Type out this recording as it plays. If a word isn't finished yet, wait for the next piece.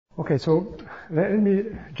Okay, so let me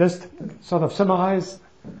just sort of summarize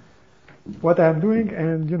what I'm doing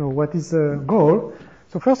and, what is the goal.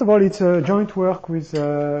 So first of all, it's a joint work with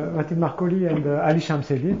Mathilde Marcoli and Ali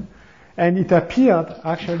Shamseddin, and it appeared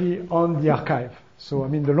actually on the archive. So,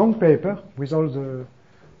 the long paper with all the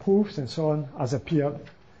proofs and so on has appeared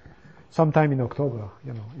sometime in October,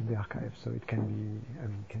 in the archive, so it can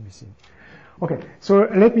be seen. Okay, so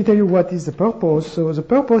let me tell you what is the purpose. So the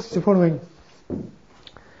purpose is the following.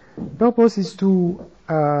 The purpose is to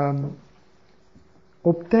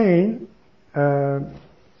obtain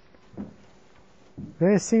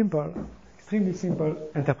very simple, extremely simple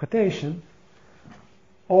interpretation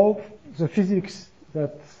of the physics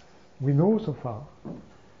that we know so far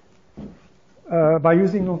by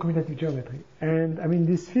using non-commutative geometry. And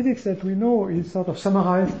this physics that we know is sort of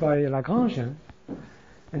summarized by Lagrangian.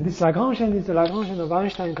 And this Lagrangian is the Lagrangian of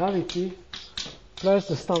Einstein gravity plus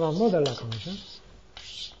the standard model Lagrangian.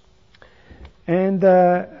 And,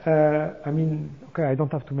 okay, I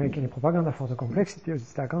don't have to make any propaganda for the complexity of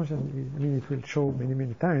this Lagrangian. It will show many,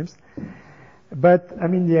 many times. But,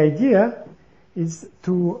 the idea is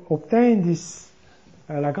to obtain this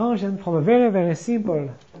Lagrangian from a very, very simple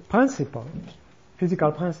principle,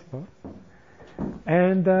 physical principle,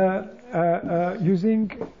 and using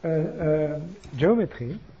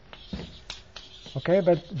geometry, okay,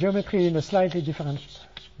 but geometry in a slightly different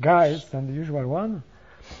guise than the usual one,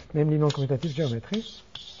 namely non-commutative geometry.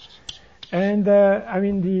 And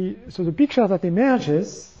so the picture that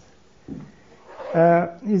emerges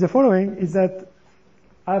is the following: is that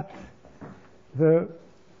at the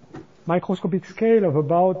microscopic scale of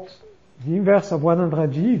about the inverse of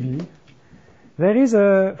 100 GeV, there is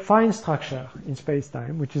a fine structure in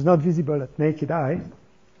space-time which is not visible at naked eye,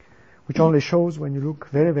 which only shows when you look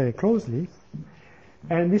very, very closely.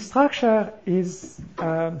 And this structure is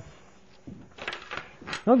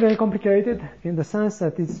not very complicated in the sense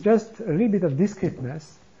that it's just a little bit of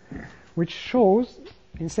discreteness, which shows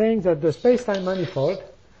in saying that the space-time manifold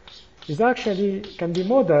is actually can be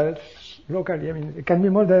modeled locally. It can be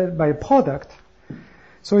modeled by a product.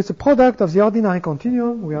 So it's a product of the ordinary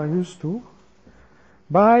continuum we are used to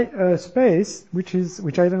by a space which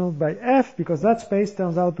I denote by F, because that space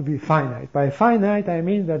turns out to be finite. By finite, I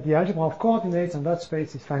mean that the algebra of coordinates on that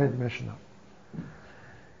space is finite dimensional.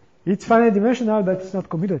 It's finite dimensional, but it's not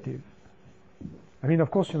commutative.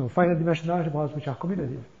 Of course, finite dimensional algebras which are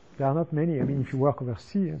commutative. There are not many. If you work over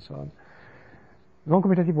C and so on.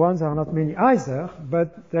 Non-commutative ones are not many either,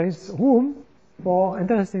 but there is room for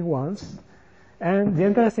interesting ones. And the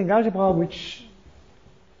interesting algebra which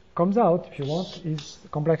comes out, if you want, is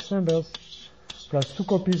complex numbers plus 2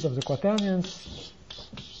 copies of the quaternions,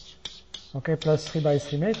 okay, plus 3 by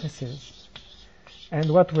 3 matrices.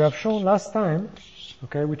 And what we have shown last time,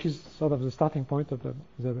 okay, which is sort of the starting point of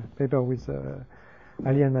the paper with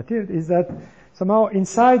Ali and Mathilde, is that somehow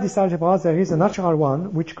inside this algebra there is a natural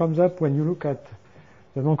one which comes up when you look at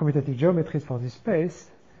the non-commutative geometries for this space.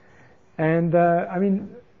 And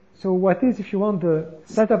so what is, if you want, the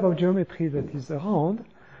setup of geometry that is around?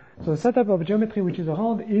 So the setup of geometry which is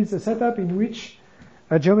around is a setup in which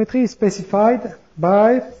a geometry is specified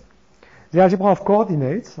by the algebra of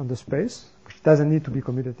coordinates on the space, which doesn't need to be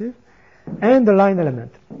commutative, and the line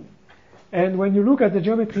element. And when you look at the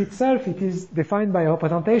geometry itself, it is defined by a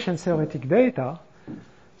representation theoretic data.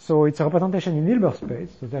 So it's a representation in Hilbert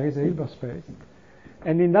space. So there is a Hilbert space.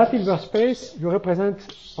 And in that Hilbert space, you represent,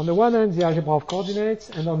 on the one hand, the algebra of coordinates,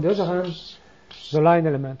 and on the other hand, the line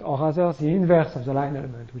element, or rather the inverse of the line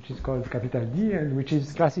element, which is called capital D, and which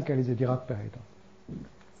is classically the Dirac-Pareto.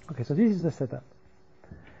 Okay, so this is the setup.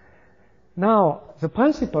 Now, the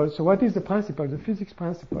principle, so what is the principle? The physics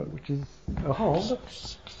principle, which is around.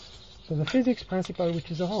 So the physics principle,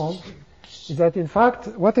 which is around, is that, in fact,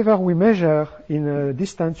 whatever we measure in a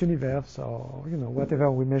distant universe, or, whatever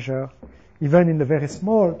we measure even in the very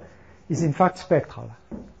small, is in fact spectral.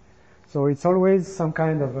 So it's always some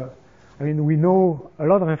kind of we know a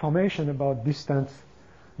lot of information about distant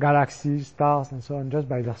galaxies, stars, and so on just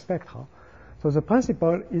by their spectra. So the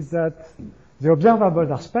principle is that the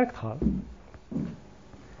observables are spectral,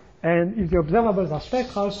 and if the observables are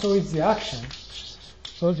spectral, so is the action.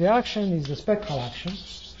 So the action is the spectral action.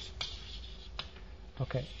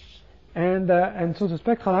 Okay, and so the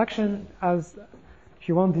spectral action has, if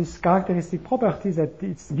you want, this characteristic property that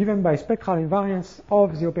it's given by spectral invariance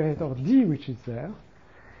of the operator D, which is there.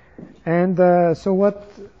 And so what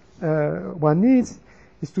one needs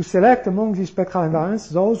is to select among these spectral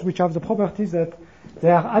invariants those which have the properties that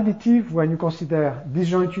they are additive when you consider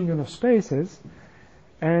disjoint union of spaces,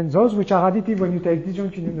 And those which are additive when you take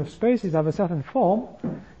disjoint union of spaces have a certain form.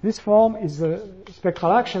 This form is a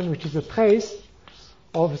spectral action, which is a trace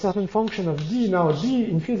of a certain function of d. Now, d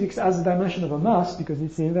in physics has the dimension of a mass because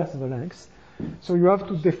it's the inverse of the length. So you have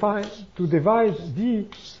to divide d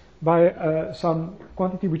by some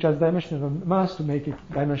quantity which has dimension of a mass to make it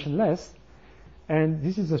dimensionless. And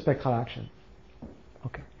this is the spectral action.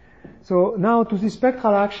 Okay. So now to the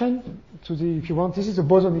spectral action, if you want, this is the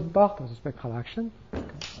bosonic part of the spectral action. Okay.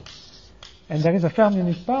 And there is a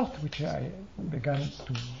fermionic part, which I began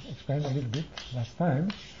to explain a little bit last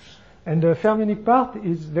time. And the fermionic part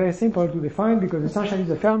is very simple to define because essentially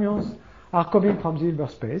the fermions are coming from the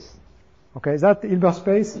Hilbert space. Okay, that Hilbert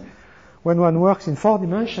space, when one works in 4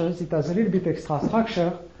 dimensions, it has a little bit extra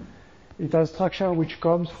structure. It has structure which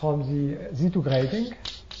comes from the Z2 grading,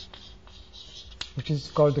 which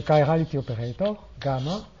is called the chirality operator,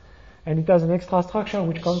 gamma. And it has an extra structure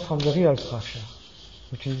which comes from the real structure,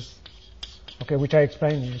 which I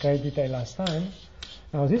explained in great detail last time.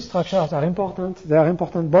 Now, these structures are important. They are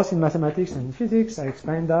important both in mathematics and in physics. I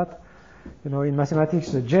explained that. In mathematics,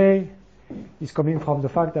 the J is coming from the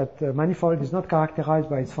fact that the manifold is not characterized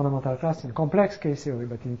by its fundamental class in complex case theory,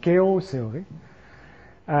 but in KO theory.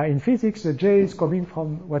 In physics, the J is coming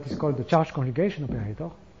from what is called the charge conjugation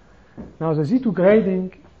operator. Now, the Z2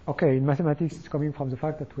 grading, in mathematics, it's coming from the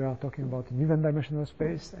fact that we are talking about an even dimensional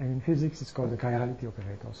space, and in physics, it's called the chirality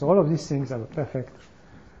operator. So all of these things have a perfect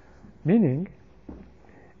meaning.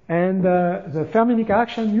 And the fermionic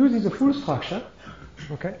action uses a full structure.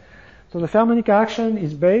 Okay. So the fermionic action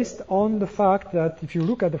is based on the fact that if you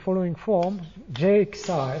look at the following form, J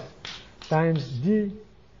psi times D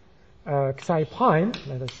psi prime,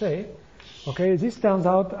 let us say, this turns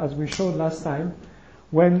out, as we showed last time,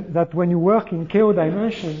 when you work in KO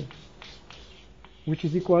dimension, which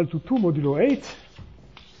is equal to 2 modulo 8,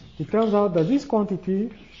 it turns out that this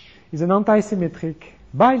quantity is an antisymmetric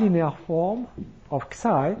bilinear form of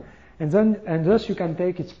psi, and thus you can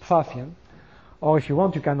take its Pfaffian. Or if you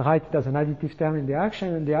want, you can write it as an additive term in the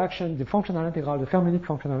action, and the functional integral, the fermionic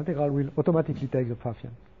functional integral, will automatically take the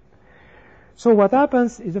Pfaffian. So what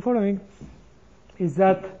happens is the following, is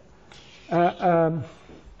that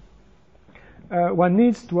one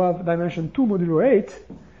needs to have dimension 2 modulo 8,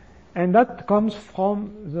 and that comes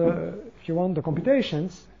from if you want, the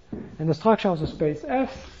computations, and the structure of the space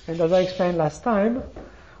F, and as I explained last time,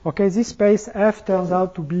 this space F turns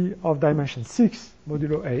out to be of dimension 6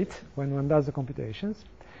 modulo 8 when one does the computations.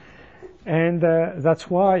 And that's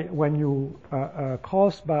why when you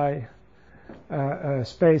cross by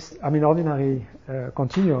space, ordinary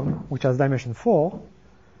continuum, which has dimension 4,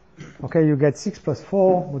 you get 6 plus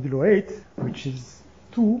 4 modulo 8, which is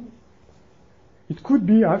 2. It could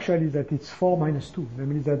be actually that it's 4 minus 2,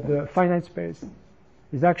 namely that the finite space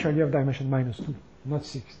is actually of dimension minus 2. Not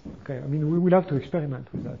 6. We will have to experiment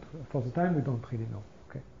with that. For the time, we don't really know.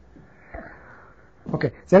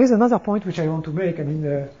 Okay. There is another point which I want to make.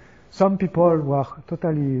 Some people who are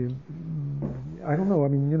totally,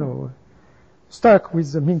 stuck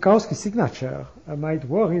with the Minkowski signature might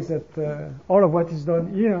worry that all of what is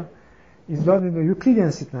done here is done in the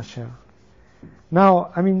Euclidean signature.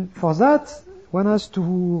 Now, for that, one has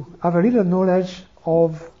to have a little knowledge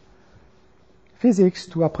of physics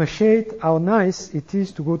to appreciate how nice it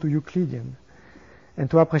is to go to Euclidean. And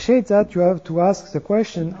to appreciate that, you have to ask the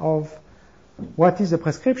question of what is the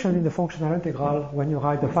prescription in the functional integral when you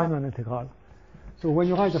write the Feynman integral. So when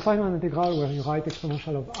you write the Feynman integral, where you write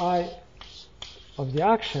exponential of I of the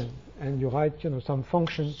action, and you write, some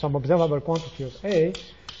function, some observable quantity of A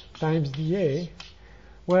times dA,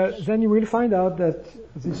 well, then you will find out that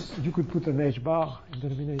you could put an H bar in the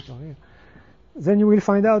denominator here. Then you will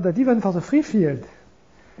find out that even for the free field,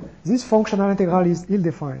 this functional integral is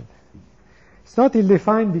ill-defined. It's not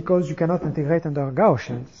ill-defined because you cannot integrate under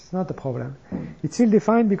Gaussian. It's not a problem. It's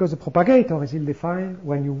ill-defined because the propagator is ill-defined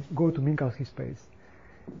when you go to Minkowski space.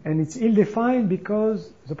 And it's ill-defined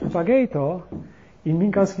because the propagator in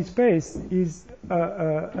Minkowski space is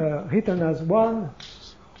written as 1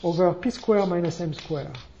 over p square minus m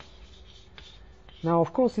square. Now,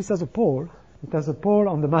 of course, this has a pole. It has a pole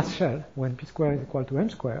on the mass shell when p square is equal to m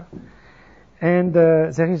square. And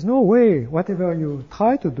there is no way, whatever you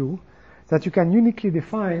try to do, that you can uniquely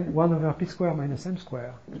define 1 over p square minus m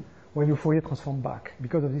square when you Fourier transform back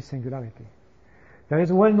because of this singularity. There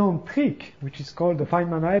is a well-known trick, which is called the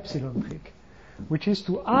Feynman epsilon trick, which is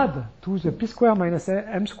to add to the p square minus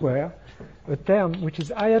m square a term which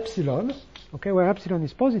is I epsilon, where epsilon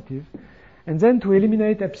is positive, and then to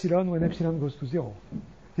eliminate epsilon when epsilon goes to 0.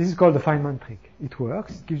 This is called the Feynman trick. It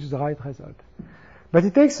works. It gives you the right result. But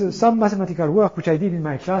it takes some mathematical work, which I did in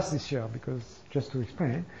my class this year, because just to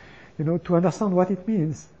explain, to understand what it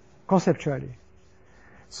means conceptually.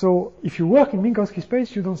 So if you work in Minkowski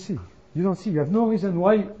space, you don't see. You don't see. You have no reason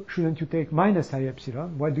why shouldn't you take minus I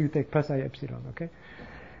epsilon. Why do you take plus I epsilon? Okay.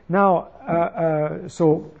 Now,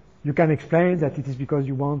 so you can explain that it is because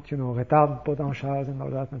you want, retarded potentials and all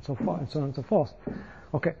that and so forth and so on and so forth.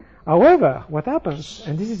 Okay. However, what happens,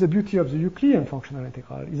 and this is the beauty of the Euclidean functional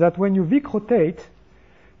integral, is that when you Wick rotate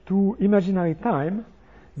to imaginary time,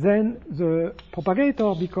 then the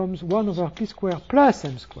propagator becomes 1 over p squared plus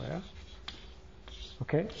m squared.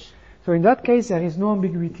 Okay? So in that case, there is no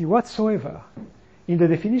ambiguity whatsoever in the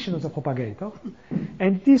definition of the propagator.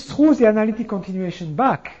 And it is through the analytic continuation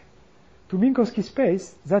back to Minkowski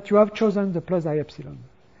space that you have chosen the plus I epsilon.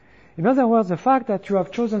 In other words, the fact that you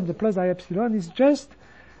have chosen the plus I epsilon is just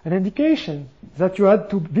an indication that you had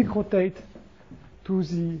to Wick rotate to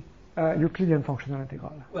the Euclidean functional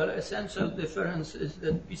integral. Well, essential difference is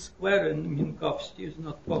that p squared in Minkowski is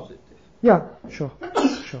not positive. Yeah, sure.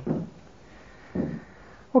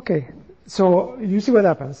 Okay, so you see what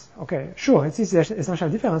happens. Okay, sure, it is the essential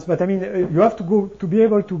difference, but I mean, you have to be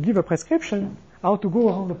able to give a prescription how to go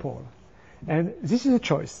around the pole. And this is a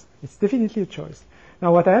choice. It's definitely a choice.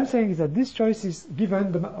 Now, what I am saying is that this choice is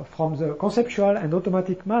given from the conceptual and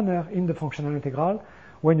automatic manner in the functional integral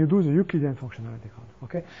when you do the Euclidean functional integral.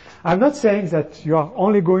 Okay? I'm not saying that you are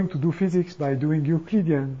only going to do physics by doing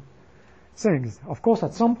Euclidean things. Of course,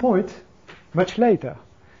 at some point, much later,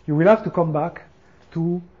 you will have to come back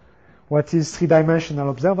to what is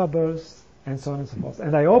three-dimensional observables and so on and so forth.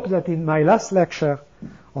 And I hope that in my last lecture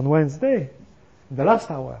on Wednesday, in the last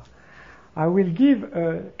hour, I will give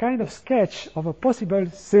a kind of sketch of a possible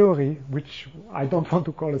theory, which I don't want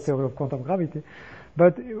to call a theory of quantum gravity,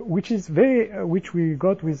 but which we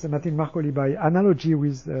got with Mathilde Marcoli by analogy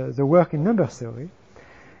with the work in number theory.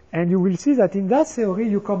 And you will see that in that theory,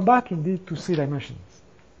 you come back indeed to 3 dimensions.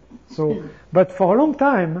 So, but for a long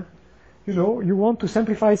time, you want to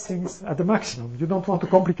simplify things at the maximum. You don't want to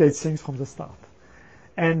complicate things from the start.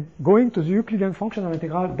 And going to the Euclidean functional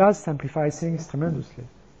integral does simplify things tremendously,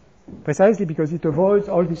 precisely because it avoids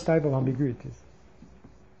all these type of ambiguities.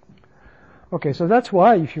 Okay, so that's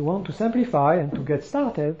why if you want to simplify and to get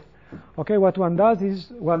started, okay, what one does is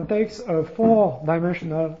one takes a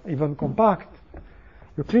 4-dimensional, even compact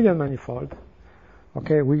Euclidean manifold,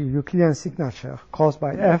 okay, with Euclidean signature crossed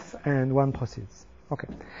by F, and one proceeds. Okay.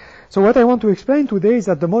 So what I want to explain today is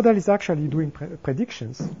that the model is actually doing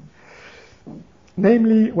predictions.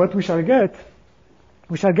 Namely, what we shall get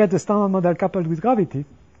the standard model coupled with gravity,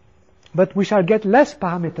 but we shall get less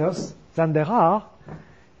parameters than there are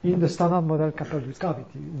in the standard model coupled with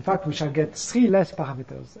gravity. In fact, we shall get 3 less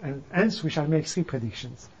parameters, and hence we shall make 3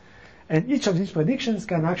 predictions. And each of these predictions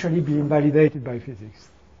can actually be invalidated by physics.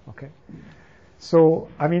 Okay? So,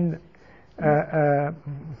 I mean,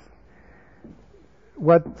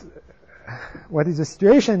 what is the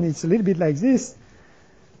situation? It's a little bit like this.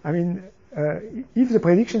 I mean, if the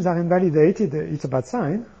predictions are invalidated, it's a bad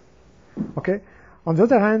sign. Okay? On the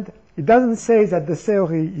other hand, it doesn't say that the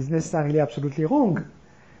theory is necessarily absolutely wrong,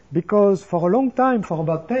 because for a long time, for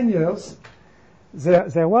about 10 years,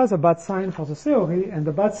 there was a bad sign for the theory, and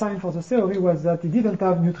the bad sign for the theory was that it didn't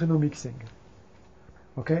have neutrino mixing.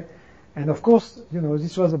 Okay? And of course,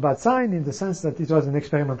 this was a bad sign in the sense that it was an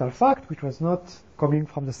experimental fact which was not coming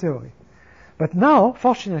from the theory. But now,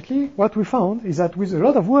 fortunately, what we found is that with a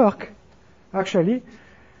lot of work, actually,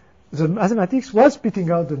 the mathematics was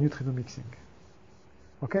spitting out the neutrino mixing.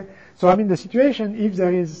 Okay? So, I mean, the situation, if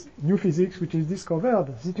there is new physics which is discovered,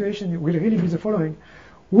 the situation will really be the following.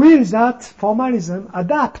 Will that formalism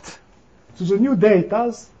adapt to the new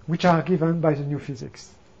data which are given by the new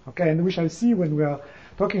physics? Okay? And we shall see when we are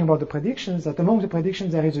talking about the predictions that among the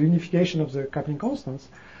predictions there is a unification of the coupling constants.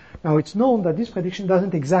 Now, it's known that this prediction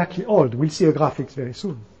doesn't exactly hold. We'll see a graphics very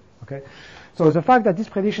soon. Okay? So the fact that this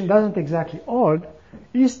prediction doesn't exactly hold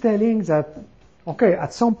is telling that, okay,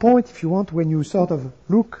 at some point, if you want, when you sort of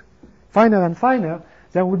look finer and finer,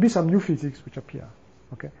 there will be some new physics which appear.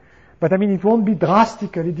 Okay? But I mean, it won't be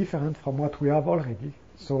drastically different from what we have already.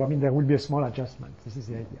 So, I mean, there will be a small adjustment. This is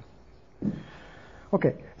the idea.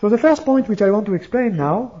 Okay, so the first point which I want to explain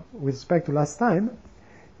now, with respect to last time,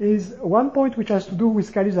 is one point which has to do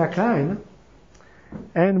with Kaluza-Klein,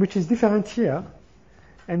 and which is different here,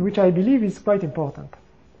 and which I believe is quite important.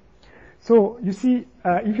 So, you see,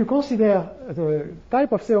 if you consider the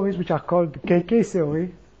type of theories which are called KK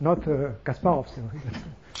theory, not Kasparov theory,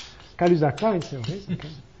 Kaluza-Klein theories, okay?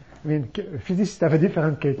 I mean, physicists have a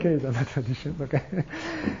different KK than that tradition, okay?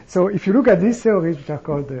 So if you look at these theories which are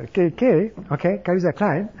called KK, okay,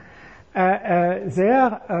 Kaluza-Klein, they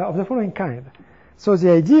are of the following kind. So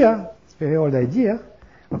the idea, it's a very old idea,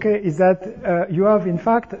 okay, is that you have in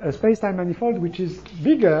fact a space-time manifold which is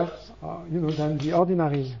bigger, than the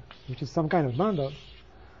ordinary, which is some kind of bundle,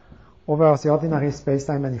 over the ordinary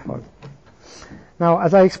space-time manifold. Now,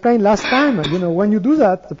 as I explained last time, when you do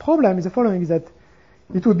that, the problem is the following: is that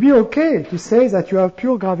it would be okay to say that you have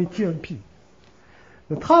pure gravity on P.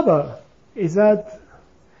 The trouble is that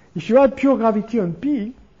if you had pure gravity on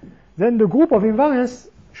P, then the group of invariants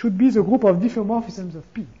should be the group of diffeomorphisms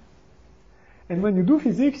of P. And when you do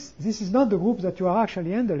physics, this is not the group that you are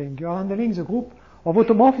actually handling. You are handling the group of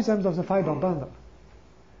automorphisms of the fiber bundle.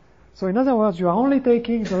 So in other words, you are only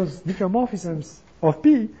taking those diffeomorphisms of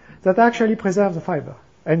P that actually preserve the fiber,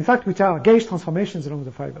 and in fact which are gauge transformations along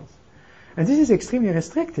the fibers. And this is extremely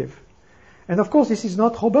restrictive. And of course, this is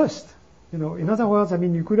not robust. In other words,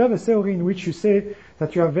 you could have a theory in which you say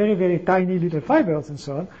that you have very, very tiny little fibers and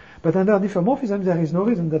so on, but under diffeomorphism, there is no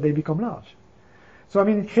reason that they become large. So,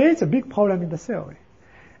 it creates a big problem in the theory.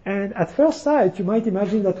 And at first sight, you might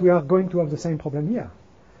imagine that we are going to have the same problem here.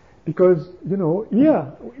 Because, here,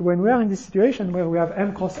 when we are in this situation where we have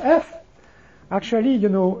M cross F, actually,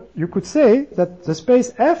 you could say that the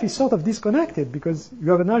space F is sort of disconnected because you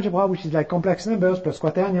have an algebra which is like complex numbers plus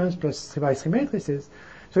quaternions plus 3x3 matrices.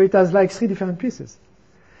 So it has like 3 different pieces.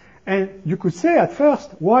 And you could say at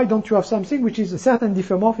first, why don't you have something which is a certain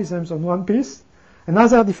diffeomorphisms on one piece,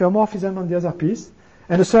 another diffeomorphism on the other piece,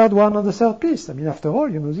 and a third one on the third piece? After all,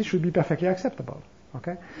 this should be perfectly acceptable.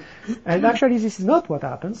 Okay? And actually, this is not what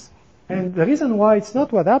happens. And the reason why it's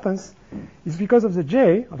not what happens is because of the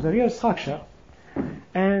J, of the real structure.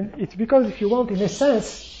 And it's because, if you want, in a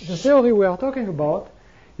sense, the theory we are talking about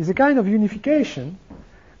is a kind of unification,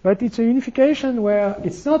 but it's a unification where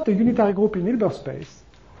it's not a unitary group in Hilbert space,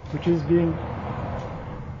 which is being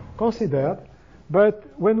considered, but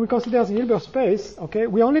when we consider the Hilbert space, okay,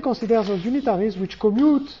 we only consider those unitaries which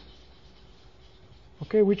commute,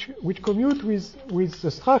 okay, which commute with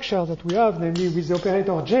the structure that we have, namely with the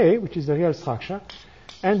operator J, which is the real structure,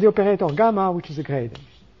 and the operator gamma, which is the gradient.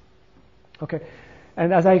 Okay.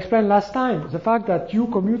 And as I explained last time, the fact that U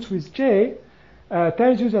commutes with J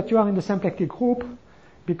tells you that you are in the symplectic group,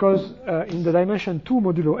 because in the dimension 2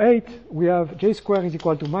 modulo 8, we have J square is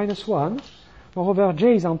equal to -1. Moreover,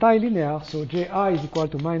 J is anti-linear, so Ji is equal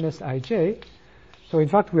to minus Ij. So in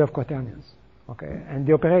fact, we have quaternions. Okay, and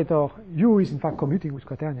the operator U is in fact commuting with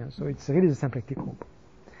quaternions, so it's really the symplectic group.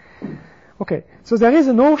 Okay, so there is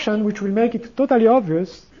a notion which will make it totally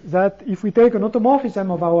obvious that if we take an automorphism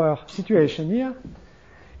of our situation here,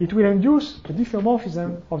 it will induce a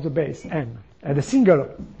diffeomorphism of the base M, and a single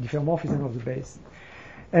diffeomorphism of the base.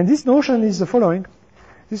 And this notion is the following.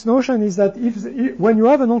 This notion is that when you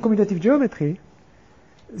have a non-commutative geometry,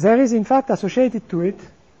 there is in fact associated to it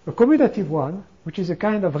a commutative one, which is a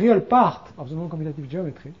kind of real part of the non-commutative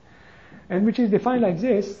geometry, and which is defined like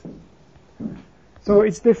this. So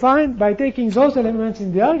it's defined by taking those elements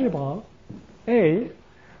in the algebra, A,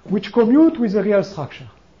 which commute with the real structure.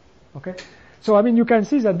 Okay? So, you can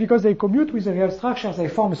see that because they commute with the real structure, they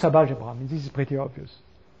form a subalgebra. This is pretty obvious.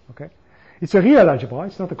 Okay? It's a real algebra.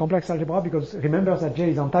 It's not a complex algebra because remember that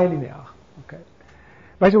J is anti-linear. Okay?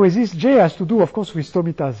 By the way, this J has to do, of course, with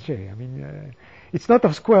Tomita's J. It's not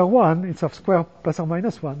of square 1, it's of square plus or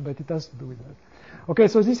minus 1, but it has to do with that. Okay,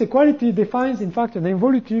 so this equality defines, in fact, an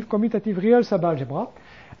involutive, commutative real subalgebra.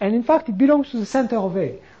 And in fact, it belongs to the center of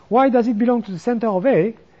A. Why does it belong to the center of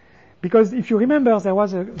A? Because if you remember, there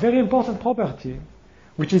was a very important property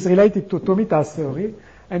which is related to Tomita's theory.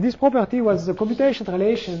 And this property was the commutation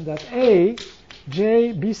relation that A,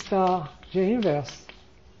 J, B star, J inverse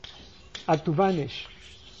had to vanish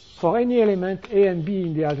for any element A and B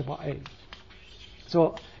in the algebra A.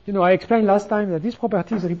 So, I explained last time that this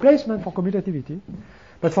property is a replacement for commutativity.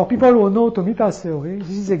 But for people who know Tomita's theory,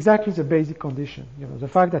 this is exactly the basic condition. The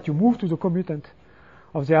fact that you move to the commutant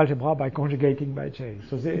of the algebra by conjugating by J.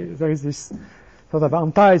 So there is this sort of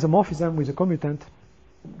anti-isomorphism with the commutant.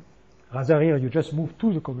 Rather here, you just move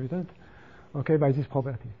to the commutant, okay, by this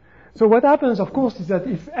property. So what happens, of course, is that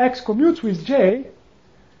if X commutes with J,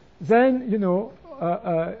 then,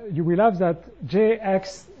 you will have that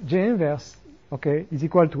Jx, J inverse, okay, is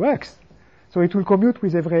equal to X. So it will commute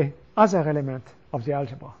with every other element of the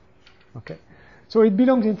algebra. Okay. So it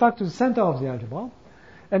belongs, in fact, to the center of the algebra.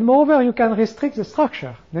 And moreover, you can restrict the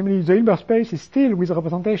structure. Namely, the Hilbert space is still with a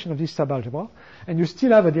representation of this subalgebra, and you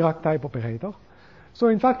still have a Dirac type operator. So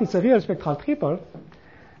in fact, it's a real spectral triple.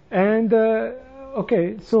 And,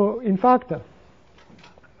 okay, so in fact,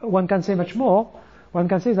 one can say much more. One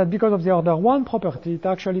can say that because of the order 1 property, it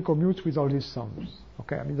actually commutes with all these sums.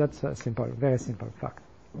 Okay, that's a simple, very simple fact.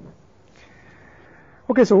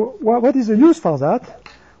 Okay, so what is the use for that?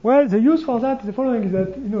 Well, the use for that is the following: is that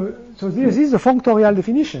so this is the functorial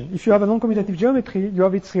definition. If you have a non-commutative geometry, you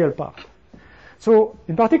have its real part. So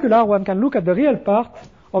in particular, one can look at the real part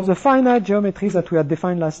of the finite geometries that we had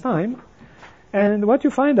defined last time, and what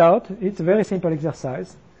you find out, it's a very simple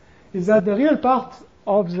exercise, is that the real part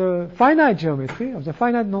of the finite geometry, of the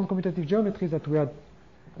finite non-commutative geometry that we had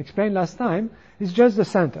explained last time, is just the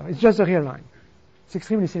center. It's just the real line. It's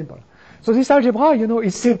extremely simple. So this algebra,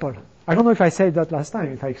 is simple. I don't know if I said that last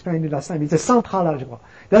time, if I explained it last time. It's a central algebra.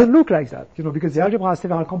 It doesn't look like that, because the algebra has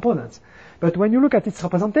several components. But when you look at its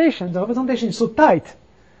representation, the representation is so tight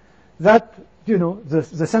that,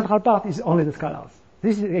 the central part is only the scalars.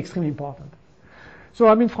 This is extremely important. So,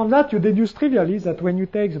 from that you deduce trivially that when you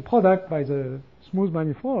take the product by the smooth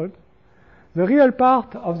manifold, the real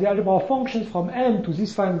part of the algebra of functions from M to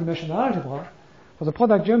this finite dimensional algebra for the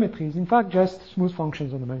product geometry is in fact just smooth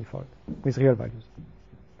functions on the manifold with real values.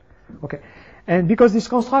 Okay. And because this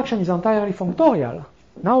construction is entirely functorial,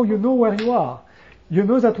 now you know where you are. You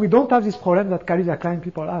know that we don't have this problem that Kaliza-Klein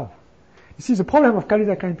people have. You see, the problem of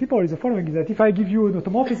Kaliza-Klein people is the following, is that if I give you an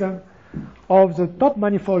automorphism of the top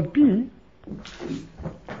manifold P, I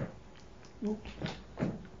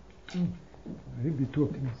will be too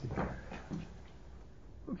optimistic.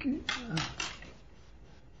 Okay.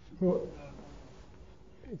 So,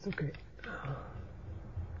 it's okay.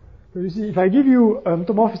 So you see, if I give you a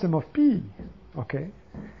automorphism of P, okay,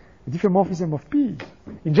 a diffeomorphism of P,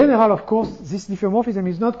 in general, of course, this diffeomorphism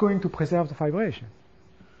is not going to preserve the fibration.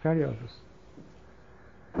 Fairly obvious.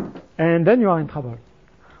 And then you are in trouble.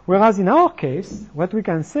 Whereas in our case, what we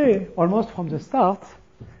can say almost from the start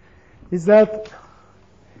is that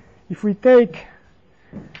if we take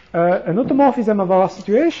an automorphism of our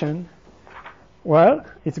situation, well,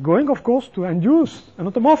 it's going, of course, to induce an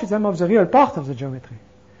automorphism of the real part of the geometry.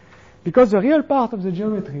 Because the real part of the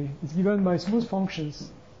geometry is given by smooth functions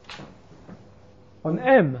on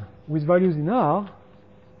M with values in R,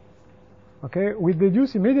 okay, we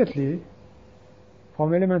deduce immediately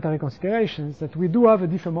from elementary considerations that we do have a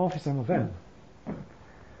diffeomorphism of M.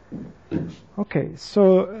 Okay,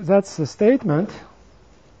 so that's the statement.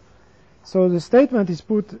 So the statement is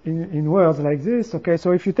put in words like this. Okay,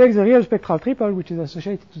 so if you take the real spectral triple, which is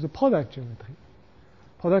associated to the product geometry,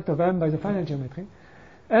 product of M by the finite geometry,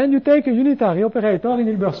 and you take a unitary operator in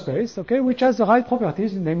Hilbert space, okay, which has the right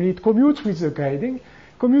properties, namely it commutes with the grading,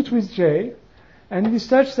 commutes with J, and it is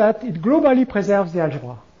such that it globally preserves the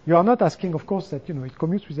algebra. You are not asking, of course, that it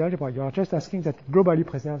commutes with the algebra. You are just asking that it globally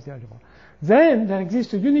preserves the algebra. Then there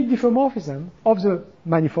exists a unique diffeomorphism of the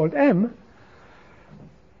manifold M,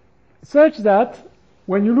 such that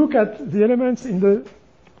when you look at the elements in the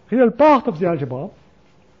real part of the algebra,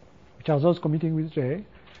 which are those commuting with J,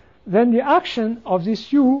 then the action of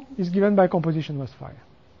this U is given by composition with phi.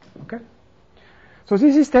 Okay? So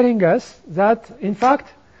this is telling us that, in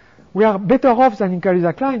fact, we are better off than in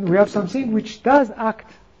Kaliza-Klein. We have something which does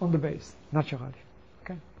act on the base, naturally.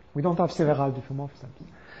 Okay? We don't have several diffeomorphisms.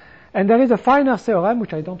 And there is a finer theorem,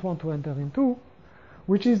 which I don't want to enter into,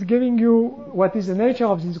 which is giving you what is the nature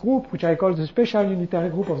of this group, which I call the special unitary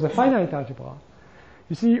group of the finite algebra.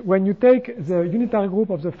 You see, when you take the unitary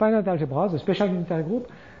group of the finite algebra, the special unitary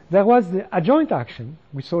group, there was the adjoint action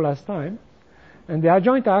we saw last time, and the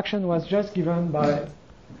adjoint action was just given by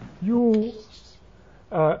U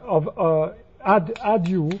add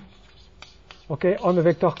U, okay, on the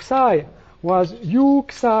vector psi was U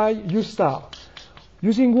psi U star.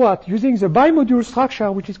 Using what? Using the bimodule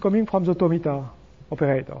structure which is coming from the autometer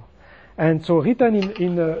operator. And so written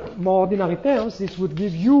in more ordinary terms, this would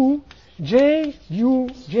give U J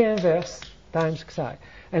inverse times psi.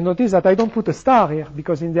 And notice that I don't put a star here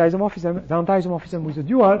because in the isomorphism, the anti-isomorphism with the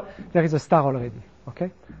dual, there is a star already. Okay?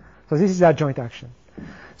 So this is the adjoint action.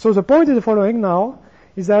 So the point is the following now,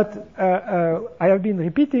 is that I have been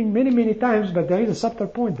repeating many times, but there is a subtle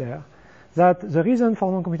point there, that the reason for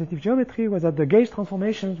non-commutative geometry was that the gauge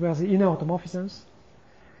transformations were the inner automorphisms,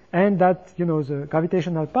 and that, the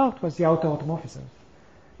gravitational part was the outer automorphism.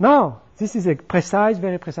 Now, this is a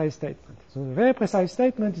very precise statement. So the very precise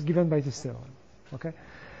statement is given by this theorem. Okay?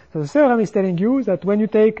 So the theorem is telling you that when you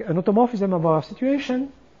take an automorphism of our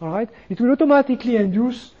situation, all right, it will automatically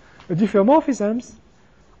induce a diffeomorphisms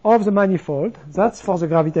of the manifold. That's for the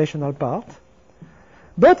gravitational part.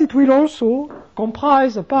 But it will also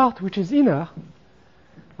comprise a part which is inner,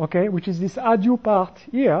 okay, which is this add U part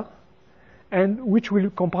here, and which will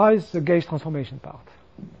comprise the gauge transformation part.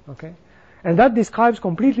 Okay? And that describes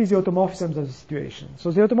completely the automorphisms of the situation.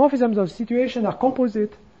 So the automorphisms of the situation are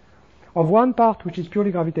composite of one part which is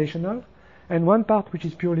purely gravitational and one part which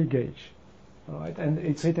is purely gauge. All right? And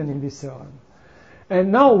it's written in this theorem.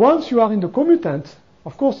 And now once you are in the commutant,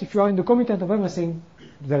 of course, if you are in the commutant of everything,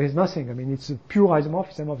 there is nothing. I mean, it's a pure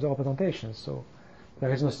isomorphism of the representation, so there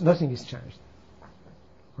is nothing is changed.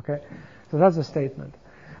 Okay? So that's the statement.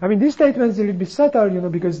 I mean, this statement is a little bit subtle,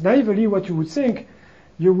 because naively what you would think,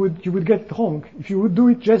 you would get it wrong. If you would do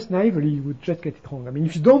it just naively, you would just get it wrong. I mean,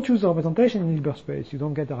 if you don't use the representation in Hilbert space, you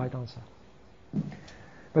don't get the right answer.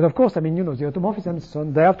 But of course, I mean, the automorphisms, so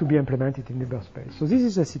they have to be implemented in Hilbert space. So this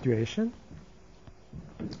is the situation.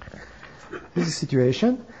 This is the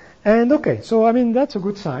situation. And okay, so I mean, that's a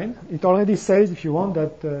good sign. It already says, if you want,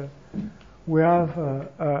 that we have,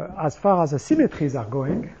 as far as the symmetries are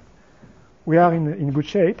going, we are in good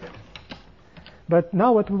shape. But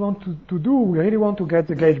now what we want to do, we really want to get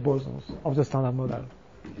the gauge bosons of the standard model.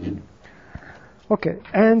 Okay,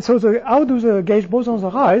 and so how do the gauge bosons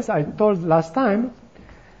arise? I told last time,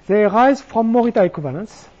 they arise from Morita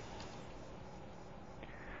equivalence.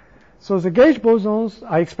 So the gauge bosons,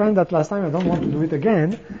 I explained that last time, I don't want to do it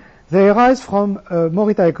again. They arise from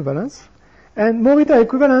Morita equivalence. And Morita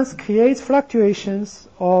equivalence creates fluctuations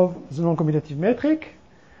of the non-commutative metric,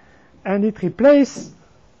 and it replaces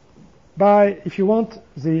by, if you want,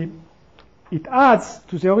 it adds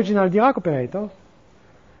to the original Dirac operator,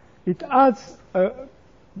 it adds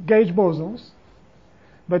gauge bosons,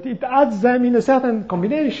 but it adds them in a certain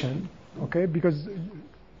combination, okay, because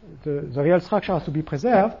the real structure has to be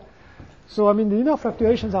preserved. So, I mean, the inner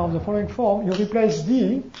fluctuations are of the following form. You replace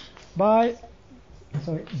D by,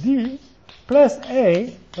 D plus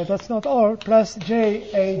A, but that's not all, plus J,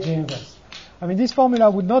 A, J inverse. I mean, this formula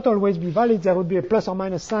would not always be valid. There would be a plus or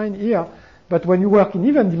minus sign here, but when you work in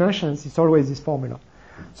even dimensions, it's always this formula.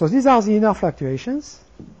 So these are the inner fluctuations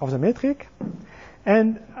of the metric,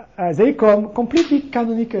 and they come completely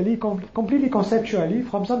canonically, completely conceptually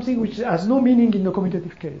from something which has no meaning in the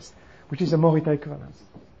commutative case, which is a Morita equivalence.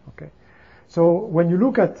 Okay. So when you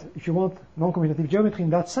look at, if you want, non-commutative geometry in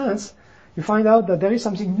that sense, you find out that there is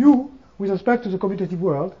something new with respect to the commutative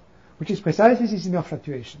world, which is precisely these inner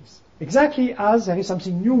fluctuations. Exactly as there is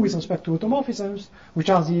something new with respect to automorphisms, which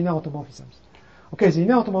are the inner automorphisms. Okay, the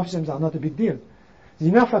inner automorphisms are not a big deal. The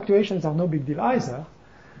inner fluctuations are no big deal either.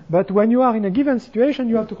 But when you are in a given situation,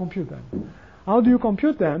 you have to compute them. How do you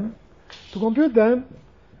compute them? To compute them,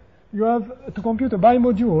 you have to compute a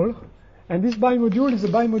bimodule, and this bimodule is a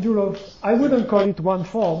bimodule of, I wouldn't call it one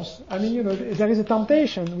forms. I mean, there is a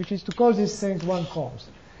temptation, which is to call these things one forms.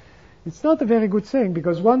 It's not a very good thing,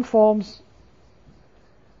 because one forms,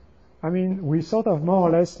 I mean, we sort of more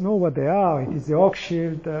or less know what they are. It is the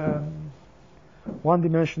Hochschild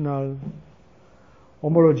one-dimensional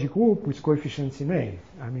homology group with coefficients in A.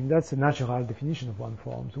 I mean, that's a natural definition of one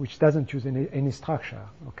forms, which doesn't use any structure.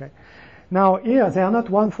 Okay. Now here, they are not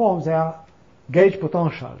one forms, they are gauge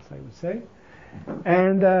potentials, I would say.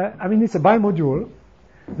 And I mean, it's a bimodule.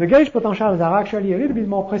 The gauge potentials are actually a little bit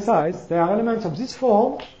more precise. They are elements of this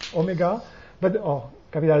form, omega, or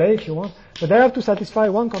capital A if you want, but they have to satisfy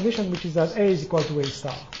one condition, which is that A is equal to A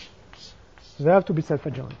star. So they have to be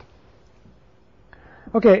self-adjoint.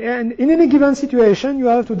 Okay, and in any given situation, you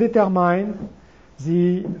have to determine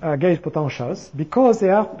the gauge potentials because they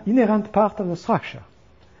are inherent part of the structure.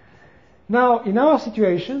 Now, in our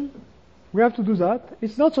situation, we have to do that.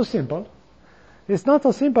 It's not so simple. It's not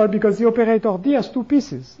so simple because the operator D has two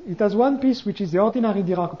pieces. It has one piece which is the ordinary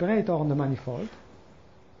Dirac operator on the manifold.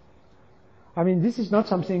 I mean, this is not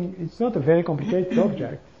something, it's not a very complicated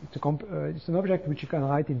object. It's an object which you can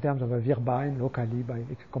write in terms of a Verbine locally by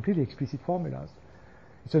completely explicit formulas.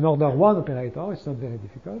 It's an order 1 operator. It's not very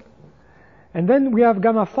difficult. And then we have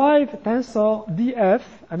gamma 5 tensor df.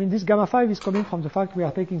 I mean, this gamma 5 is coming from the fact we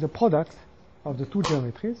are taking the product of the two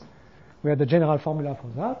geometries. We have the general formula for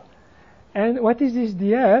that. And what is this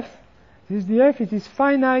df? This df is this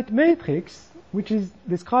finite matrix which is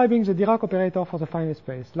describing the Dirac operator for the finite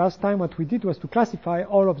space. Last time what we did was to classify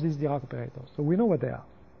all of these Dirac operators. So we know what they are.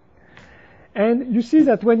 And you see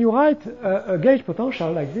that when you write a gauge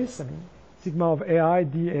potential like this, I mean, sigma of AI,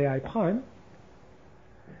 d AI prime,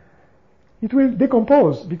 it will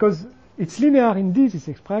decompose because it's linear in D, this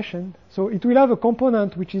expression. So it will have a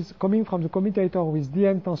component which is coming from the commutator with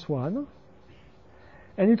dn times 1.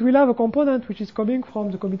 And it will have a component which is coming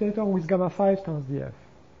from the commutator with gamma 5 times df.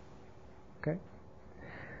 Okay?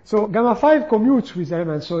 So gamma 5 commutes with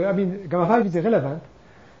elements. So, I mean, gamma 5 is irrelevant.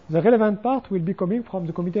 The relevant part will be coming from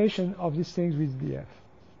the commutation of these things with df.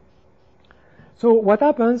 So what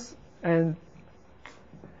happens, and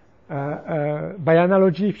by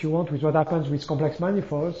analogy, if you want, with what happens with complex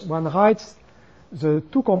manifolds, one writes the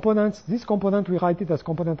two components. This component, we write it as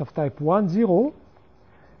component of type 1, 0.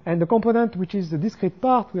 And the component which is the discrete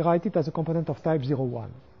part, we write it as a component of type 0,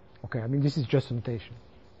 1. Okay, I mean, this is just a notation.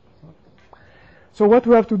 So what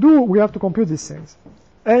we have to do, we have to compute these things.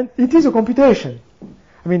 And it is a computation.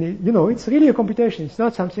 I mean, you know, it's really a computation. It's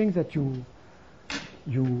not something that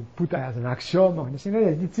you put as an axiom or anything like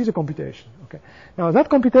that. It is a computation. Okay. Now that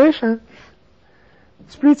computation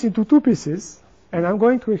splits into two pieces, and I'm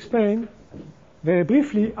going to explain very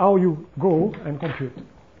briefly how you go and compute.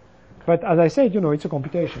 But as I said, you know, it's a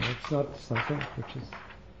computation. It's not something which is...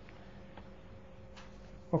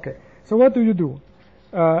 Okay. So what do you do?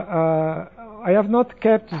 I have not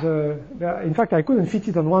kept in fact, I couldn't fit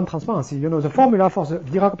it on one transparency. You know, the formula for the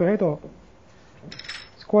Dirac operator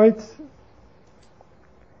is quite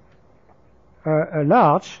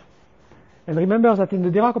large. And remember that in the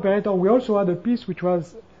Dirac operator, we also had a piece which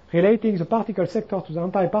was relating the particle sector to the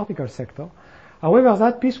anti-particle sector. However,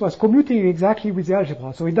 that piece was commuting exactly with the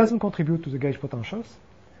algebra, so it doesn't contribute to the gauge potentials.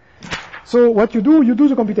 So what you do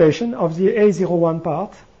the computation of the A01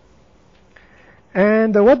 part.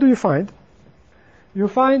 And what do you find? You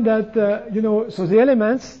find that, you know, so the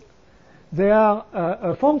elements, they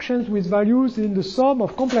are functions with values in the sum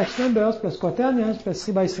of complex numbers plus quaternions plus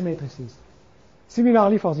 3 by 3 matrices.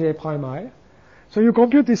 Similarly for the A prime I. So you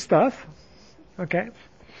compute this stuff, okay?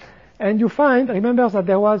 And you find, remember that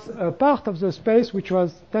there was a part of the space which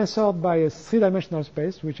was tensored by a 3-dimensional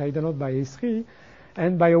space, which I denote by A3,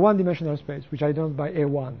 and by a 1-dimensional space, which I denote by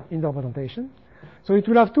A1 in the representation. So it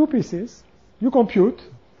will have two pieces. You compute,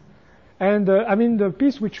 and I mean the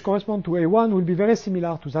piece which corresponds to A1 will be very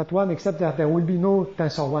similar to that one, except that there will be no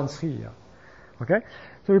tensor 1, 3 here. Okay?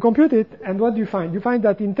 So you compute it, and what do you find? You find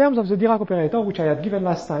that in terms of the Dirac operator, which I had given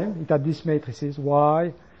last time, it had these matrices,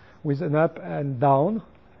 Y with an up and down,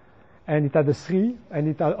 and it had a 3, and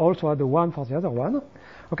it had also had a 1 for the other one.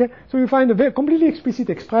 Okay? So you find a very completely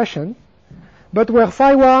explicit expression, but where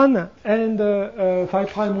phi 1 and phi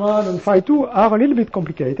prime 1 and phi 2 are a little bit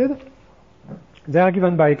complicated. They are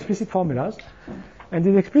given by explicit formulas, and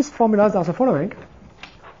these explicit formulas are the following.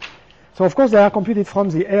 So of course they are computed from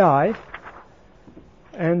the AI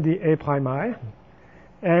and the A prime I,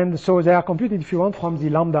 and so they are computed, if you want, from the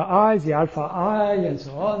lambda I, the alpha I, and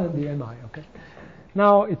so on, and the mi. Okay.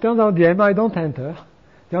 Now it turns out the mi don't enter.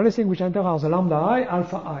 The only thing which enter are the lambda I,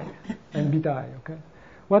 alpha I, and beta I. Okay.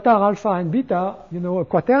 What are alpha and beta? You know, a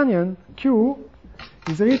quaternion Q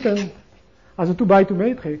is written as a 2 by 2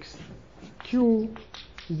 matrix. Q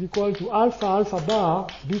is equal to alpha, alpha bar,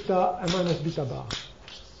 beta, and minus beta bar.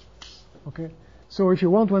 Okay? So if you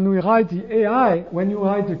want, when we write the AI, when you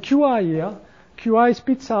write the QI here, QI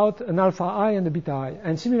spits out an alpha I and a beta I.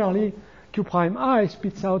 And similarly, Q prime I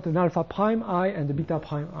spits out an alpha prime I and a beta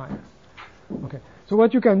prime I. Okay? So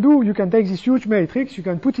what you can do, you can take this huge matrix, you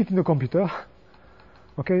can put it in the computer.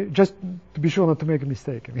 Okay, just to be sure not to make a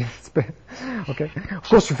mistake. I mean, okay. Of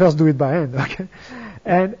course, you first do it by hand. Okay,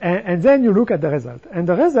 and then you look at the result, and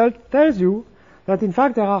the result tells you that in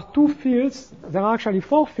fact there are two fields. There are actually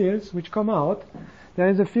 4 fields which come out. There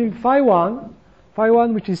is a field phi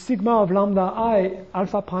 1, which is sigma of lambda I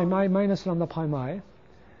alpha prime I minus lambda prime I.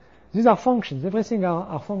 These are functions. Everything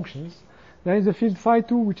are functions. There is a field phi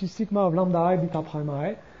 2, which is sigma of lambda I beta prime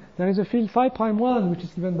I. There is a field phi prime 1, which is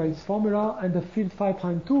given by this formula, and the field phi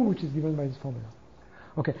prime 2, which is given by this formula.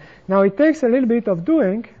 Okay. Now it takes a little bit of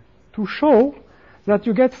doing to show that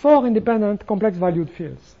you get 4 independent complex valued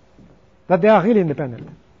fields, that they are really independent.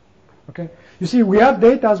 Okay. You see, we have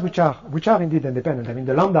data which are indeed independent. I mean,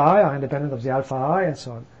 the lambda I are independent of the alpha I and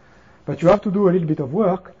so on. But you have to do a little bit of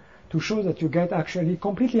work to show that you get actually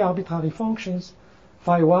completely arbitrary functions,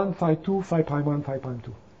 phi 1, phi 2, phi prime 1, phi prime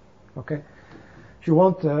 2. Okay. If you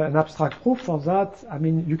want an abstract proof for that, I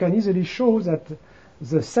mean, you can easily show that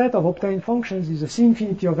the set of obtained functions is a C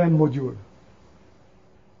infinity of n module.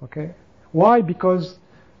 Okay? Why? Because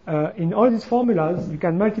in all these formulas, you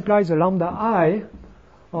can multiply the lambda I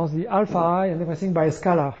or the alpha I and everything by a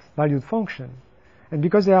scalar valued function. And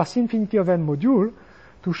because they are C infinity of n module,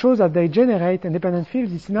 to show that they generate independent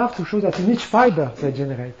fields, it's enough to show that in each fiber they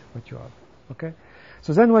generate what you have. Okay?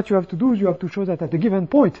 So then what you have to do is you have to show that at a given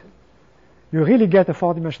point, you really get a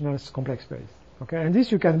 4-dimensional complex space. Okay? And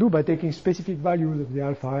this you can do by taking specific values of the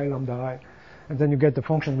alpha I, lambda I, and then you get the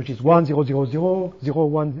function which is 1, 0, 0, 0, 0,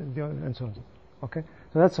 1, 0, and so on. Okay?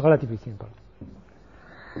 So that's relatively simple.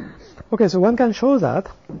 Okay, so one can show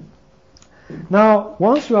that. Now,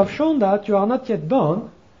 once you have shown that, you are not yet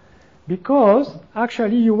done, because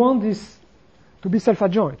actually you want this to be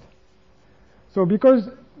self-adjoint. So because,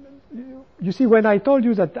 you see, when I told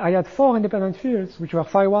you that I had 4 independent fields, which were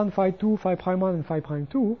phi 1, phi 2, phi prime 1, and phi prime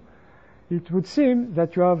 2, it would seem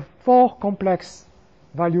that you have 4 complex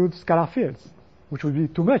valued scalar fields, which would be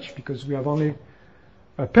too much because we have only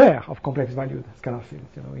a pair of complex valued scalar fields,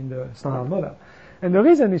 in the standard model. And the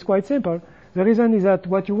reason is quite simple. The reason is that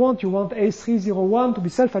what you want A301 to be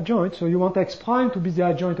self-adjoint, so you want X prime to be the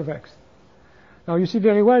adjoint of X. Now you see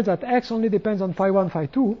very well that X only depends on phi 1, phi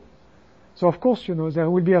 2. So of course, there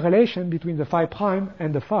will be a relation between the phi prime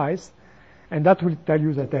and the phi's, and that will tell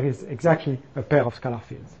you that there is exactly a pair of scalar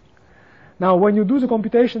fields. Now when you do the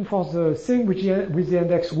computation for the thing with the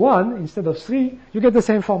index 1 instead of 3, you get the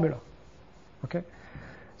same formula. Okay?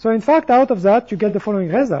 So in fact, out of that, you get the following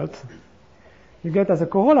result. You get as a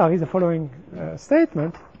corollary the following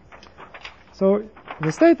statement. So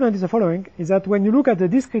the statement is the following, is that when you look at the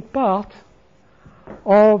discrete part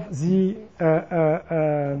of the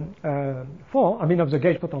of the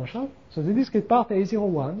gauge potential, so the discrete part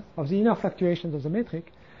A01 of the inner fluctuations of the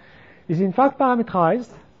metric is in fact parameterized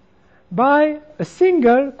by a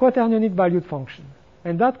single quaternionic valued function.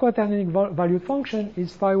 And that quaternionic valued function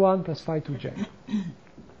is phi 1 plus phi 2j.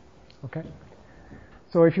 Okay?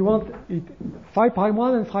 So if you want it, phi prime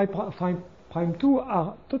 1 and phi prime 2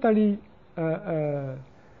 are totally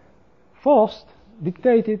forced,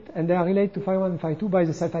 dictated, and they are related to phi 1 and phi 2 by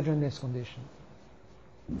the self-adjointness condition.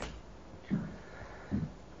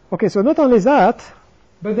 Okay, so not only that,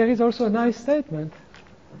 but there is also a nice statement,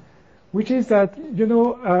 which is that,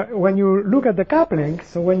 when you look at the coupling,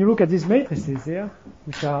 so when you look at these matrices here,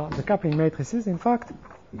 which are the coupling matrices, in fact,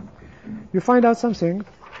 you find out something.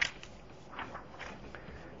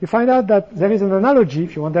 You find out that there is an analogy,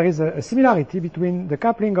 if you want, there is a similarity between the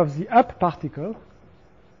coupling of the up particle,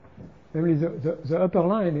 namely the upper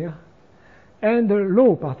line here, and the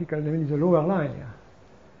low particle, namely the lower line here.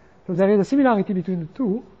 So there is a similarity between the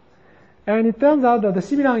two, and it turns out that the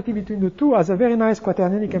similarity between the two has a very nice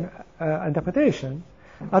quaternionic interpretation.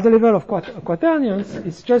 At the level of quaternions,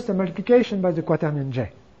 it's just a multiplication by the quaternion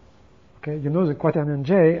J. Okay, the quaternion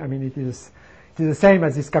J, it is the same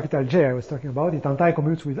as this capital J I was talking about. It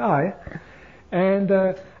anti-commutes with I. And,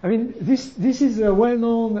 this is a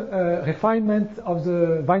well-known refinement of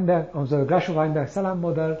the Glashow-Weinberg-Salam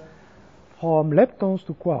model from leptons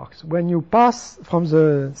to quarks. When you pass from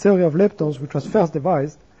the theory of leptons, which was first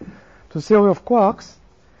devised, to the theory of quarks,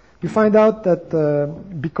 you find out that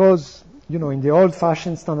because, in the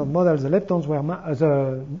old-fashioned standard model, the leptons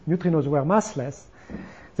the neutrinos were massless,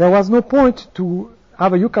 there was no point to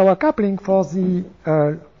have a Yukawa coupling for the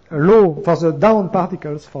for the down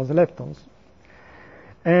particles for the leptons.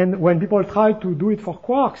 And when people tried to do it for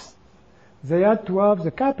quarks, they had to have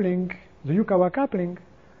the coupling, the Yukawa coupling,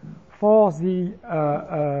 for the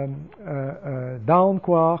down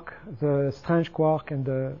quark, the strange quark, and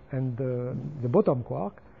the bottom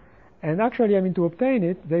quark. And actually, to obtain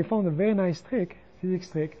it, they found a very nice trick, physics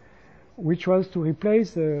trick, which was to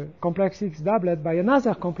replace the complex X doublet by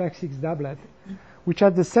another complex X doublet, which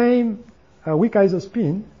had the same weak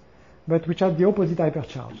isospin, but which had the opposite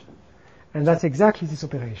hypercharge. And that's exactly this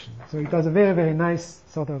operation. So it has a very, very nice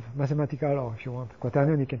sort of mathematical, or if you want,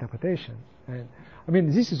 quaternionic interpretation. And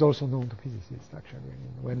this is also known to physicists, actually.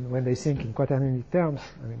 When they think in quaternionic terms,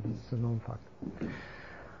 this is a known fact.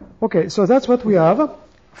 Okay, so that's what we have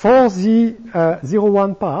for the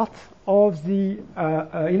 0-1 part of the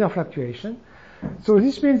inner fluctuation. So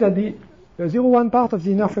this means that the 0-1 part of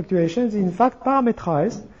the inner fluctuation is in fact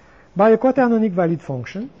parameterized by a quaternionic valid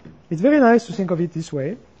function. It's very nice to think of it this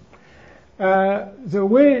way. The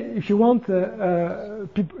way, if you want,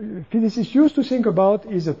 physicists used to think about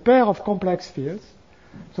is a pair of complex fields.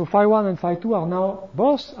 So phi 1 and phi 2 are now,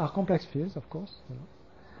 both are complex fields, of course.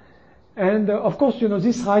 And of course,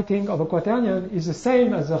 this writing of a quaternion is the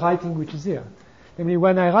same as the writing which is here.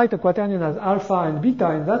 When I write a quaternion as alpha and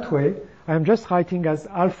beta in that way, I am just writing as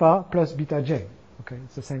alpha plus beta j. Okay,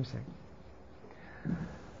 it's the same thing.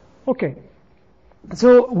 Okay,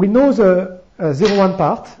 so we know the 0-1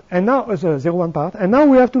 part, and now the 0-1 part, and now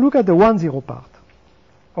we have to look at the 1-0 part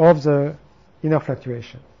of the inner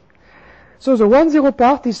fluctuation. So the 1-0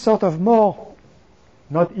 part is sort of more,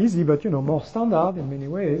 not easy, but more standard in many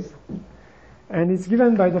ways, and it's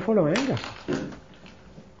given by the following.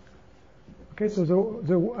 Okay,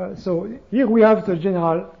 so here we have the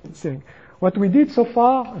general thing. What we did so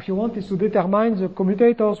far, if you want, is to determine the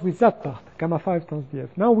commutators with that part, gamma 5 times df.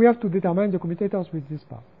 Now we have to determine the commutators with this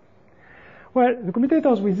part. Well, the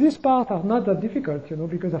commutators with this part are not that difficult,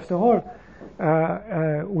 because after all,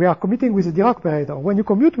 we are commuting with the Dirac operator. When you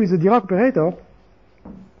commute with the Dirac operator,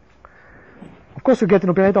 of course you get an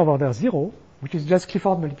operator of order 0, which is just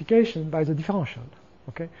Clifford multiplication by the differential.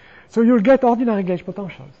 Okay, so you'll get ordinary gauge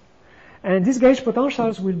potentials. And these gauge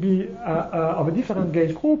potentials will be of a different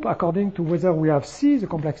gauge group according to whether we have C, the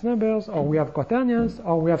complex numbers, or we have quaternions,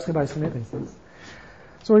 or we have 3x3 matrices.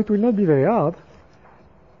 So it will not be very hard.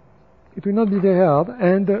 It will not be very hard.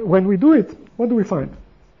 And when we do it, what do we find?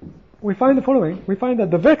 We find the following. We find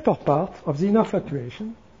that the vector part of the inner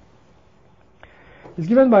fluctuation is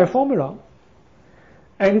given by a formula.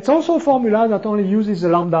 And it's also a formula that only uses the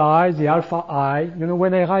lambda I, the alpha I. You know,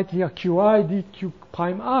 when I write here qi dq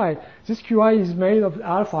prime I, this qi is made of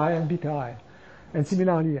alpha I and beta I. And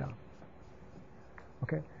similarly here.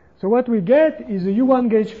 Okay. So what we get is a U1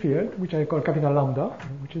 gauge field, which I call capital lambda,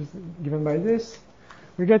 which is given by this.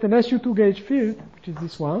 We get an SU2 gauge field, which is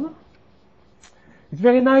this one. It's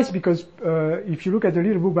very nice because if you look at the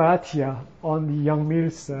little Bubarat here on the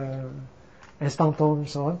Young-Mills instanton and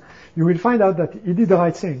so on, you will find out that he did the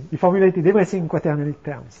right thing. He formulated everything in quaternionic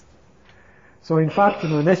terms. So in fact,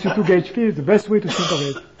 an SU2 gauge field, the best way to think of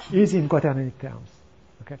it is in quaternionic terms.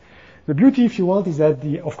 Okay. The beauty, if you want, is that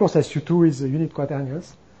of course SU2 is a unit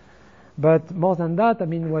quaternions. But more than that, I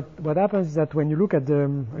mean, what happens is that when you look at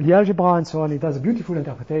the algebra and so on, it has a beautiful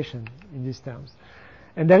interpretation in these terms.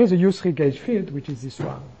 And there is a U3 gauge field, which is this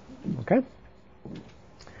one. Okay?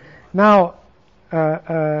 Now,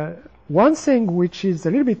 one thing which is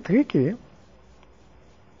a little bit tricky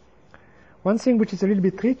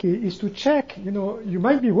is to check, you know, you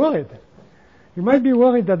might be worried. You might be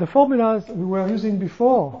worried that the formulas we were using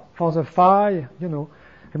before for the phi, you know,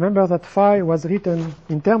 remember that phi was written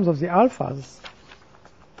in terms of the alphas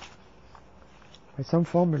by some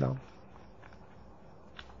formula.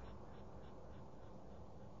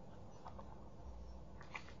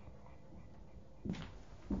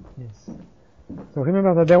 Yes. So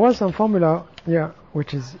remember that there was some formula here,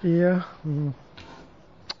 which is here.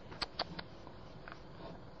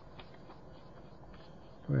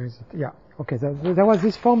 Where is it? Yeah. Okay. There was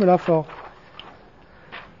this formula for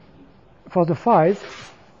the phi's.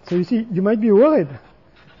 So you see, you might be worried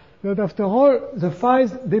that after all, the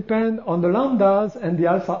phi's depend on the lambdas and the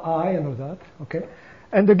alpha I and all that. Okay.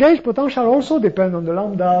 And the gauge potential also depend on the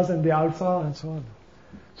lambdas and the alpha and so on.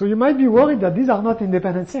 So you might be worried that these are not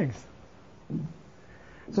independent things.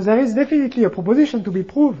 So there is definitely a proposition to be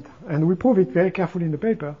proved, and we prove it very carefully in the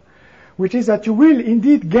paper, which is that you will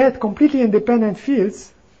indeed get completely independent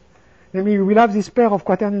fields. Namely, you will have this pair of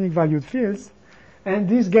quaternionic valued fields, and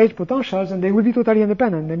these gauge potentials, and they will be totally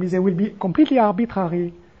independent. That means they will be completely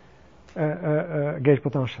arbitrary gauge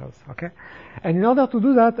potentials. Okay? And in order to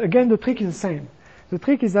do that, again, the trick is the same. The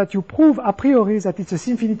trick is that you prove a priori that it's a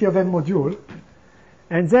infinity of n module,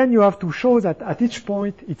 and then you have to show that at each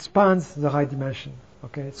point it spans the right dimension.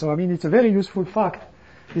 Okay, so I mean it's a very useful fact.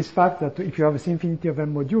 This fact that if you have a infinity of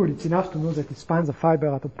m module, it's enough to know that it spans a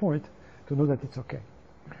fiber at a point to know that it's okay.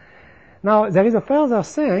 Now there is a further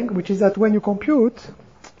thing, which is that when you compute,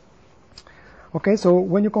 okay, so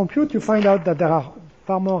when you compute, you find out that there are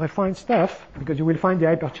far more refined stuff because you will find the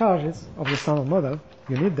hypercharges of the standard model.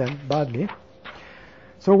 You need them badly.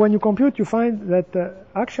 So when you compute, you find that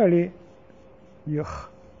actually this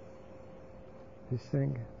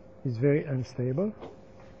thing is very unstable.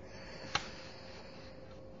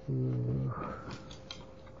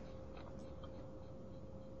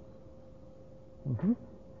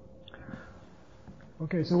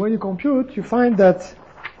 Okay, so when you compute, you find that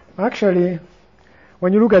actually,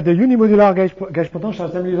 when you look at the unimodular gauge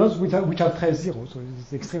potentials, namely those which have trace zero, so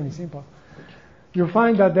it's extremely simple, you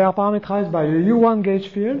find that they are parameterized by a U1 gauge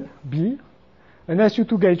field, B, an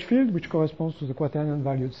SU2 gauge field, which corresponds to the quaternion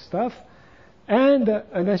valued stuff, and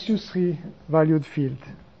an SU3 valued field,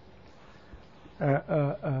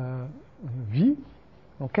 V.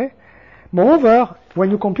 Okay. Moreover, when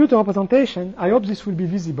you compute the representation, I hope this will be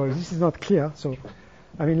visible. This is not clear, so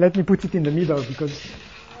I mean, let me put it in the middle because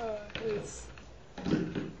it's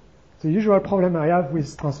the usual problem I have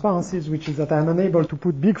with transparencies, which is that I'm unable to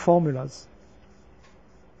put big formulas.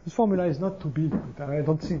 This formula is not too big, but I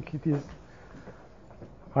don't think it is.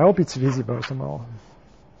 I hope it's visible somehow.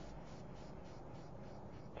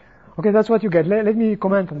 Okay, that's what you get. Let me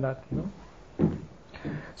comment on that. You know?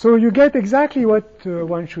 So you get exactly what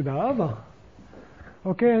one should have.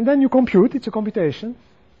 Okay, and then you compute. It's a computation.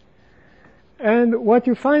 And what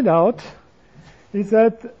you find out is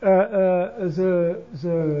that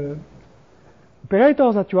the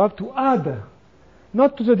operators that you have to add,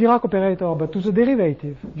 not to the Dirac operator, but to the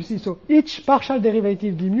derivative. You see, so each partial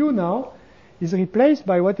derivative d mu now is replaced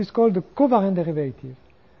by what is called the covariant derivative.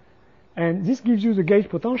 And this gives you the gauge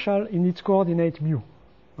potential in its coordinate mu.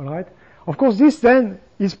 All right? Of course, this then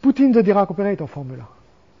is put in the Dirac operator formula.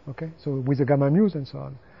 Okay? So with the gamma mu's and so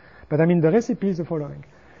on. But I mean, the recipe is the following.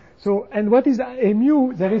 So, and what is a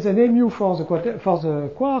mu? There is an a mu for the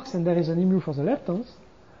quarks, and there is an e mu for the leptons.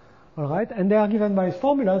 All right? And they are given by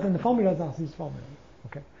formulas, and the formulas are these formulas.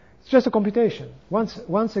 Okay? It's just a computation.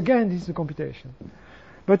 Once again, this is a computation.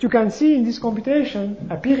 But you can see in this computation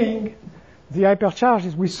appearing the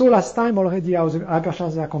hypercharges. We saw last time already how the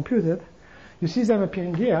hypercharges are computed. You see them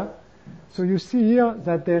appearing here. So you see here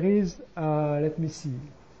that there is, let me see.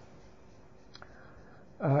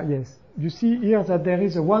 Yes, you see here that there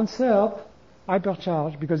is a 1/3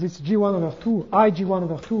 hypercharge because it's G1 over 2, Ig1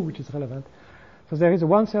 over 2, which is relevant. So there is a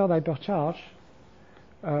 1/3 hypercharge,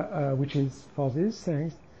 which is for these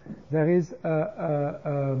things. There is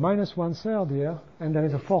a minus 1/3 here, and there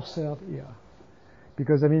is a 4/3 here.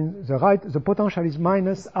 Because, I mean, the potential is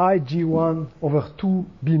minus Ig1 over 2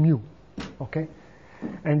 B mu. Okay?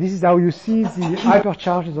 And this is how you see the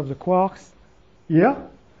hypercharges of the quarks here.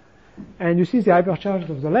 And you see the hypercharge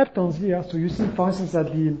of the leptons here. So you see, for instance,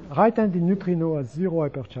 that the right-handed neutrino has 0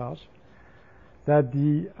 hypercharge, that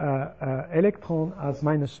the electron has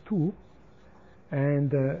minus 2,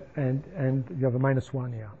 and you have a minus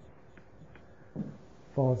 1 here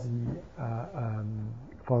for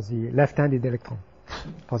the left-handed electron,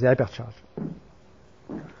 for the hypercharge.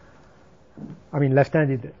 I mean,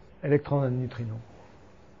 left-handed electron and neutrino.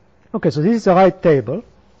 Okay, so this is the right table,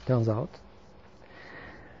 turns out.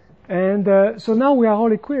 And so now we are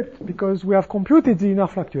all equipped because we have computed the inner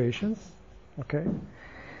fluctuations. Okay.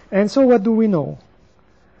 And so what do we know?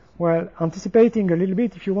 Well, anticipating a little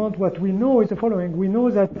bit, if you want, what we know is the following. We know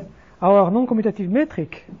that our non-commutative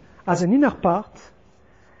metric has an inner part,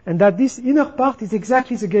 and that this inner part is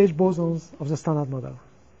exactly the gauge bosons of the standard model.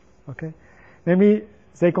 Okay. Namely,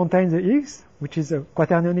 they contain the Higgs, which is a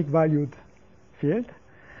quaternionic valued field.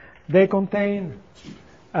 They contain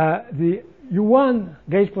the U1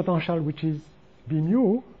 gauge potential, which is B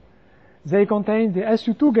mu. They contain the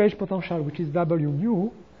SU2 gauge potential, which is W mu.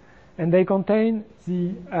 And they contain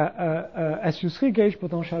the SU3 gauge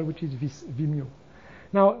potential, which is V mu.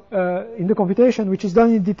 Now, in the computation, which is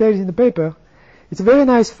done in details in the paper, it's a very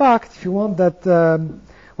nice fact, if you want, that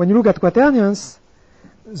when you look at quaternions,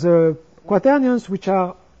 the quaternions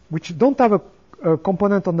which don't have a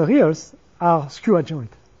component on the reals are skew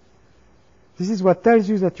adjoint. This is what tells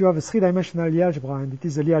you that you have a three-dimensional Lie algebra, and it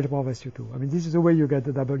is the Lie algebra of SU2. I mean, this is the way you get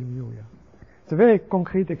the W mu here. It's a very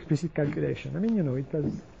concrete, explicit calculation. I mean, it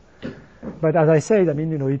does. But as I said, I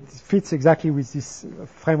mean, it fits exactly with this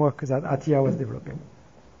framework that Atiyah was developing.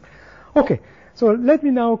 Okay, so let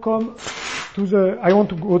me now come to I want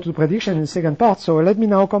to go to the prediction in the second part, so let me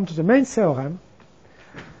now come to the main theorem.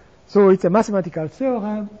 So it's a mathematical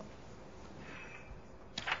theorem,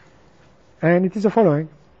 and it is the following.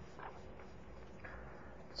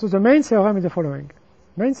 So the main theorem is the following.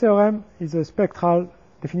 Main theorem is a spectral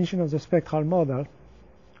definition of the spectral model.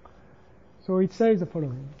 So it says the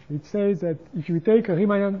following. It says that if you take a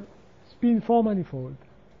Riemannian spin 4 manifold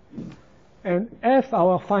and F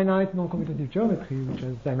our finite non-commutative geometry, which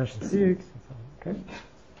has dimension 6, and so on, okay?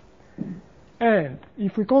 And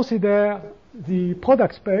if we consider the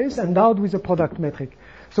product space endowed with a product metric.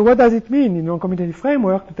 So what does it mean in non-commutative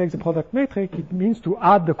framework to take the product metric? It means to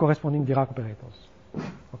add the corresponding Dirac operators.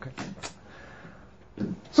 Okay.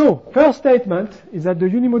 So, first statement is that the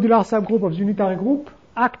unimodular subgroup of the unitary group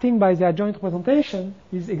acting by the adjoint representation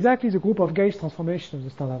is exactly the group of gauge transformation of the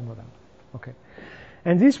standard model. Okay.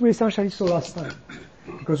 And this we essentially saw last time.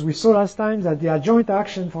 Because we saw last time that the adjoint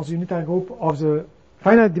action for the unitary group of the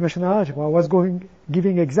finite dimensional algebra was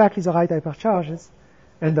giving exactly the right hypercharges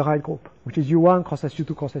and the right group, which is U1 cross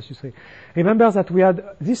SU2 cross SU3. Remember that we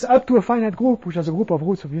had this up to a finite group, which has a group of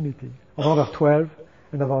roots of unity of order 12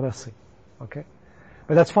 and of order 3. Okay?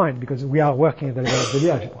 But that's fine, because we are working at the level of the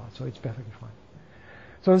Lie algebra, so it's perfectly fine.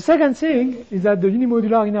 So the second thing is that the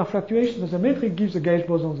unimodular inner fluctuations of the metric gives the gauge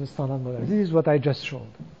boson of the standard model. This is what I just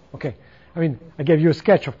showed. Okay. I mean, I gave you a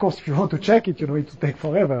sketch. Of course, if you want to check it, it will take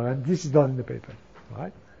forever, and this is done in the paper. All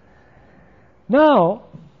right? Now,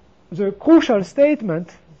 the crucial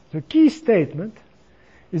statement, the key statement,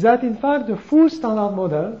 is that in fact the full standard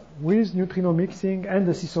model with neutrino mixing and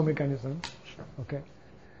the seesaw mechanism, okay,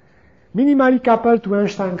 minimally coupled to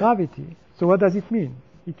Einstein gravity. So what does it mean?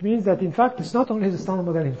 It means that in fact it's not only the standard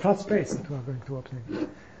model in flat space that we are going to obtain,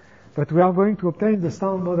 but we are going to obtain the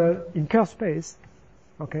standard model in curved space,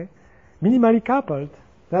 okay, minimally coupled.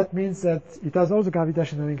 That means that it has all the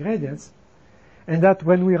gravitational ingredients, and that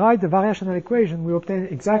when we write the variational equation, we obtain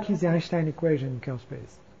exactly the Einstein equation in curved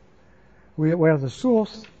space, where the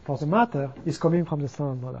source for the matter is coming from the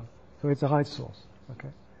standard model. So it's the right source. Okay.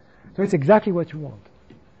 So it's exactly what you want.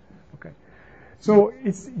 Okay. So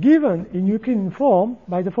it's given in Euclidean form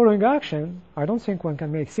by the following action. I don't think one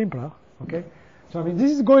can make simpler. Okay. So I mean,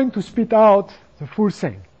 this is going to spit out the full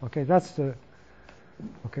thing. Okay. That's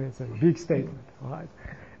it's a big statement. All right.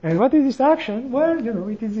 And what is this action? Well,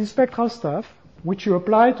 it is the spectral stuff which you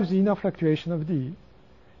apply to the inner fluctuation of D.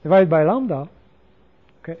 divided by lambda.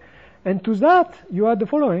 Okay, and to that you add the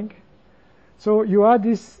following. So you add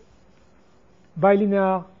this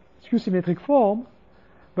bilinear skew-symmetric form,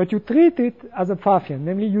 but you treat it as a Pfaffian.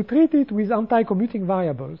 Namely, you treat it with anti-commuting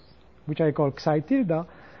variables, which I call psi tilde.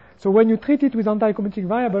 So when you treat it with anti-commuting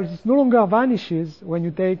variables, it no longer vanishes when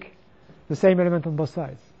you take the same element on both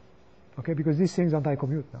sides. Okay, because these things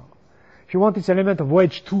anti-commute now. If you want, it's element of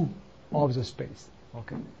wedge 2 of the space.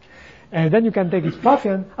 Okay, and then you can take this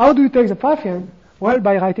Pfaffian. How do you take the Pfaffian? Well,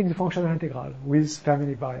 by writing the functional integral with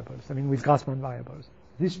Fermionic variables. I mean, with Grassmann variables.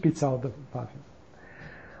 This spits out the Pfaffian.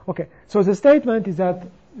 Okay, so the statement is that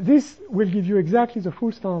this will give you exactly the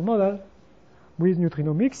full standard model with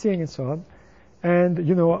neutrino mixing and so on. And,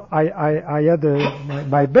 you know, I had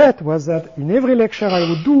my bet was that in every lecture I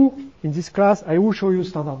would do in this class, I will show you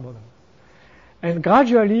standard model. And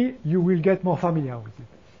gradually, you will get more familiar with it.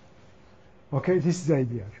 Okay, this is the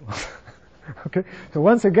idea, if you want. Okay, so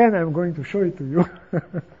once again, I'm going to show it to you.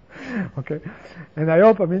 Okay, and I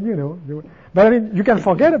hope, I mean, you know, but I mean, you can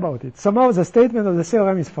forget about it. Somehow the statement of the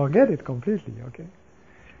theorem is forget it completely, okay?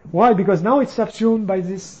 Why? Because now it's subsumed by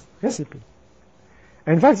this recipe.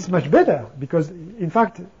 And in fact, it's much better, because, in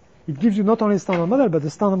fact, it gives you not only standard model, but the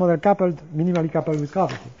standard model coupled, minimally coupled with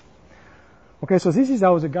gravity. Okay, so this is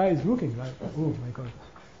how the guy is looking like. Oh my god.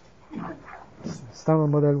 Standard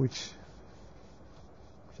model which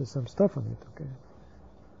has some stuff on it, okay.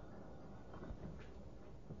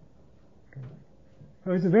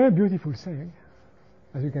 So it's a very beautiful thing,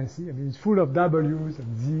 as you can see. I mean, it's full of W's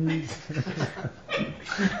and Z's.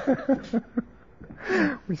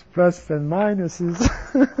 With plus and minuses.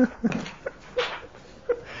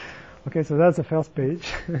 Okay, so that's the first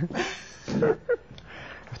page. You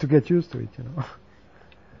have to get used to it, you know.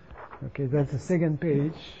 Okay, that's the second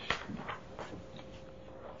page.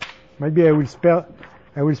 Maybe I will spare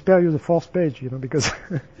you the fourth page, you know, because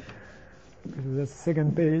that's the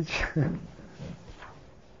second page.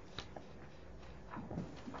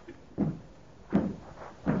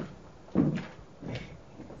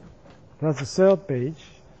 That's the third page.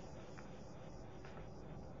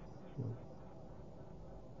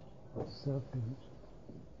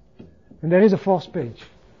 And there is a fourth page.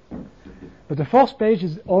 But the fourth page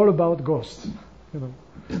is all about ghosts, you know.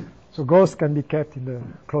 So ghosts can be kept in the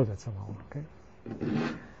closet somehow, okay?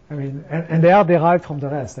 I mean, and they are derived from the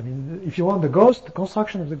rest. I mean, if you want the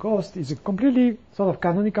construction of the ghost is a completely sort of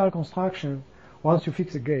canonical construction once you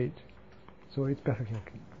fix a gauge. So it's perfectly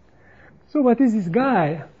okay. So what is this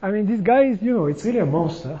guy? I mean, this guy is, you know, it's really a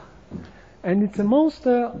monster. And it's a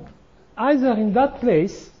monster either in that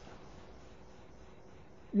place,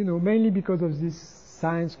 you know, mainly because of this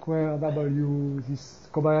sine square W, this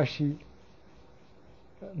Kobayashi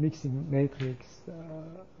mixing matrix.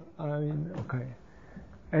 I mean, okay.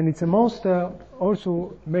 And it's a monster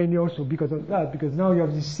also, mainly also because of that, because now you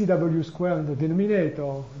have this CW square in the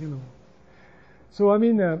denominator, you know. So, I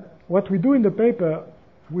mean, what we do in the paper,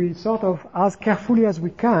 we sort of, as carefully as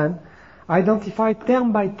we can, identify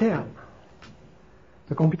term by term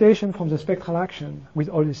the computation from the spectral action with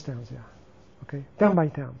all these terms here. Okay, term by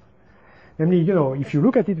term. Namely, you know, if you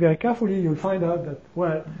look at it very carefully, you'll find out that,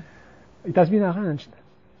 well, it has been arranged.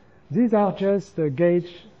 These are just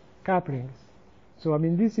gauge couplings. So, I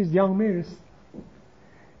mean, this is Young-Mills,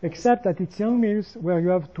 except that it's Young-Mills where you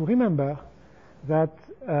have to remember that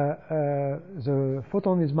the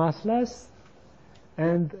photon is massless,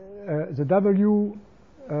 and the W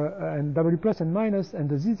and W plus and minus and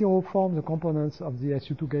the Z0 form the components of the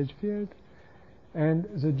SU2 gauge field, and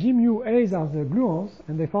the G mu A's are the gluons,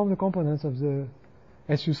 and they form the components of the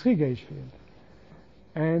SU3 gauge field.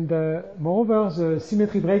 And moreover, the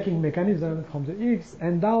symmetry breaking mechanism from the X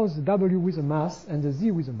endows the W with a mass and the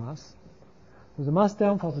Z with a mass. So the mass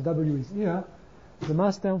term for the W is here, the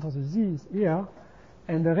mass term for the Z is here,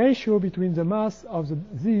 and the ratio between the mass of the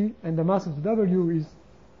Z and the mass of the W is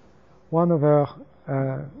 1 over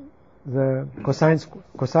the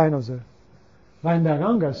cosine of the Weinberg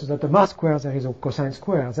angle, so that the mass square there is a cosine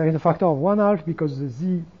square. There is a factor of 1/2 because the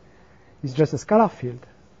Z is just a scalar field.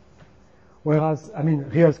 Whereas, I mean,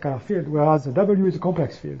 real scalar field, whereas the W is a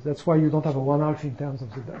complex field. That's why you don't have a 1/2 in terms of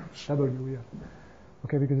the W here.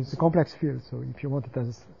 Okay, because it's a complex field, so if you want it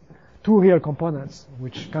as two real components,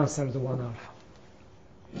 which cancel the 1/2.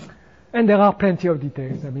 And there are plenty of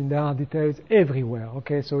details. I mean, there are details everywhere.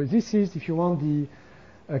 Okay, so this is, if you want, the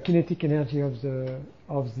kinetic energy of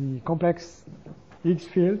the complex Higgs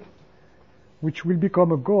field, which will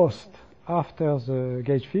become a ghost after the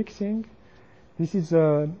gauge fixing. This is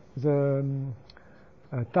the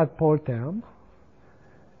tadpole term.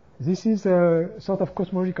 This is a sort of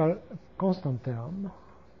cosmological constant term.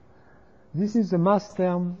 this is the mass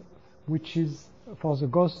term which is for the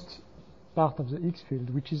ghost part of the X field,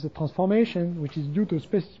 which is a transformation which is due to a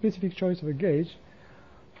specific choice of a gauge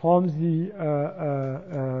from the,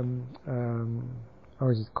 how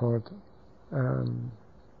is it called?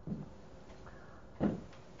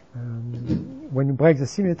 When you break the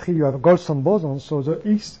symmetry, you have Goldstone bosons, so the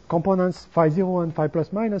X components phi 0 and phi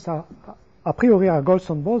plus minus are a priori are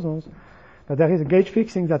Goldstone bosons, but there is a gauge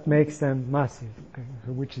fixing that makes them massive, okay,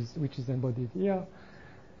 so which is embodied here.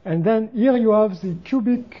 And then here you have the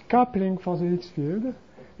cubic coupling for the X field.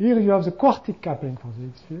 Here you have the quartic coupling for the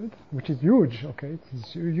X field, which is huge, okay,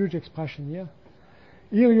 it's a huge expression here.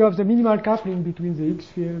 Here you have the minimal coupling between the X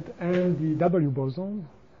field and the W boson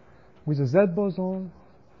with the Z boson.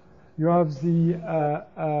 You have the,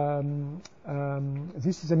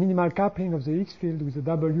 this is a minimal coupling of the X field with the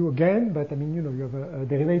W again, but I mean, you know, you have a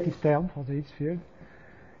derivative term for the X field.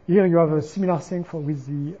 Here you have a similar thing with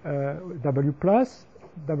the W plus,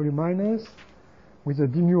 W minus, with a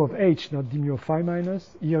d mu of H, not d mu of phi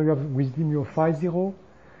minus. Here you have with d mu of phi 0.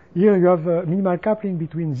 Here you have a minimal coupling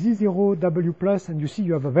between Z0, W plus, and you see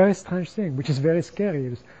you have a very strange thing, which is very scary.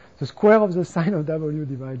 It's the square of the sine of W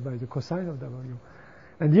divided by the cosine of W.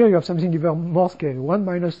 And here you have something even more scary. 1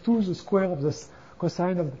 minus 2, the square of the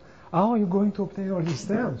cosine of... How are you going to obtain all these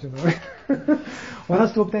terms, you know? One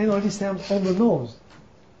has to obtain all these terms on the nose.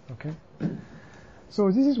 Okay?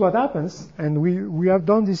 So this is what happens, and we have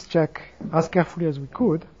done this check as carefully as we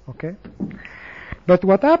could, okay? But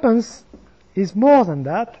what happens is more than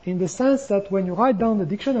that, in the sense that when you write down the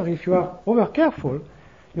dictionary, if you are over careful,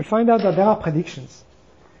 you'll find out that there are predictions.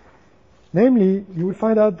 Namely, you will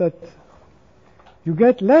find out that you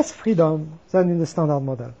get less freedom than in the standard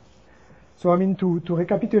model. So I mean, to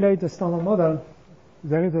recapitulate the standard model,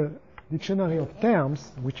 there is a dictionary of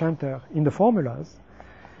terms which enter in the formulas.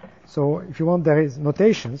 So if you want, there is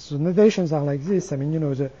notations. So notations are like this. I mean, you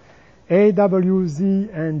know, the A, W, Z,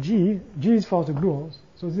 and G. G is for the gluons.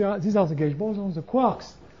 So these are the gauge bosons. The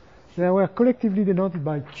quarks, they were collectively denoted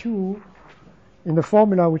by Q in the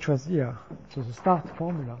formula which was here. So the start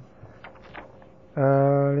formula.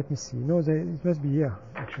 Let me see. No, it must be here,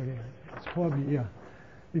 actually. It's probably here.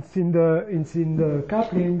 It's in the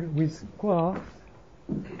coupling with quark.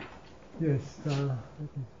 Yes, let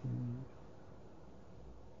me see.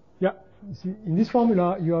 Yeah, you see, in this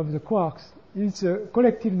formula, you have the quarks. It's a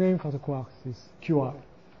collective name for the quarks, is QI.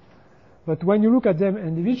 But when you look at them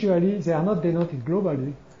individually, they are not denoted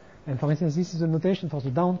globally. And for instance, this is a notation for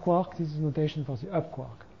the down quark, this is a notation for the up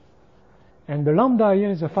quark. And the lambda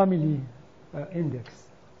here is a family index.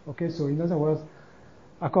 Okay, so in other words,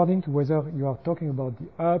 according to whether you are talking about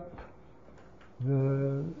the up,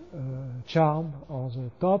 the charm, or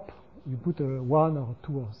the top, you put a 1 or a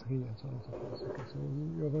 2 or 3 and so on and so forth. Okay, so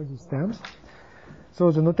you have all these terms.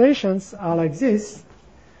 So the notations are like this.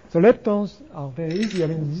 The leptons are very easy. I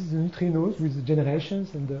mean, this is the neutrinos with the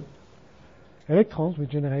generations and the electrons with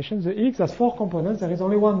generations. The X has 4 components. There is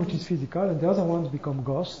only one which is physical, and the other ones become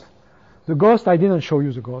ghosts. The ghost, I didn't show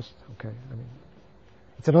you the ghost. Okay, I mean,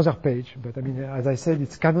 it's another page, but I mean, as I said,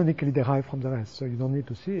 it's canonically derived from the rest, so you don't need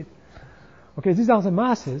to see it. Okay, these are the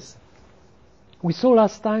masses. We saw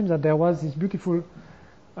last time that there was this beautiful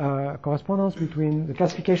correspondence between the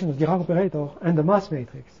classification of Dirac operator and the mass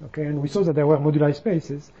matrix. Okay, and we saw that there were moduli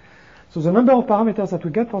spaces. So the number of parameters that we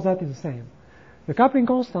get for that is the same. The coupling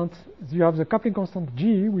constant, you have the coupling constant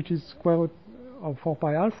G, which is square root of 4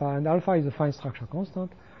 pi alpha, and alpha is a fine structure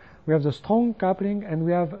constant. We have the strong coupling, and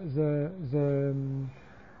we have the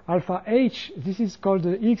alpha H. This is called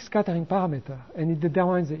the X scattering parameter, and it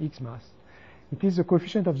determines the X mass. It is the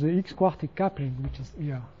coefficient of the X quartic coupling, which is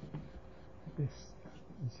here. This.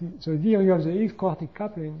 You see? So here you have the X quartic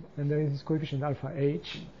coupling, and there is this coefficient alpha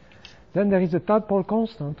H. Then there is a tadpole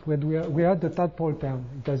constant, where we had the tadpole term.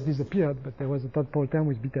 It has disappeared, but there was a tadpole term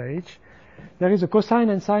with beta H. There is a cosine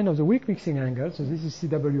and sine of the weak mixing angle, so this is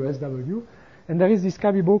CW, SW. And there is this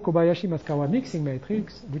Kabibo, Kobayashi, Maskawa mixing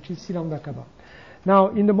matrix, which is C lambda kappa. Now,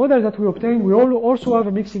 in the model that we obtain, we also have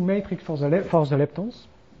a mixing matrix for the leptons.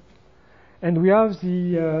 And we have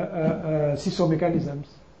the seesaw mechanisms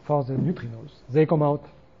for the neutrinos. They come out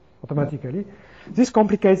automatically. This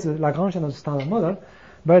complicates the Lagrangian of the standard model.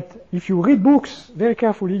 But if you read books very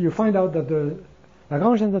carefully, you find out that the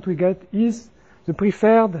Lagrangian that we get is the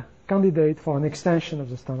preferred candidate for an extension of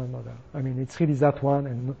the standard model. I mean, it's really that one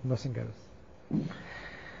and nothing else.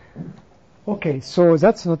 Okay, so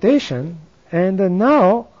that's notation. And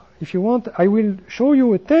now, if you want, I will show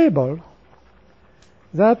you a table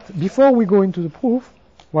that, before we go into the proof,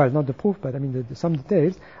 well, not the proof, but I mean some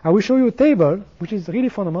details, I will show you a table which is really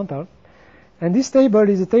fundamental. And this table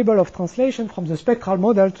is a table of translation from the spectral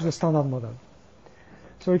model to the standard model.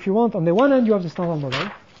 So if you want, on the one hand, you have the standard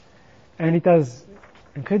model, and it has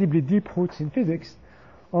incredibly deep roots in physics.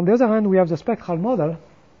 On the other hand, we have the spectral model,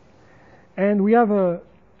 and we have a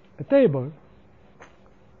table.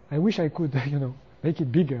 I wish I could, make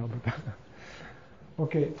it bigger, but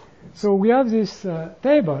okay. So we have this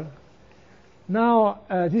table. Now,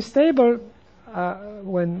 this table,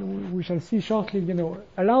 when we shall see shortly,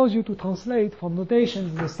 allows you to translate from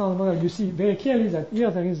notations in the standard model. You see very clearly that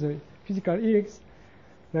here there is a physical X,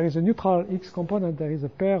 there is a neutral X component, there is a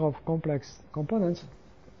pair of complex components.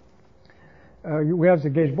 We have the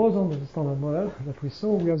gauge boson of the standard model that we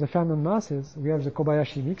saw. We have the Fermion masses. We have the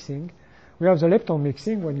Kobayashi mixing. We have the lepton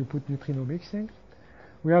mixing when you put neutrino mixing.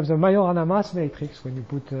 We have the Majorana mass matrix when you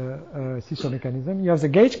put seesaw mechanism. You have the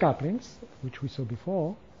gauge couplings, which we saw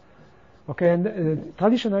before. Okay, and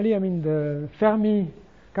traditionally, the Fermi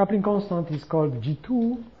coupling constant is called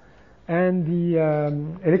G2, and the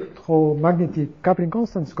electromagnetic coupling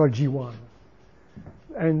constant is called G1.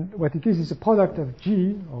 And what it is a product of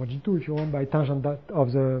G, or G2 if you want, by tangent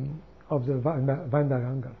of the Weinberg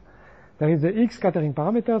angle. There is the X scattering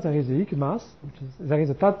parameter, there is the X mass, there is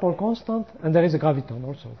a tadpole constant, and there is a graviton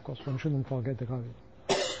also, of course. One shouldn't forget the graviton.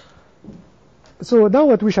 So now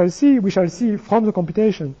what we shall see from the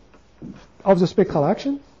computation of the spectral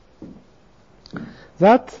action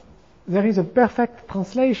that there is a perfect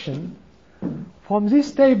translation from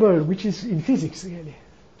this table, which is in physics really.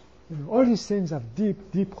 All these things have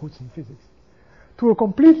deep roots in physics, to a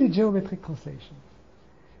completely geometric translation,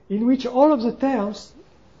 in which all of the terms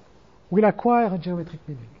will acquire a geometric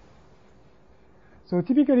meaning. So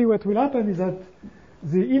typically what will happen is that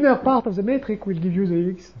the inner part of the metric will give you the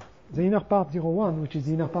X, the inner part 0, 1, which is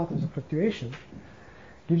the inner part of the fluctuation,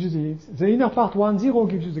 gives you the X. The inner part 1, 0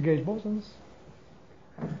 gives you the gauge bosons.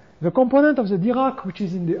 The component of the Dirac, which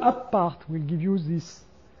is in the up part, will give you this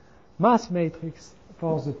mass matrix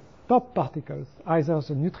for the top particles, either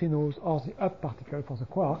the neutrinos or the up particle for the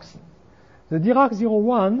quarks. The Dirac 0,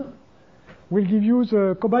 1 will give you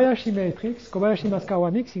the Kobayashi matrix,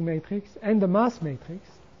 Kobayashi-Maskawa mixing matrix, and the mass matrix.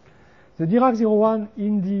 The Dirac 0, 1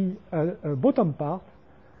 in the bottom part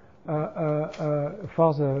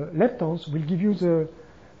for the leptons will give you the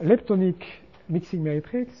leptonic mixing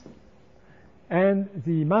matrix and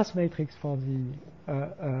the mass matrix for the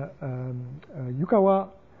Yukawa,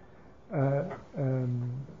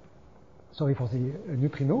 for the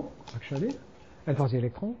neutrino, actually, and for the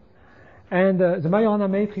electron. And the Majorana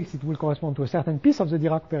matrix, it will correspond to a certain piece of the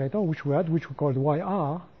Dirac operator, which we called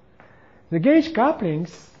YR. The gauge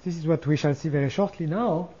couplings, this is what we shall see very shortly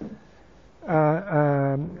now,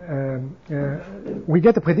 we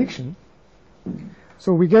get a prediction.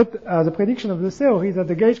 So we get the prediction of the theory that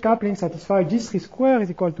the gauge coupling satisfies G3 square is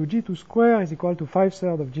equal to G2 square is equal to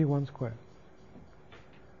 5/3 of G1 square.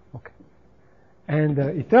 Okay. And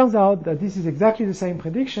it turns out that this is exactly the same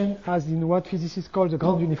prediction as in what physicists call the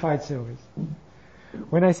grand unified theories.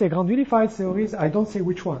 When I say grand unified theories, I don't say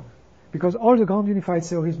which one, because all the grand unified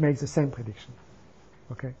theories make the same prediction.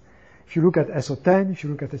 Okay. If you look at SO10, if you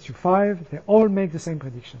look at SU5, they all make the same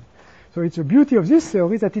prediction. So it's the beauty of this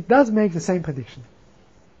theory that it does make the same prediction.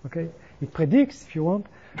 Okay? It predicts, if you want,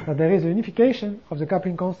 that there is a unification of the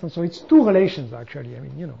coupling constant. So it's two relations, actually.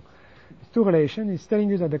 It's two relations. It's telling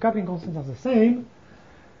you that the coupling constants are the same,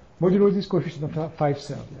 modulo this coefficient of 5/3.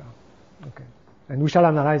 Yeah. Okay. And we shall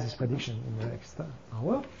analyze this prediction in the next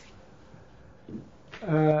hour.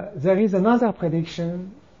 There is another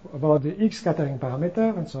prediction about the X scattering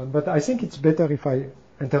parameter and so on. But I think it's better if I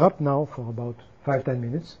interrupt now for about 5-10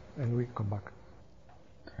 minutes and we come back.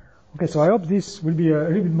 Okay, so I hope this will be a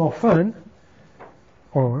little bit more fun.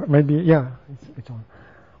 Or maybe, it's on.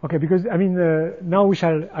 Okay, because, now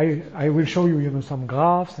I will show you, some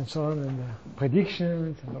graphs and so on, and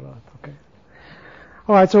predictions and all that, okay.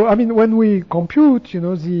 Alright, so, when we compute,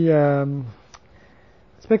 the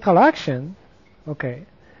spectral action, okay,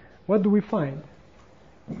 what do we find?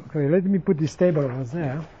 Okay, let me put this table over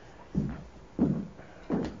there.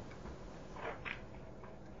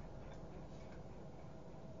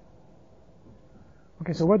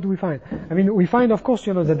 Okay, so what do we find? We find, of course,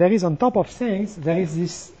 that there is on top of things, there is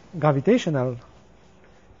this gravitational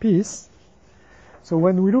piece. So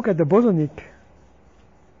when we look at the bosonic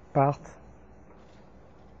part,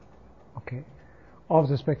 okay, of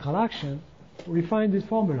the spectral action, we find this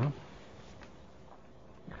formula.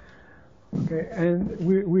 Okay, and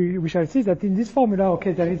we shall see that in this formula,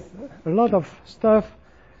 okay, there is a lot of stuff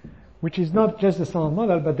which is not just the standard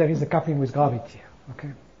model, but there is a coupling with gravity.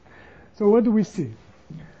 Okay, so what do we see?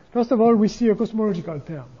 First of all, we see a cosmological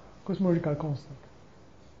term, cosmological constant.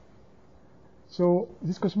 So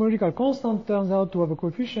this cosmological constant turns out to have a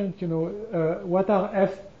coefficient, what are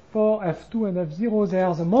F4, F2, and F0? They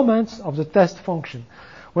are the moments of the test function.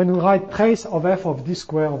 When we write trace of f of d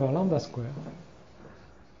square over lambda square,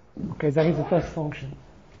 okay, there is a test function.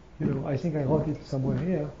 I think I wrote it somewhere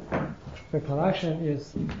here. Spectral action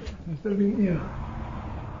is here.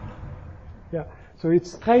 Yeah. So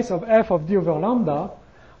it's trace of f of d over lambda.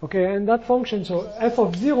 Okay, and that function, so f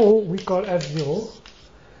of 0 we call f0.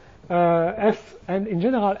 And in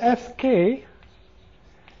general, fk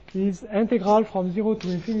is integral from 0 to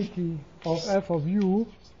infinity of f of u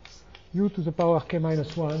to the power k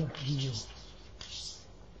minus 1 du.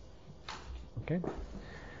 Okay,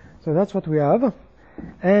 so that's what we have.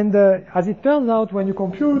 And as it turns out, when you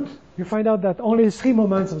compute, you find out that only 3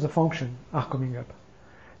 moments of the function are coming up,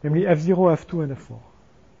 namely f0, f2, and f4.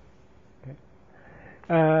 Okay.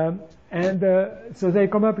 So they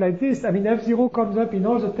come up like this. I mean, f0 comes up in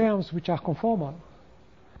all the terms which are conformal.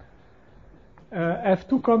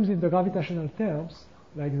 f2 comes in the gravitational terms,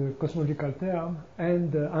 like the cosmological term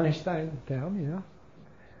and the Einstein term,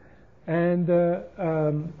 and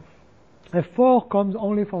f4 comes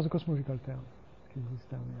only for the cosmological term. This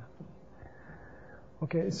term here.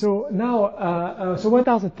 Okay, so now, so what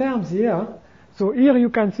are the terms here? So here you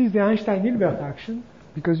can see the Einstein-Hilbert action,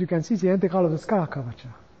 because you can see the integral of the scalar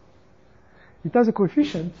curvature. It has a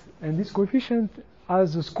coefficient, and this coefficient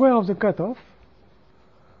has the square of the cutoff.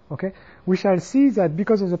 Okay, we shall see that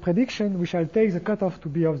because of the prediction, we shall take the cutoff to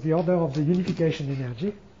be of the order of the unification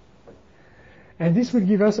energy, and this will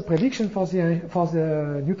give us a prediction for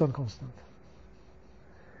the Newton constant.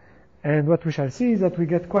 And what we shall see is that we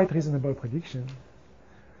get quite reasonable prediction,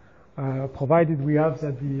 provided we have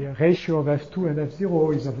that the ratio of f2 and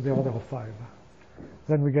f0 is of the order of 5.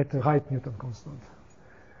 Then we get the right Newton constant.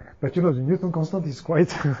 But the Newton constant is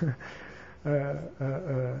quite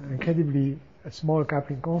incredibly small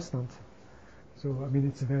coupling constant. So, I mean,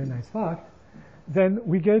 it's a very nice fact. Then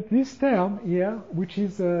we get this term here, which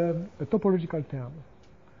is a topological term,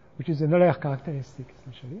 which is an Euler characteristic,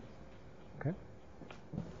 essentially. Okay.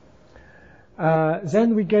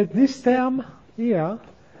 Then we get this term here,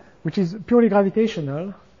 which is purely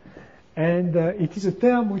gravitational, and it is a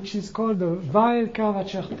term which is called the Weil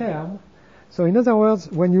curvature term. So in other words,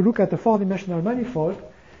 when you look at a four-dimensional manifold,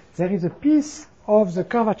 there is a piece of the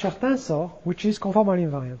curvature tensor which is conformally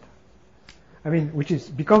invariant. I mean, which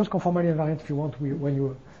becomes conformally invariant if you want when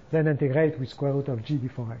you then integrate with square root of g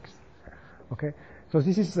before x. Okay, so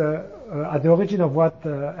this is at the origin of what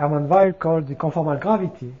Hermann Weil called the conformal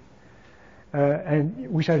gravity,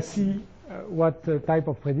 and we shall see what type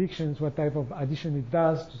of predictions, what type of addition it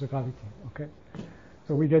does to the gravity. Okay,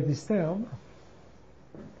 so we get this term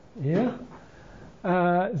here.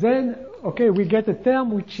 Then, okay, we get a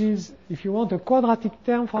term which is, if you want, a quadratic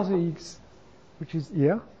term for the x, which is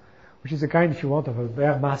here, which is a kind, if you want, of a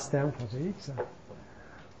bare mass term for the x.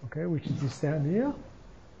 Okay, which is this term here.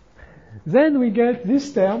 Then we get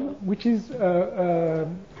this term, which is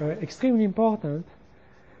extremely important,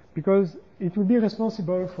 because it will be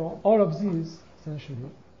responsible for all of these,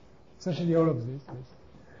 essentially all of these.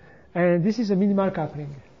 And this is a minimal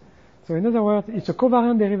coupling. So in other words, it's a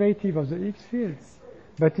covariant derivative of the X field,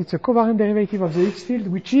 but it's a covariant derivative of the X field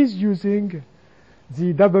which is using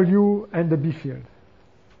the W and the B field,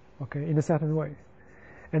 okay, in a certain way.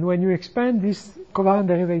 And when you expand this covariant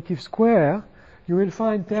derivative square, you will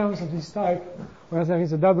find terms of this type where there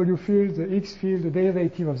is a W field, the X field, the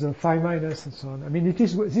derivative of the phi minus, and so on. I mean, it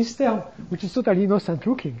is this term, which is totally innocent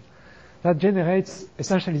looking, that generates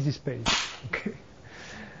essentially this page. Okay.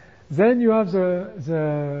 Then you have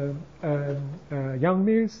the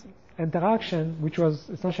Yang-Mills interaction, which was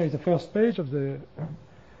essentially the first page of the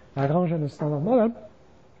Lagrangian standard model.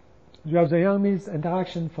 You have the Yang-Mills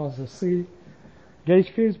interaction for the 3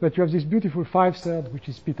 gauge fields, but you have this beautiful 5/3 which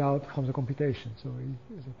is spit out from the computation. So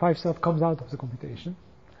the 5/3 comes out of the computation.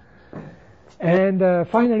 And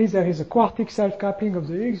finally, there is a quartic self-coupling of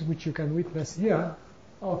the X, which you can witness here.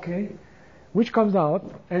 Okay. Which comes out,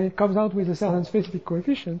 and it comes out with a certain specific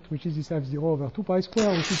coefficient, which is this f0 over 2 pi square,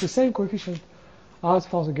 which is the same coefficient as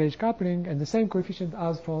for the gauge coupling, and the same coefficient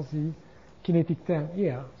as for the kinetic term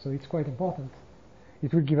here. So it's quite important.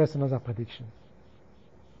 It will give us another prediction.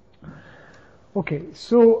 Okay,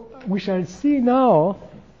 so we shall see now,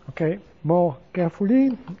 okay, more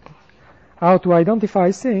carefully, how to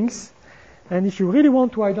identify things. And if you really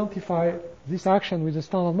want to identify this action with the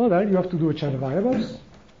standard model, you have to do a chain of variables.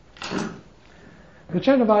 The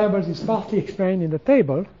chain of variables is partly explained in the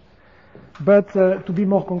table, but to be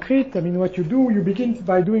more concrete, I mean, what you do, you begin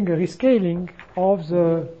by doing a rescaling of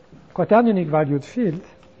the quaternionic valued field.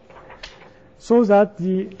 so that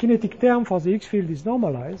the kinetic term for the X field is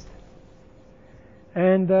normalized.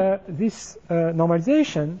 And this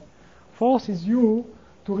normalization forces you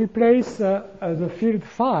to replace the field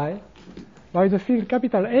phi by the field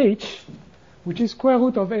capital H, which is square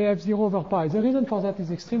root of A f0 over pi. The reason for that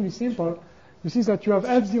is extremely simple. You see that you have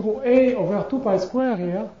f0a over 2 pi square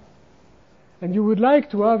here, and you would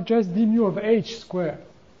like to have just d mu of h squared.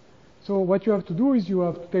 So what you have to do is you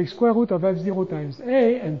have to take square root of f0 times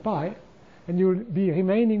a and pi, and you'll be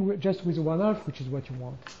remaining just with 1/2, which is what you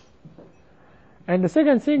want. And the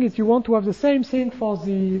second thing is you want to have the same thing for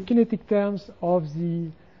the kinetic terms of the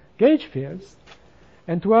gauge fields,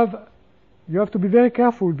 and you have to be very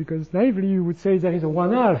careful, because naively you would say there is a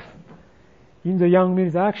 1/2 in the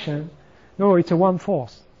Yang-Mills action. No, it's a 1/4.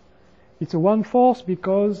 It's a 1/4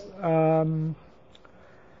 because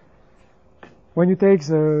when you take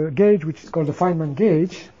the gauge, which is called the Feynman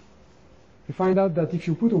gauge, you find out that if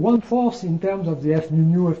you put a 1/4 in terms of the f mu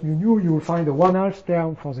nu, you will find a 1/2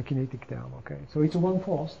 term for the kinetic term. Okay, so it's a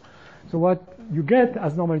 1/4. So what you get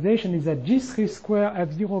as normalization is that G3 square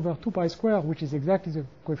f0 over 2 pi square, which is exactly the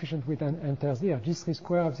coefficient which enters here, G3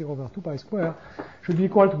 square f0 over 2 pi square, should be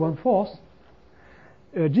equal to 1/4.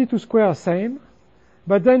 G2 square same,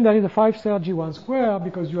 but then there is a 5/3 G1 square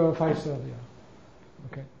because you have a 5/3 here.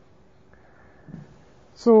 Okay.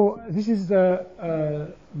 So this is the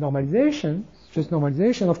normalization, just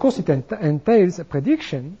normalization. Of course, it entails a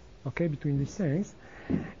prediction, okay, between these things.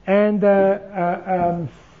 And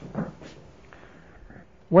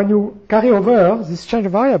when you carry over this change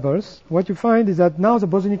of variables, what you find is that now the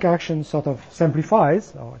bosonic action sort of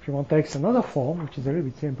simplifies, or if you want, takes another form, which is a little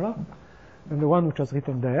bit simpler than the one which was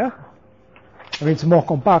written there. I mean, it's more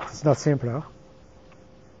compact, it's not simpler.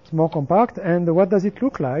 It's more compact, and what does it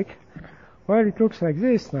look like? Well, it looks like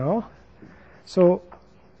this now. So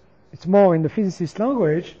it's more in the physicist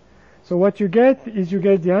language. So what you get is you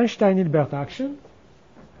get the Einstein-Hilbert action,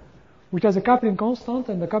 which has a coupling constant,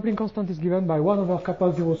 and the coupling constant is given by 1 over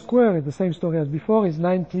kappa 0 square. It's the same story as before. Is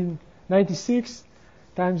 96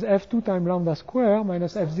 times f2 times lambda square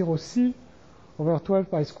minus f0c over 12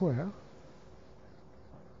 pi square.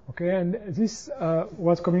 Okay, and this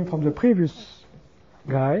was coming from the previous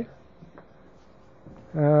guy.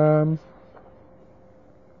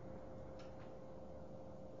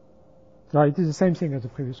 No, it is the same thing as the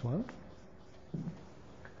previous one.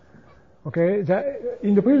 Okay,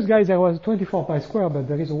 in the previous guy there was 24 pi square, but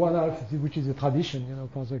there is a 1/2, which is a tradition,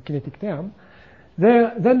 for the kinetic term.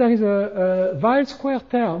 Then there is a Weil square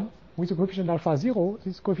term with a coefficient alpha 0.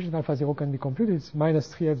 This coefficient alpha 0 can be computed. It's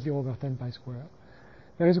minus 3f0 over 10 pi square.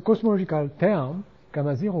 There is a cosmological term,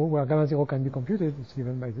 gamma 0, where gamma 0 can be computed. It's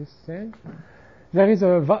given by this thing. There is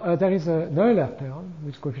a Euler term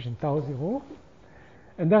with coefficient tau 0.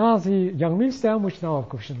 And there are the Yang-Mills term, which now have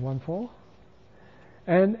coefficient 1/4.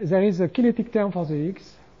 And there is a kinetic term for the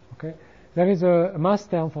X. Okay. There is a mass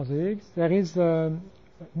term for the X. There is a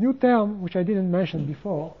new term, which I didn't mention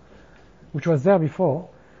before, which was there before,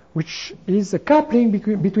 which is a coupling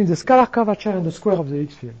between the scalar curvature and the square of the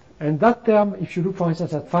X field. And that term, if you look, for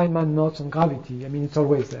instance, at Feynman knots on gravity, I mean, it's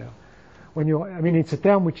always there. It's a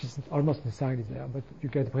term which is almost necessarily there, but you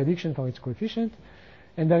get a prediction for its coefficient.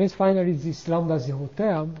 And there is finally this lambda 0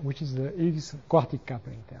 term, which is the Higgs quartic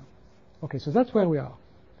coupling term. Okay, so that's where we are.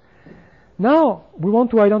 Now, we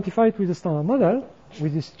want to identify it with the standard model,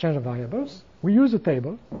 with this change of variables. We use a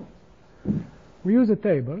table.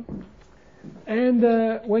 And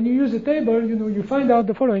when you use a table, you find out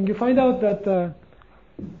the following. You find out that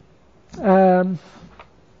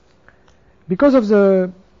because of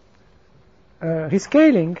the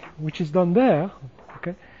rescaling, which is done there,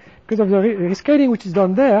 okay, because of the rescaling which is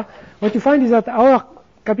done there, what you find is that our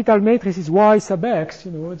capital matrix is Y sub X.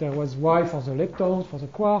 There was Y for the leptons, for the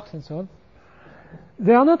quarks, and so on.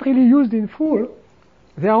 They are not really used in full.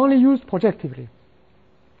 They are only used projectively.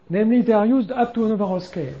 Namely, they are used up to an overall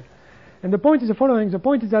scale. And the point is the following. The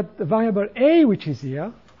point is that the variable A, which is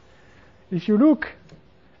here, if you look,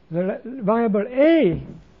 the variable A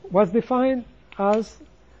was defined as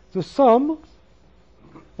the sum.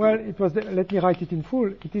 Well, let me write it in full.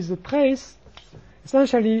 It is the trace,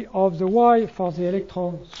 essentially, of the Y for the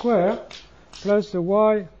electron square plus the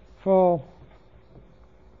Y for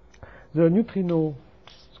the neutrino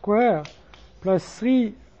square plus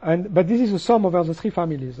 3, but this is the sum over the 3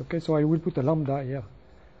 families. Okay, so I will put a lambda here.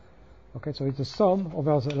 Okay, so it's the sum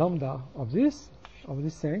over the lambda of these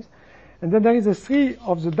things. And then there is a 3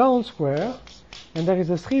 of the down square, and there is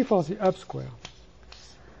a 3 for the up square.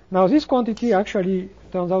 Now, this quantity actually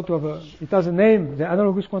turns out to have it has a name. The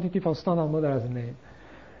analogous quantity for standard model has a name.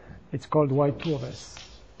 It's called Y2 of S.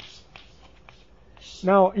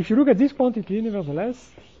 Now, if you look at this quantity, nevertheless,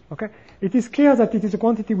 okay, it is clear that it is a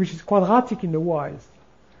quantity which is quadratic in the y's.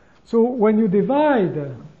 So when you divide,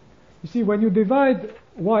 you see, when you divide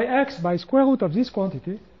yx by square root of this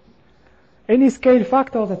quantity, any scale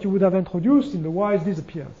factor that you would have introduced in the y's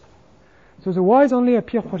disappears. So the y's only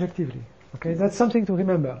appear projectively. Okay, that's something to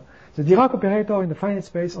remember. The Dirac operator in the finite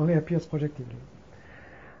space only appears projectively.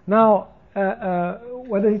 Now,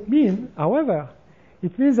 what does it mean? However,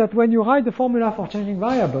 it means that when you write the formula for changing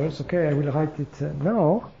variables, okay, I will write it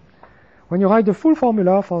now. When you write the full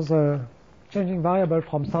formula for the changing variable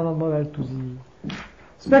from standard model to the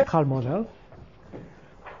spectral model,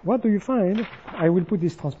 what do you find? I will put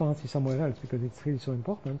this transparency somewhere else because it's really so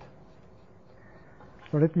important.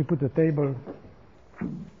 So let me put the table.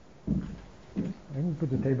 Let me put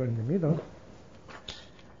the table in the middle.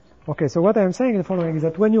 Okay, so what I'm saying is the following, is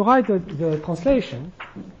that when you write the translation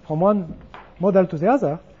from one model to the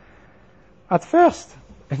other, at first,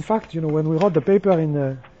 in fact, when we wrote the paper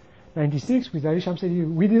in 96 with Ali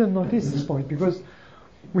Shamseli, we didn't notice this point because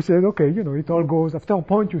we said, okay, it all goes, after a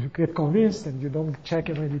point you get convinced and you don't check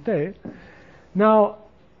every detail. Now,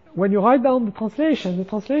 when you write down the translation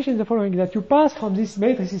is the following, that you pass from these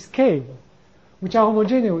matrices K, which are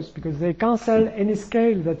homogeneous because they cancel any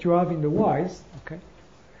scale that you have in the y's, okay?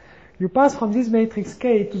 You pass from this matrix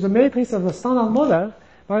K to the matrix of the standard model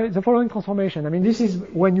by the following transformation. I mean, this is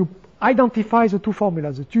when you identify the two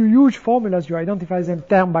formulas, the two huge formulas, you identify them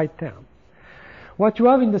term by term. What you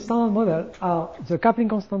have in the standard model are the coupling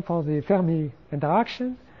constant for the Fermi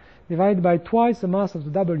interaction divided by twice the mass of the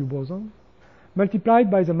W boson, multiplied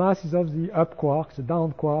by the masses of the up quarks, the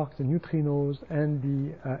down quarks, the neutrinos, and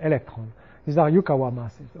the electron. These are Yukawa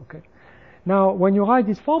masses, okay? Now, when you write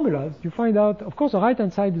these formulas, you find out, of course, the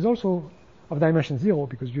right-hand side is also of dimension 0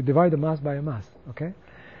 because you divide a mass by a mass, okay?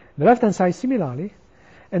 The left-hand side similarly,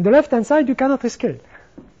 and the left-hand side you cannot rescale.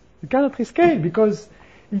 You cannot rescale because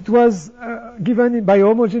it was given by a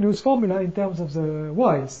homogeneous formula in terms of the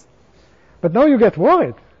y's. But now you get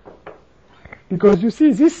worried because you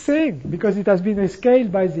see this thing, because it has been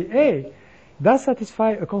rescaled by the A, does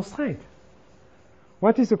satisfy a constraint.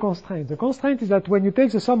 What is the constraint? The constraint is that when you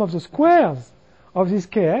take the sum of the squares of this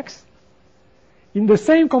kx in the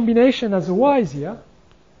same combination as the y's here,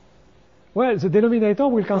 well, the denominator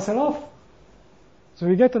will cancel off. So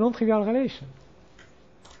you get a non-trivial relation.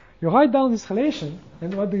 You write down this relation,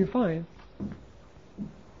 and what do you find?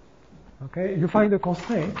 Okay, you find a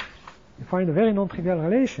constraint. You find a very non-trivial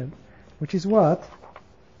relation, which is what?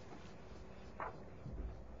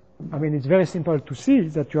 I mean, it's very simple to see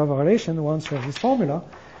that you have a relation once you have this formula.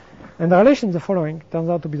 And the relation is the following, turns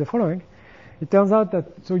out to be the following. It turns out that,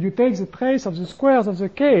 so you take the trace of the squares of the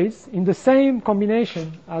k's in the same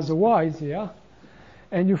combination as the y's here,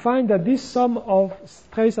 and you find that this sum of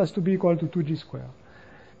trace has to be equal to 2g squared.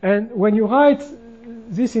 And when you write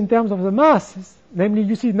this in terms of the masses, namely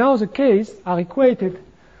you see now the k's are equated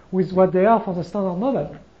with what they are for the standard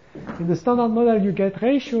model. In the standard model you get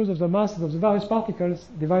ratios of the masses of the various particles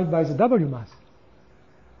divided by the W mass.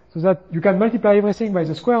 So that you can multiply everything by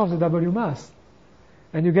the square of the W mass,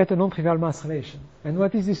 and you get a non-trivial mass relation. And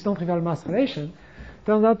what is this non-trivial mass relation?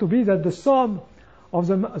 Turns out to be that the sum of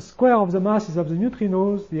the square of the masses of the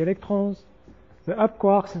neutrinos, the electrons, the up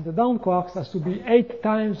quarks and the down quarks has to be 8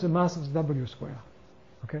 times the mass of the W square.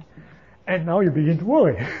 Okay? And now you begin to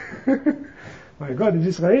worry. My God, in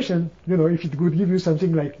this relation, if it could give you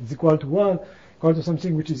something like it's equal to 1, equal to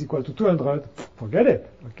something which is equal to 200, forget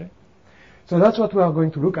it. Okay? So that's what we are going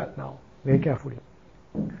to look at now, very carefully.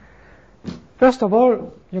 First of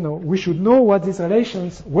all, we should know what these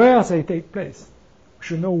relations, where they take place. We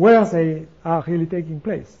should know where they are really taking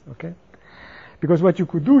place. Okay? Because what you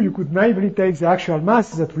could do, you could naively take the actual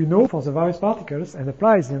masses that we know for the various particles and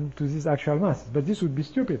apply them to these actual masses. But this would be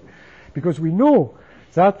stupid, because we know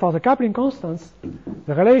that for the coupling constants,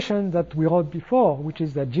 the relation that we wrote before, which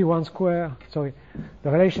is that G1 square, the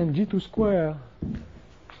relation G2 square,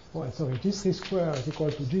 G3 square is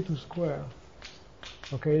equal to G2 square,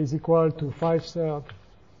 okay, is equal to 5/3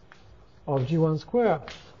 of G1 square.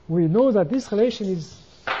 We know that this relation is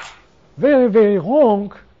very, very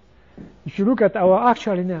wrong if you look at our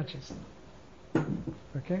actual energies.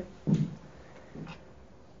 Okay?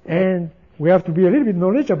 And we have to be a little bit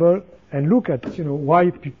knowledgeable and look at,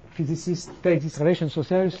 why physicists take this relation so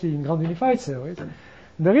seriously in ground unified theories. And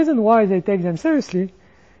the reason why they take them seriously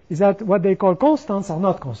is that what they call constants are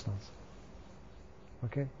not constants.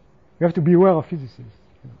 Okay? You have to be aware of physicists.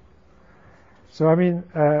 So, I mean,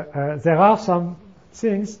 there are some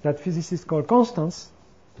things that physicists call constants,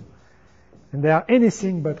 and they are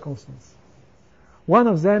anything but constants. One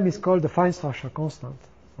of them is called the Fine-Strassler constant.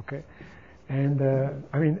 Okay? And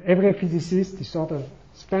I mean, every physicist is sort of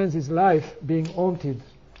spends his life being haunted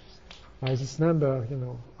by this number. You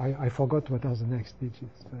know, I forgot what are the next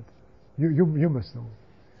digits, but you must know.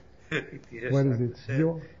 What is it?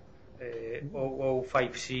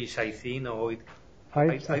 056, I think, or it.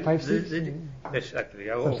 556? Exactly,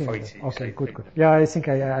 056. Okay, good. Yeah, I think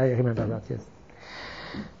I remember that, yes.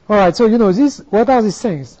 All right, so, you know, what are these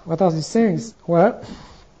things? What are these things? Well,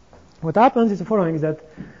 what happens is the following, is that,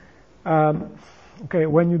 okay,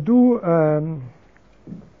 when you do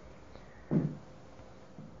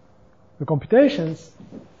the computations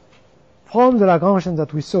from the Lagrangian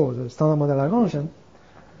that we saw, the standard model Lagrangian,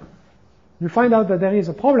 you find out that there is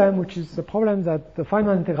a problem, which is the problem that the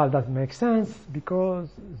Feynman integral doesn't make sense because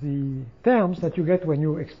the terms that you get when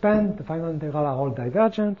you expand the Feynman integral are all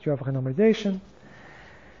divergent, you have renormalization.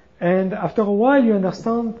 And after a while you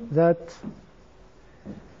understand that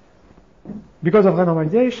because of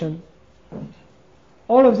renormalization,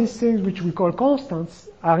 all of these things which we call constants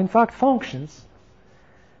are in fact functions.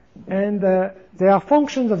 And they are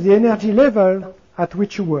functions of the energy level at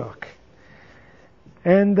which you work.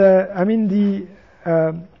 And I mean, the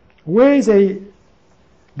way they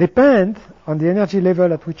depend on the energy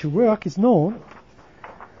level at which you work is known.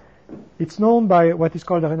 It's known by what is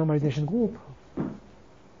called the renormalization group.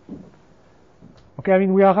 Okay, I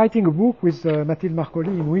mean, we are writing a book with Mathilde Marcoli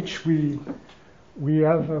in which we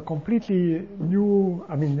have a completely new,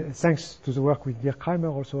 I mean, thanks to the work with Dirk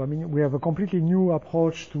Kreimer also, I mean, we have a completely new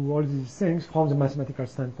approach to all these things from the mathematical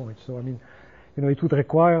standpoint. So, I mean, you know, it would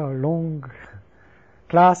require a long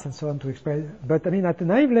class and so on to explain. But I mean, at the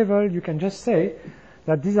naive level, you can just say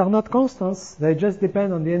that these are not constants. They just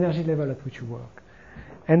depend on the energy level at which you work.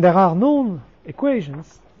 And there are known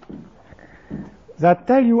equations that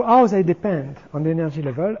tell you how they depend on the energy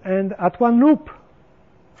level. And at one loop,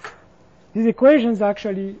 these equations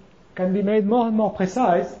actually can be made more and more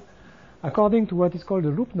precise according to what is called the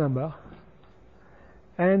loop number.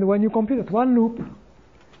 And when you compute at one loop,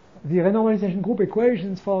 the renormalization group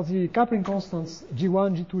equations for the coupling constants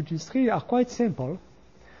G1, G2, G3 are quite simple.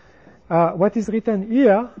 What is written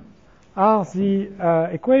here are the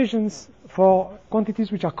equations for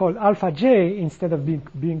quantities which are called alpha j instead of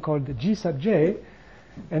being called G sub j,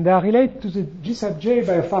 and they are related to the G sub j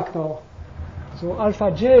by a factor. So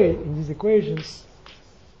alpha j in these equations,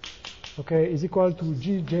 okay, is equal to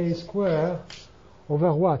Gj square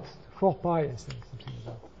over what? 4 pi, I think, something like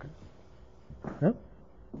that. Okay. Huh?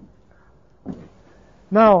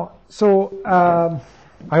 Now, so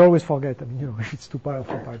I always forget. I mean, you know, if it's 2 pi or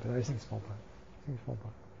 4 pi, but I think it's 4 pi. I think it's 4 pi.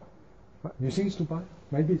 What, do you think it's 2 pi?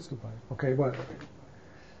 Maybe it's 2 pi. Okay, well,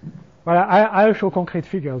 I'll show concrete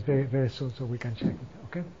figures very, very soon, so we can check it.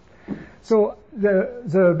 Okay. So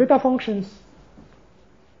the beta functions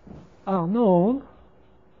are known.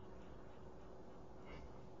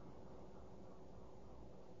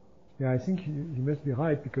 Yeah, I think you must be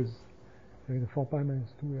right because there is a 4 pi minus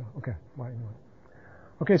 2 here. Okay, well, anyway.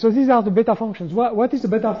 Okay, so these are the beta functions. What is the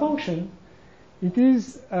beta function? It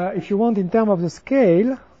is, if you want, in terms of the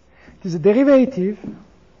scale, it is a derivative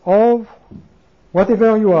of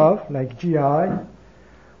whatever you have, like gi,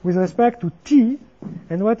 with respect to t.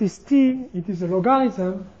 And what is t? It is a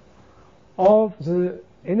logarithm of the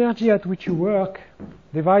energy at which you work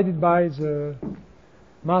divided by the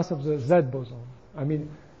mass of the Z boson. I mean,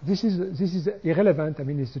 this is irrelevant. I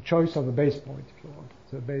mean, it's the choice of a base point, if you want.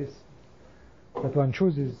 The base that one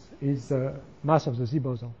chooses is the mass of the Z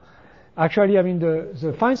boson. Actually, I mean,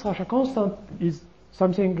 the Fein-Strassler constant is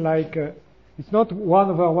something like, it's not 1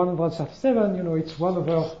 over 137, you know, it's 1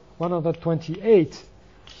 over 128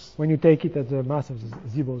 when you take it at the mass of the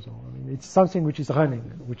Z boson. I mean, it's something which is running,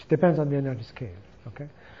 which depends on the energy scale, okay?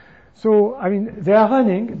 So, I mean, they are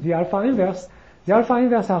running, the alpha inverse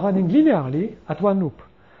are running linearly at one loop.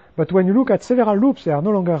 But when you look at several loops, they are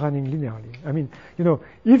no longer running linearly. I mean, you know,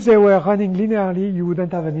 if they were running linearly, you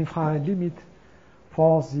wouldn't have an infrared limit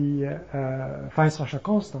for the Fein-Strassler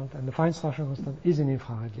constant, and the Fein-Strassler constant is an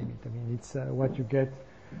infrared limit. I mean, it's what you get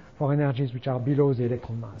for energies which are below the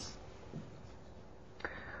electron mass.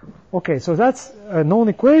 Okay, so that's a known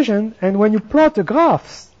equation, and when you plot the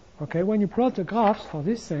graphs, okay, when you plot the graphs for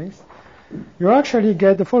these things, you actually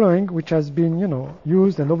get the following, which has been, you know,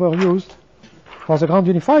 used and overused for the ground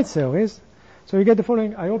unified theories. So you get the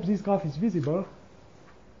following. I hope this graph is visible.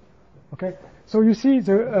 Okay. So you see,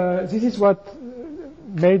 this is what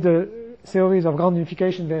made the theories of ground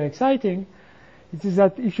unification very exciting. It is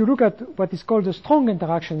that if you look at what is called the strong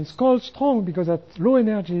interaction, it's called strong because at low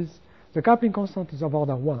energies, the coupling constant is of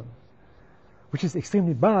order 1, which is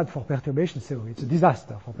extremely bad for perturbation theory. It's a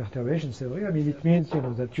disaster for perturbation theory. I mean, it means, you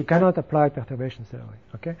know, that you cannot apply perturbation theory.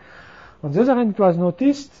 Okay. On the other hand, it was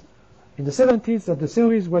noticed in the 70s that the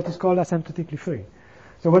theory is what is called asymptotically free.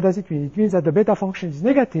 So what does it mean? It means that the beta function is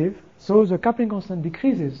negative, so the coupling constant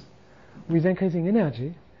decreases with increasing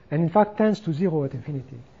energy, and in fact tends to zero at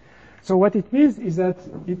infinity. So what it means is that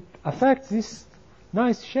it affects this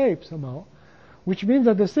nice shape somehow, which means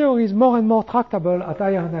that the theory is more and more tractable at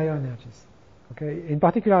higher and higher energies. Okay? In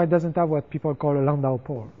particular, it doesn't have what people call a Landau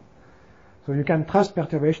pole. So you can trust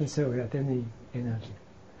perturbation theory at any energy.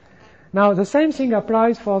 Now, the same thing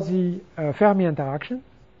applies for the Fermi interaction.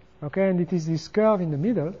 Okay, and it is this curve in the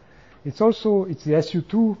middle. It's the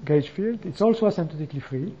SU2 gauge field. It's also asymptotically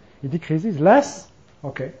free. It decreases less,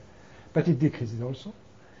 okay, but it decreases also.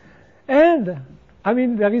 And, I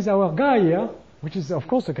mean, there is our guy here, which is, of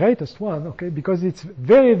course, the greatest one, okay, because it's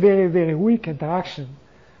very, very, very weak interaction.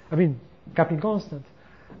 I mean, coupling constant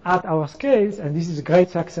at our scales, and this is a great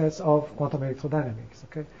success of quantum electrodynamics,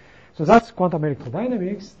 okay. So that's quantum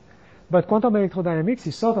electrodynamics, but quantum electrodynamics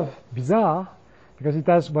is sort of bizarre because it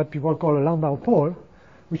has what people call a Landau pole,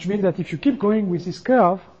 which means that if you keep going with this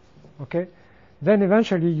curve, okay, then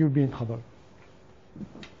eventually you'll be in trouble.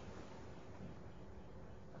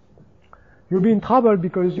 You'll be in trouble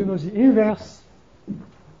because, you know, the inverse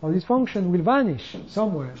of this function will vanish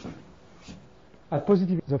somewhere. At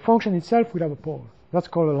positive, the function itself will have a pole. That's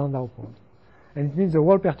called a Landau pole. And it means the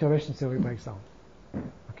whole perturbation theory breaks down.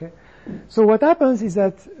 Okay? So what happens is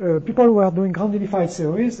that people who are doing ground unified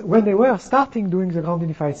theories, when they were starting doing the ground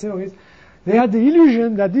unified theories, they had the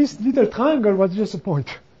illusion that this little triangle was just a point.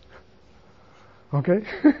 Okay?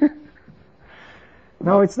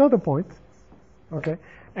 Now it's not a point. Okay?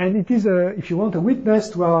 And it is, if you want, a witness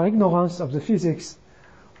to our ignorance of the physics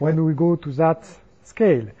when we go to that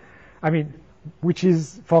scale. I mean, which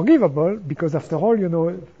is forgivable because after all, you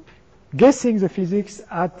know, guessing the physics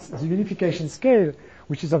at the unification scale,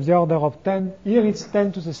 which is of the order of 10, here it's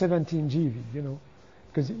 10 to the 17 GeV, you know,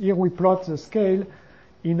 because here we plot the scale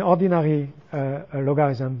in ordinary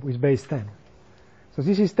logarithm with base 10. So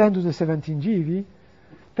this is 10 to the 17 GeV.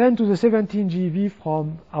 10 to the 17 GeV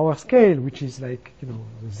from our scale, which is like, you know,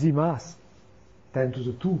 Z mass, 10 to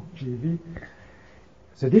the 2 GeV.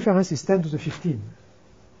 The difference is 10 to the 15.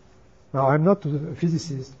 Now, I'm not a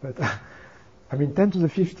physicist, but I mean, 10 to the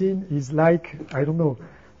 15 is like, I don't know,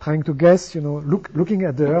 trying to guess, you know, looking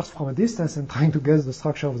at the Earth from a distance and trying to guess the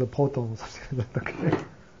structure of the proton. Okay.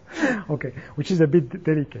 Okay, which is a bit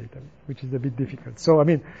delicate, which is a bit difficult. So, I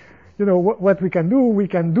mean, you know, what we can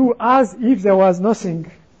do as if there was nothing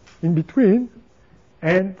in between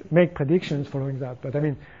and make predictions following that. But I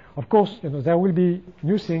mean, of course, you know, there will be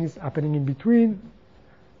new things happening in between.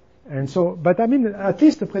 And so, but I mean, at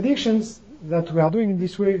least the predictions that we are doing in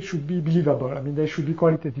this way should be believable. I mean, they should be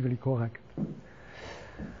qualitatively correct.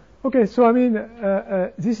 Okay, so I mean,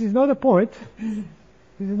 this is not a point.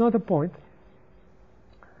 This is not a point.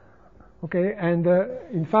 Okay, and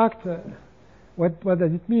in fact, what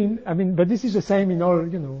does it mean? I mean, but this is the same in all,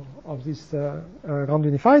 you know, of these ground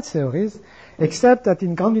unified theories, except that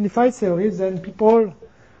in ground unified theories, then people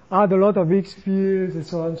add a lot of Higgs fields and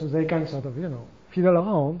so on, so they can sort of, you know, fiddle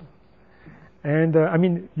around. And I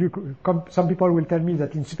mean, some people will tell me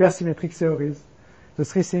that in supersymmetric theories, the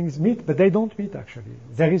three things meet, but they don't meet actually.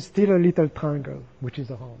 There is still a little triangle which is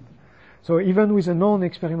around. So even with a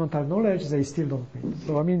non-experimental knowledge, they still don't meet.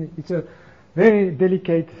 So I mean, it's a very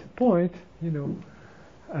delicate point, you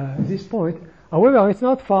know, this point. However, it's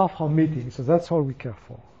not far from meeting, so that's all we care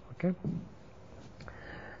for. Okay.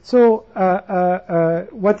 So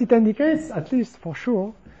what it indicates, at least for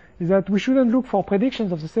sure, is that we shouldn't look for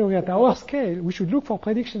predictions of the theory at our scale. We should look for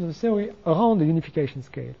predictions of the theory around the unification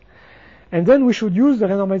scale. And then we should use the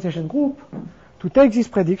renormalization group to take these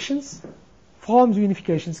predictions from the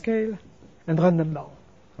unification scale and run them down.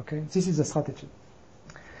 Okay, this is the strategy.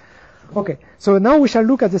 Okay, so now we shall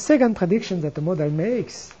look at the second prediction that the model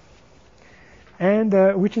makes, and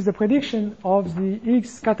which is the prediction of the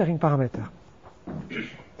Higgs scattering parameter.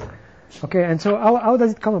 Okay, and so how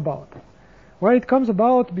does it come about? Well, it comes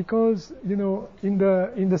about because, you know, in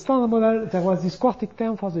the standard model there was this quartic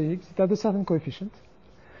term for the Higgs. It had a certain coefficient,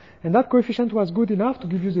 and that coefficient was good enough to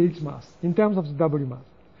give you the Higgs mass in terms of the W mass.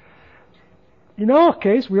 In our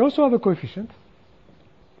case, we also have a coefficient.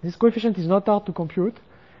 This coefficient is not hard to compute,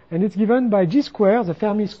 and it's given by G square, the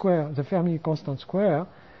Fermi constant square,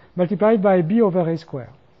 multiplied by B over A square.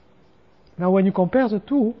 Now, when you compare the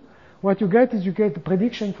two, what you get is you get the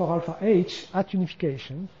prediction for alpha H at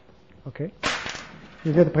unification. Okay,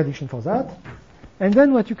 you get a prediction for that. And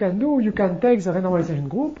then what you can do, you can take the renormalization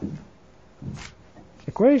group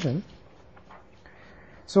equation.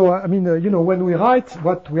 So, I mean, you know, when we write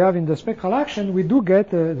what we have in the spectral action, we do get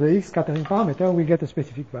the Higgs scattering parameter, we get a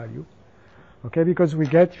specific value. Okay, because we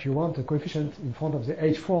get, if you want, a coefficient in front of the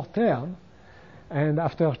H4 term, and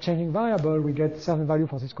after changing variable, we get a certain value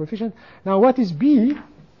for this coefficient. Now, what is B?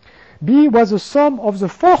 B was the sum of the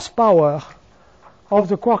force power of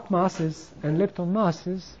the quark masses and lepton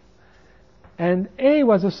masses, and A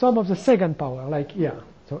was the sum of the second power, like here.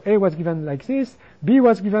 So A was given like this, B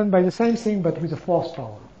was given by the same thing but with a force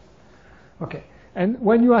power. Okay, and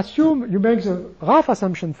when you assume, you make the rough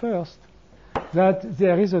assumption first that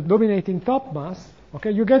there is a dominating top mass,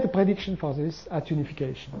 okay, you get a prediction for this at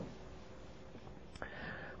unification.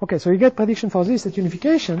 Okay, so you get prediction for this at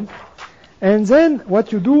unification, and then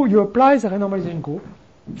what you do, you apply the renormalization group.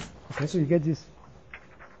 Okay, so you get this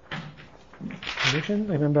prediction.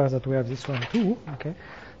 Remember that we have this one too. Okay,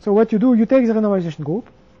 so what you do, you take the renormalization group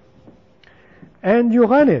and you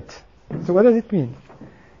run it. So what does it mean?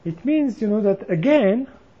 It means, that again,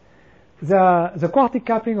 the quartic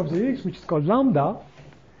coupling of the Higgs, which is called lambda,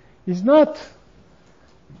 is not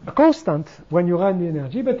a constant when you run the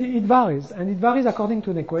energy, but it varies, and it varies according to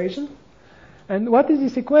an equation. And what is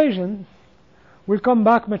this equation? We'll come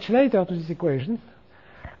back much later to this equation.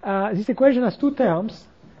 This equation has two terms.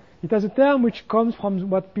 It has a term which comes from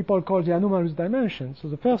what people call the anomalous dimension. So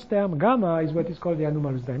the first term, gamma, is what is called the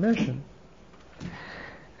anomalous dimension.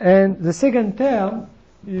 And the second term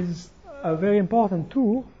is very important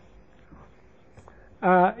too.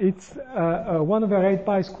 It's 1 over 8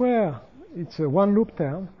 pi square. It's a one loop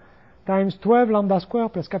term times 12 lambda square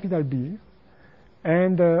plus capital B.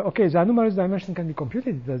 And okay, the anomalous dimension can be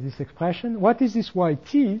computed as this expression. What is this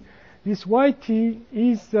YT? This YT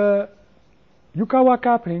is Yukawa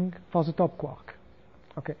coupling for the top quark.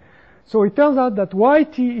 Okay, so it turns out that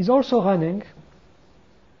YT is also running.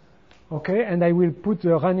 Okay, and I will put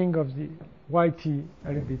the running of the YT a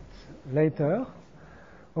little bit later.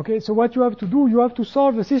 Okay, so what you have to do, you have to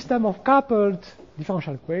solve a system of coupled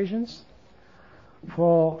differential equations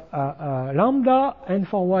for lambda and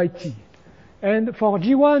for YT. And for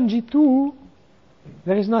G1, G2,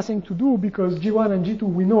 there is nothing to do because G1 and G2,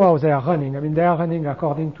 we know how they are running. I mean, they are running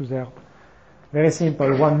according to their very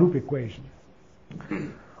simple one-loop equation.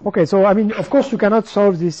 Okay, so, I mean, of course, you cannot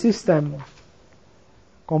solve this system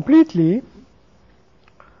completely,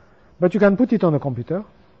 but you can put it on a computer.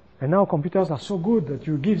 And now computers are so good that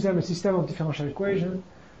you give them a system of differential equation,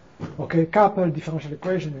 okay, coupled differential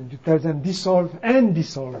equation, and you tell them dissolve and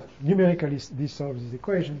dissolve, numerically dissolve this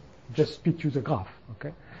equation, just spit you the graph,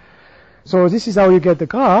 okay? So this is how you get the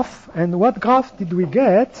graph, and what graph did we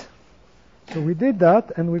get? So we did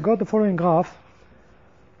that, and we got the following graph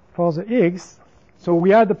for the Higgs. So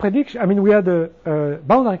we had the prediction, I mean, we had the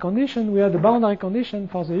boundary condition, we had the boundary condition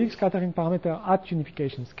for the Higgs scattering parameter at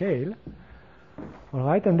unification scale. All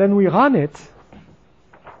right, and then we run it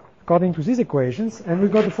according to these equations, and we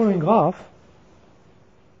got the following graph.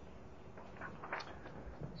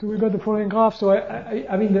 So we got the following graph. So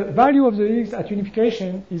I mean, the value of the Higgs at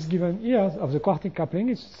unification is given here of the quartic coupling.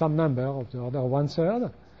 It's some number of the order of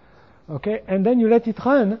 1/3. Okay, and then you let it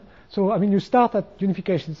run. So I mean, you start at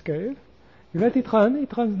unification scale. You let it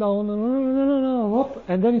runs down,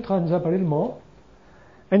 and then it runs up a little more,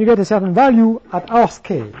 and you get a certain value at our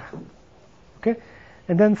scale. Okay,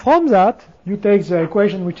 and then from that, you take the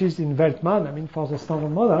equation which is in Veltman, I mean for the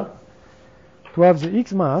standard model, to have the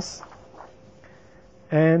Higgs mass.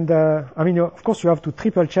 And I mean, of course, you have to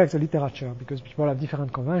triple check the literature because people have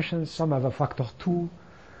different conventions. Some have a factor 2.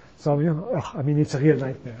 Some, I mean, it's a real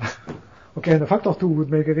nightmare. Okay, and a factor 2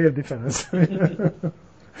 would make a real difference.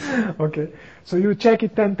 Okay, so you check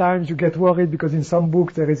it 10 times, you get worried because in some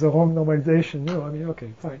books there is a wrong normalization. I mean,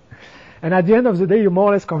 okay, fine. And at the end of the day, you more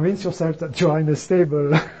or less convince yourself that you are in a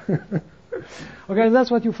stable. Okay, and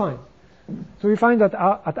that's what you find. So you find that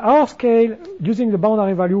at our scale, using the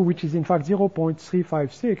boundary value, which is in fact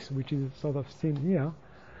 0.356, which is sort of seen here,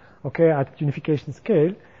 okay, at unification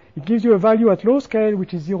scale, it gives you a value at low scale,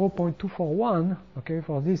 which is 0.241, okay,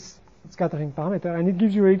 for this scattering parameter, and it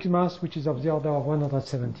gives you a Higgs mass, which is of the order of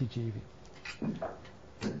 170 GeV.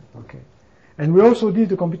 Okay. And we also did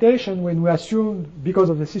the computation when we assumed, because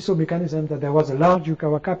of the seesaw mechanism, that there was a large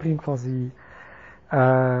Yukawa coupling for the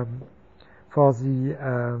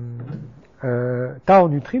tau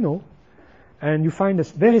neutrino, and you find a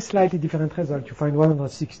very slightly different result. You find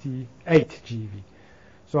 168 GeV.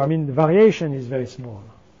 So, I mean, the variation is very small.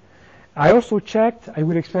 I also checked, I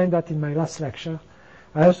will explain that in my last lecture,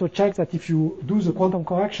 I also checked that if you do the quantum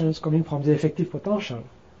corrections coming from the effective potential,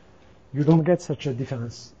 you don't get such a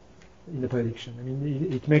difference in the prediction. I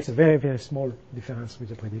mean, it makes a very, very small difference with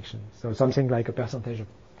the prediction. So something like a percentage of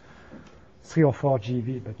 3 or 4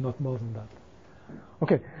 GeV, but not more than that.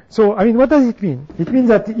 Okay, so, I mean, what does it mean? It means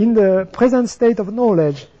that in the present state of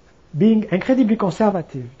knowledge, being incredibly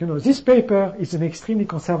conservative. You know, this paper is an extremely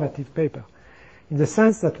conservative paper in the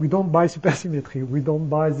sense that we don't buy supersymmetry, we don't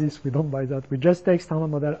buy this, we don't buy that. We just take standard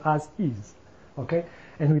model as is, okay?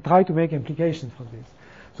 And we try to make implications from this.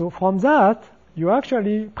 So from that, you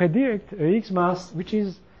actually predict a Higgs mass which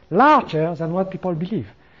is larger than what people believe.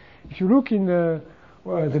 If you look in the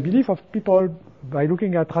belief of people by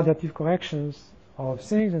looking at radiative corrections of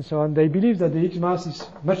things and so on, they believe that the Higgs mass is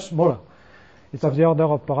much smaller. It's of the order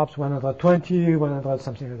of perhaps 120, 100,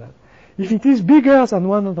 something like that. If it is bigger than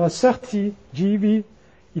 130 GeV,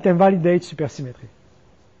 it invalidates supersymmetry.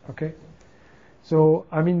 Okay? So,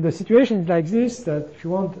 I mean, the situation is like this, that if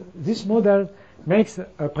you want, this model makes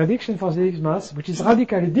a prediction for the Higgs mass, which is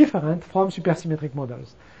radically different from supersymmetric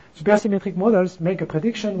models. Supersymmetric models make a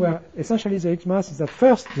prediction where essentially the Higgs mass is at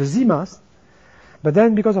first the Z mass, but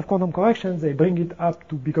then because of quantum corrections, they bring it up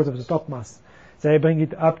to, because of the top mass, they bring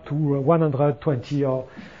it up to 120, or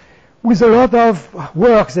with a lot of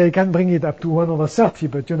work, they can bring it up to 130,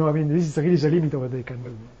 but you know, I mean, this is really the limit of what they can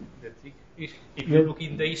do. The trick is, if you look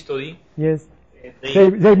in the history, yes.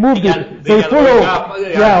 They moved it. They follow.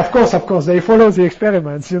 Yeah, of course. They follow the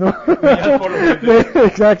experiments, you know.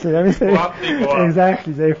 Exactly. I mean,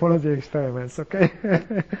 exactly. They follow the experiments. Okay.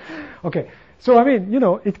 Okay. So I mean, you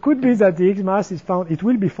know, it could be that the Higgs mass is found. It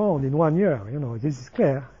will be found in 1 year. You know, this is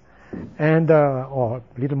clear, and or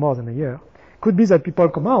a little more than a year. Could be that people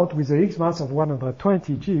come out with a Higgs mass of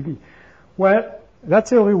 120 GeV. Well, that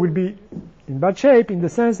theory will be in bad shape in the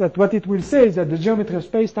sense that what it will say is that the geometry of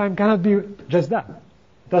space-time cannot be just that.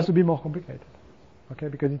 It has to be more complicated, okay,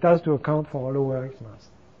 because it has to account for a lower Higgs mass.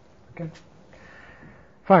 Okay?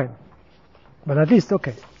 Fine. But at least,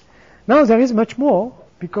 okay. Now there is much more,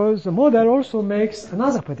 because the model also makes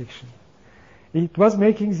another prediction. It was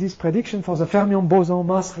making this prediction for the fermion-boson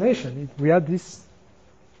mass relation. We had this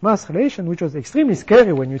mass relation, which was extremely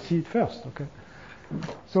scary when you see it first, okay?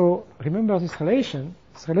 So remember this relation.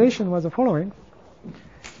 This relation was the following.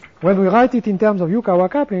 When we write it in terms of Yukawa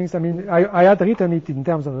couplings, I mean, I had written it in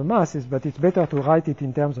terms of the masses, but it's better to write it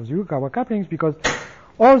in terms of the Yukawa couplings because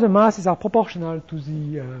all the masses are proportional to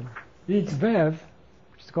the Higgs vev,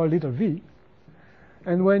 which is called little v.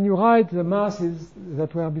 And when you write the masses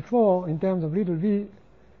that were before in terms of little v,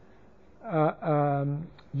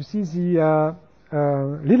 you see the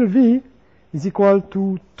little v is equal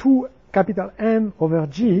to 2 capital M over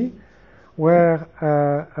G, where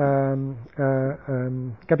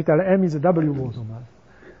capital M is the W boson mass.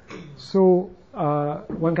 So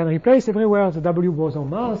one can replace everywhere the W boson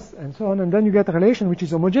mass and so on, and then you get a relation which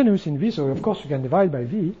is homogeneous in V, so of course you can divide by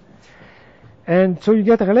V. And so you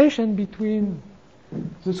get a relation between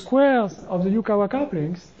the squares of the Yukawa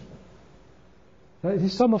couplings, the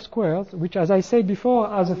sum of squares, which, as I said before,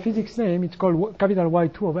 has a physics name. It's called capital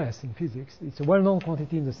Y2 of S in physics. It's a well-known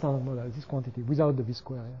quantity in the standard model, this quantity, without the V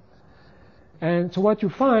square. Yeah. And so what you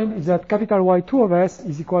find is that capital Y2 of S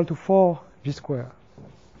is equal to 4 V square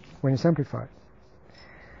when you simplify.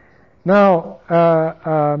 Now,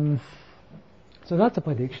 so that's a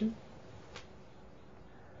prediction.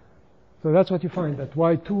 So that's what you find, that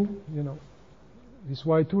Y2, you know, this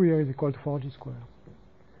Y2 here is equal to 4G squared.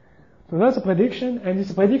 So that's a prediction, and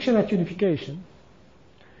it's a prediction at unification.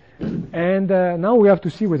 And now we have to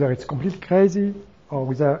see whether it's completely crazy or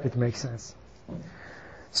whether it makes sense.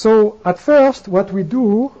 So at first, what we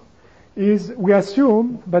do is we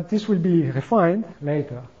assume, but this will be refined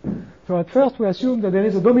later. So at first, we assume that there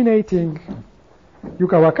is a dominating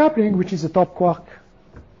Yukawa coupling, which is a top quark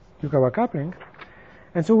Yukawa coupling.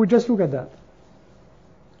 And so we just look at that.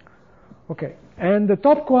 Okay. And the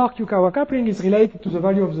top quark Yukawa coupling is related to the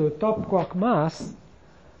value of the top quark mass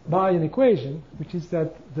by an equation, which is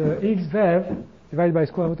that the Higgs vev divided by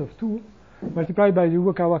square root of 2 multiplied by the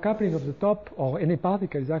Yukawa coupling of the top or any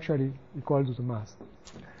particle is actually equal to the mass.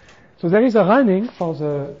 So there is a running for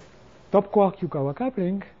the top quark Yukawa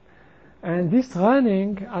coupling, and this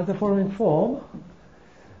running has the following form.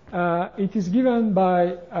 It is given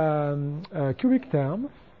by a cubic term,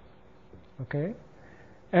 okay,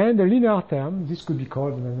 and a linear term. This could be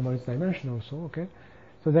called an anomalous dimension also, okay.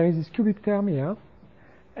 So there is this cubic term here,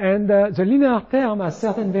 and the linear term has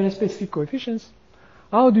certain very specific coefficients.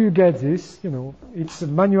 How do you get this? You know, it's a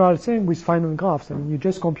manual thing with Feynman graphs. I mean, you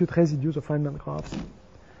just compute residues of Feynman graphs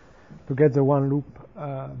to get the one loop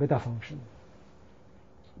beta function.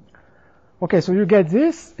 Okay, so you get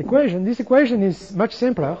this equation. This equation is much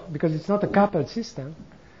simpler because it's not a coupled system.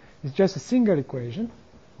 It's just a single equation,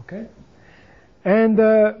 okay? And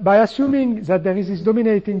by assuming that there is this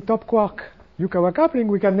dominating top quark Yukawa coupling,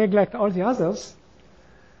 we can neglect all the others.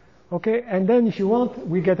 Okay, and then if you want,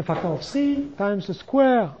 we get a factor of 3 times the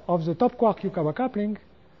square of the top quark Yukawa coupling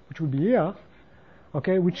which will be here,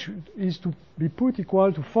 okay, which is to be put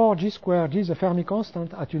equal to 4g squared. G is a Fermi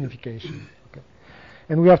constant at unification. Okay.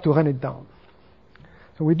 And we have to run it down.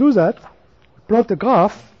 So we do that, plot the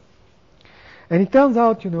graph, and it turns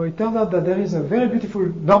out that there is a very beautiful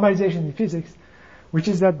normalization in physics, which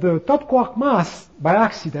is that the top quark mass, by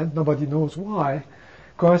accident, nobody knows why,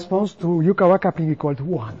 corresponds to Yukawa coupling equal to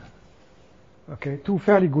 1. Okay, to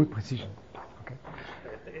fairly good precision. Okay.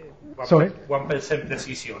 Sorry? 1%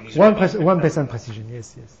 precision. 1% precision,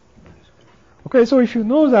 yes. Okay, so if you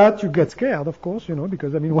know that, you get scared, of course,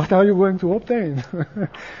 because, what are you going to obtain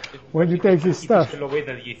when you take this stuff?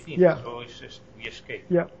 Yeah. So it's just, we escape.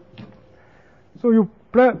 Yeah. So you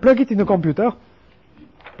plug it in a computer.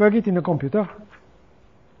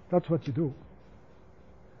 That's what you do.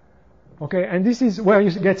 Okay, and this is where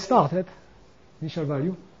you get started, initial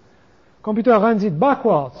value. Computer runs it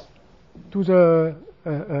backwards to the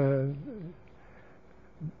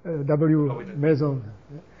W meson.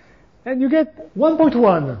 And you get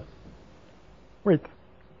 1.1. Wait,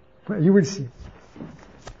 you will see.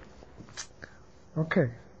 Okay,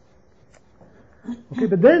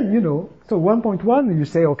 but then, so 1.1, you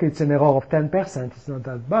say, okay, it's an error of 10%, it's not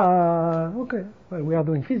that bad. Okay, well, we are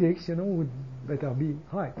doing physics, would better be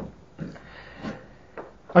right.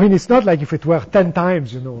 It's not like if it were 10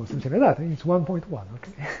 times, something like that. It's 1.1,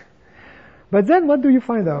 okay. But then what do you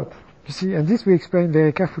find out? You see, and this we explain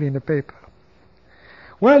very carefully in the paper.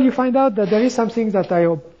 Well, you find out that there is something that I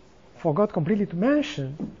forgot completely to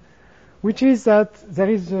mention, which is that there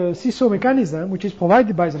is a seesaw mechanism which is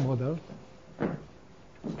provided by the model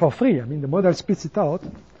for free. The model spits it out.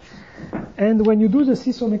 And when you do the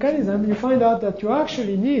seesaw mechanism, you find out that you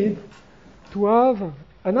actually need to have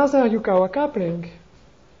another Yukawa coupling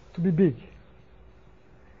to be big.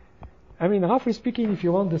 Roughly speaking, if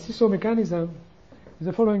you want the seesaw mechanism,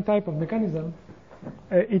 the following type of mechanism,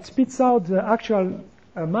 it spits out the actual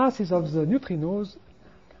masses of the neutrinos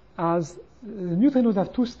as the neutrinos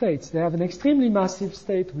have two states. They have an extremely massive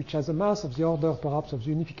state which has a mass of the order perhaps of the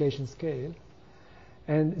unification scale,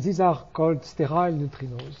 and these are called sterile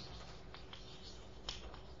neutrinos.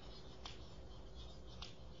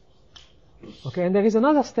 Okay, and there is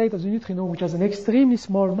another state of the neutrino which has an extremely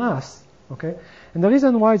small mass. Okay, and the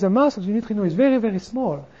reason why the mass of the neutrino is very, very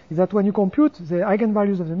small is that when you compute the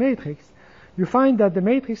eigenvalues of the matrix, you find that the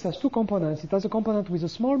matrix has two components. It has a component with a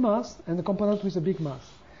small mass and a component with a big mass.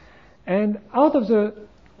 And out of the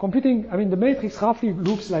computing, the matrix roughly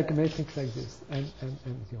looks like a matrix like this, and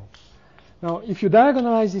 0. Now, if you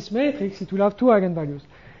diagonalize this matrix, it will have two eigenvalues.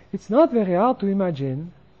 It's not very hard to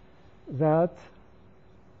imagine that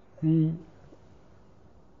the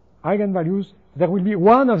eigenvalues, there will be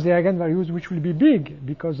one of the eigenvalues which will be big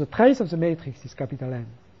because the trace of the matrix is capital N.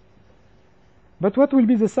 But what will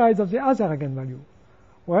be the size of the other eigenvalue?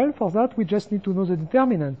 Well, for that we just need to know the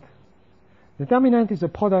determinant. Determinant is the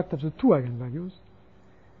product of the two eigenvalues.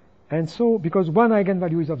 And so, because one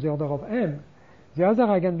eigenvalue is of the order of m, the other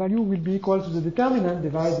eigenvalue will be equal to the determinant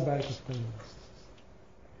divided by capital M.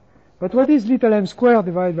 But what is little m squared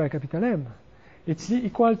divided by capital M? It's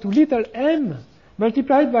equal to little m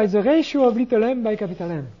multiplied by the ratio of little m by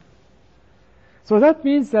capital M. So that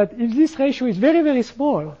means that if this ratio is very, very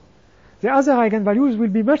small, the other eigenvalues will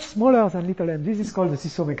be much smaller than little m. This is called the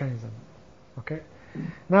seesaw mechanism. Okay?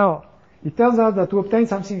 Now, it turns out that to obtain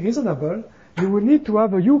something reasonable, you will need to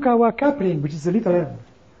have a Yukawa coupling, which is the little m,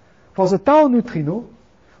 for the tau neutrino,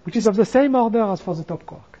 which is of the same order as for the top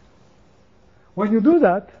quark. When you do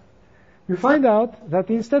that, you find out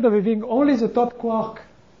that instead of having only the top quark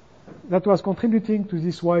that was contributing to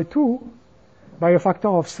this Y2 by a factor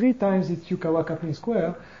of 3 times its Yukawa coupling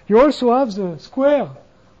square, you also have the square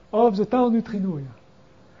of the tau neutrino here.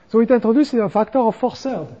 So it introduces a factor of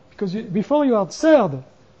 4/3, because before you had third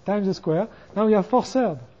times the square, now you have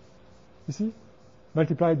 4/3. You see?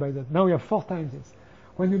 Multiplied by that. Now you have 4 times this.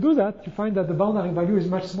 When you do that, you find that the boundary value is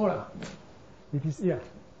much smaller. It is here.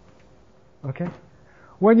 Okay?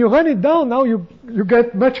 When you run it down, now you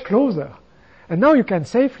get much closer. And now you can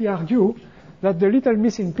safely argue that the little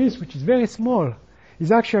missing piece, which is very small,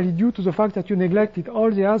 is actually due to the fact that you neglected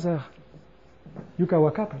all the other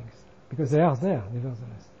Yukawa couplings, because they are there,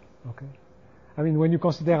 nevertheless. Okay? When you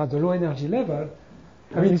consider at the low energy level,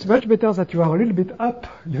 it's much better that you are a little bit up,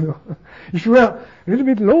 If you were a little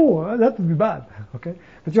bit low, that would be bad. Okay?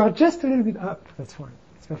 But you are just a little bit up, that's fine.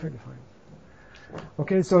 It's perfectly fine.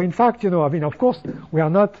 Okay, so in fact, of course, we are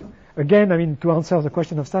not, again, to answer the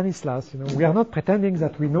question of Stanislas, we are not pretending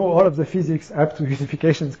that we know all of the physics up to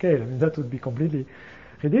unification scale. That would be completely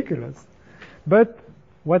ridiculous. But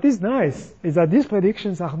what is nice is that these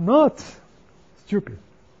predictions are not stupid,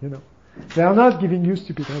 They are not giving you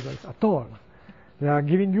stupid results at all. They are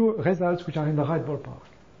giving you results which are in the right ballpark.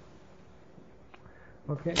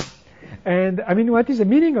 Okay? And I mean, what is the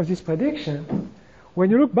meaning of this prediction? When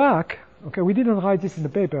you look back, okay, we didn't write this in the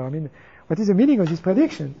paper. I mean, what is the meaning of this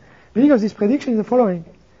prediction? The meaning of this prediction is the following,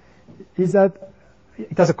 is that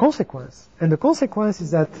it has a consequence. And the consequence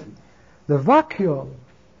is that the vacuum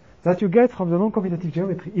that you get from the non-commutative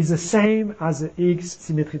geometry is the same as the Higgs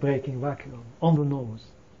symmetry breaking vacuum on the nose.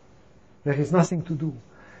 There is nothing to do.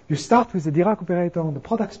 You start with the Dirac operator on the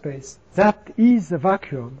product space. That is the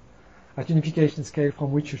vacuum at unification scale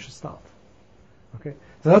from which you should start. Okay?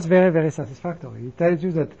 So that's very, very satisfactory. It tells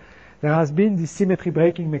you that there has been this symmetry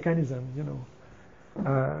breaking mechanism,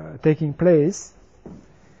 taking place.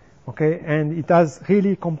 Okay? And it has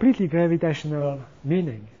really completely gravitational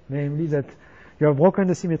meaning. Namely that you have broken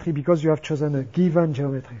the symmetry because you have chosen a given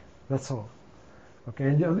geometry. That's all. Okay?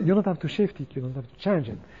 And you don't have to shift it. You don't have to change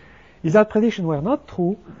it. If that prediction were not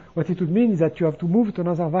true, what it would mean is that you have to move to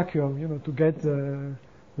another vacuum, to get the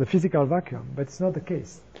physical vacuum. But it's not the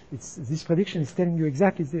case. This prediction is telling you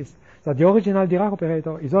exactly this, that the original Dirac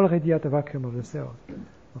operator is already at the vacuum of the cell.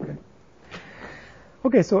 Okay?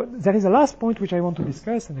 Okay, so there is a last point which I want to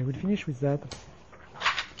discuss, and I will finish with that,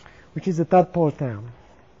 which is the tadpole term.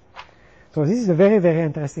 So this is a very, very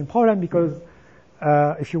interesting problem because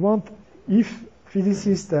if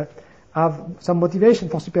physicists have some motivation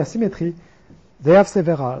for supersymmetry, they have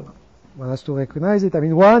several. One has to recognize it. I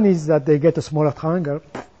mean, one is that they get a smaller triangle.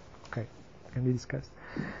 Okay, can be discussed.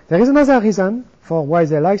 There is another reason for why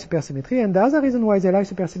they like supersymmetry, and the other reason why they like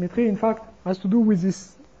supersymmetry, in fact, has to do with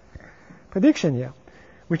this prediction here,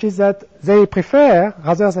 which is that they prefer,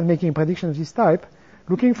 rather than making a prediction of this type,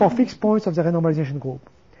 looking for fixed points of the renormalization group.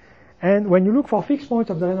 And when you look for fixed points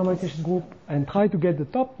of the renormalization group and try to get the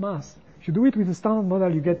top mass, if you do it with the standard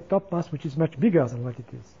model, you get top mass which is much bigger than what it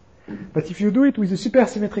is. But if you do it with a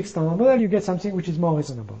supersymmetric standard model, you get something which is more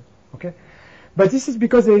reasonable. Okay? But this is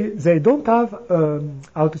because they don't have,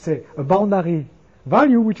 a boundary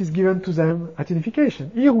value which is given to them at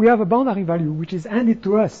unification. Here we have a boundary value which is handed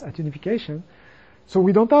to us at unification, so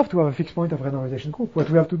we don't have to have a fixed point of renormalization group. What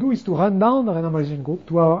we have to do is to run down the renormalization group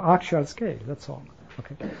to our actual scale. That's all.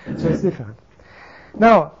 Okay? So it's different.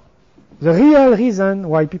 Now, the real reason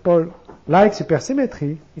why people like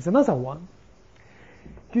supersymmetry is another one.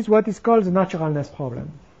 It is what is called the naturalness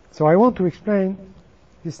problem. So I want to explain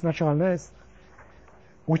this naturalness,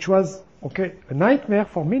 which was, a nightmare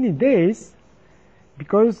for many days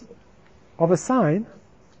because of a sign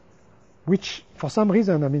which, for some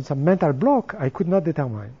reason, some mental block, I could not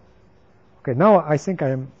determine. Okay, now I think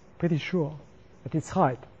I am pretty sure that it's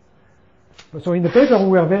right. So in the paper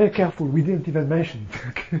we were very careful. We didn't even mention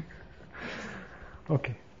it.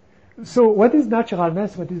 Okay. So what is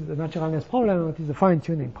naturalness? What is the naturalness problem? What is the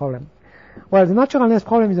fine-tuning problem? Well, the naturalness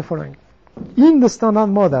problem is the following. In the standard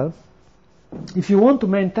model, if you want to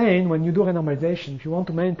maintain, when you do renormalization, if you want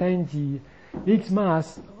to maintain the Higgs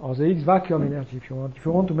mass or the Higgs vacuum energy, if you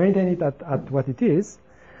want to maintain it at what it is,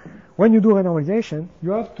 when you do renormalization,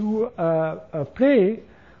 you have to play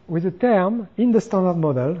with a term in the standard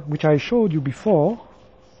model, which I showed you before.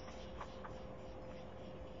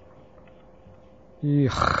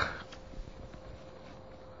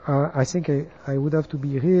 I think I would have to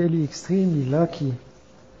be really extremely lucky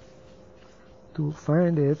to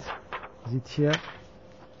find it. Is it here?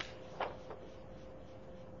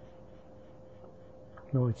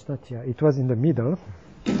 No, it's not here. It was in the middle.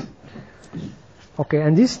 Okay,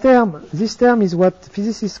 and this term is what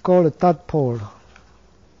physicists call a tadpole.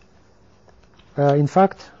 In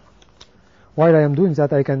fact, while I am doing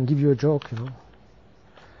that, I can give you a joke,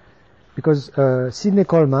 because Sidney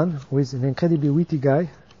Coleman, who is an incredibly witty guy,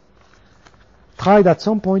 tried at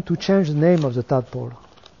some point to change the name of the tadpole.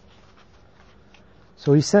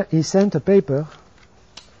 So he sent a paper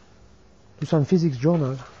to some physics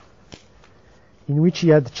journal in which he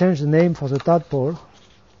had changed the name for the tadpole,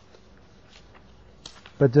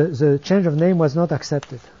 but the change of name was not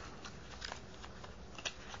accepted.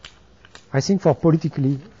 I think for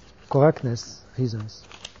politically correctness reasons.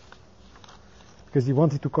 Because he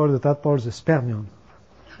wanted to call the tadpole the spermion.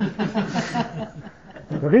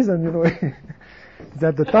 The reason, is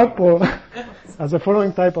that the tadpole has the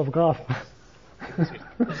following type of graph.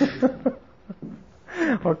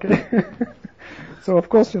 Okay. So of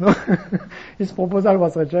course, his proposal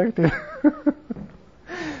was rejected.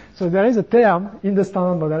 So there is a term in the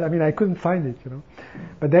standard model. I couldn't find it,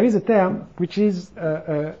 But there is a term which is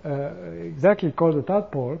exactly called the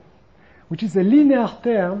tadpole, which is a linear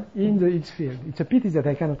term in the Higgs field. It's a pity that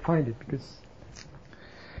I cannot find it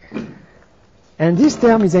and this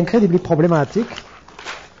term is incredibly problematic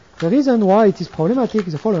The reason why it is problematic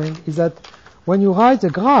is the following, is that when you write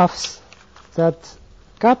the graphs that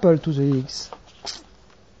couple to the Higgs,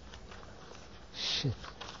 shit.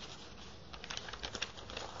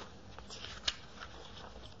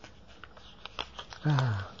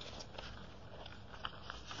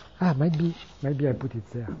 Maybe I put it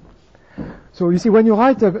there. So you see, when you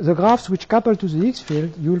write the graphs which couple to the Higgs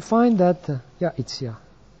field, you will find that, yeah, it's here.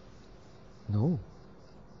 No.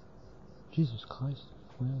 Jesus Christ.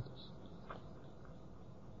 Where is this?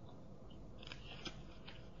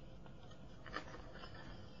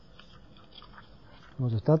 Oh,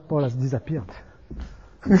 the tadpole has disappeared.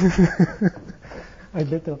 I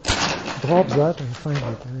better drop that and find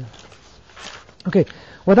it. Okay,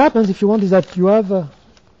 what happens if you want is that you have...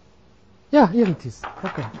 yeah, here it is.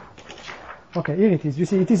 Okay, here it is. You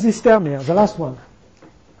see, it is this term here, the last one.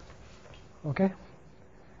 Okay?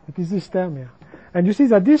 It is this term here. And you see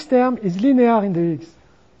that this term is linear in the Higgs.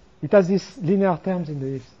 It has these linear terms in the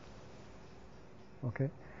Higgs. Okay?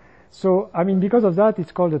 So, I mean, because of that,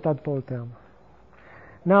 it's called the tadpole term.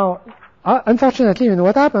 Now, unfortunately,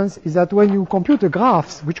 what happens is that when you compute the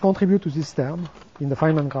graphs which contribute to this term, in the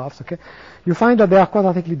Feynman graphs, okay, you find that they are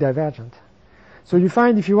quadratically divergent. So you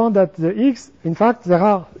find, if you want, that the Higgs, in fact, there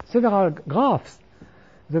are several graphs.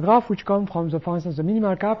 The graph which come from, for instance, the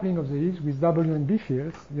minimal coupling of the Higgs with W and B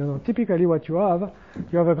fields. Typically what you have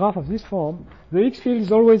a graph of this form. The Higgs field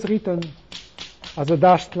is always written as a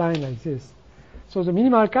dashed line like this. So the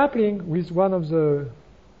minimal coupling with one of the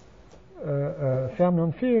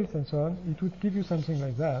fermion fields and so on, it would give you something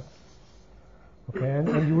like that. Okay,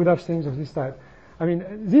 and you would have things of this type. I mean,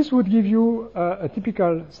 this would give you a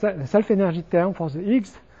typical self-energy term for the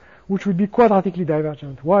Higgs, which would be quadratically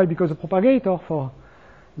divergent. Why? Because the propagator for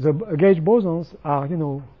the gauge bosons are,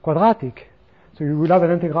 quadratic. So you will have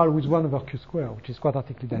an integral with 1 over q squared, which is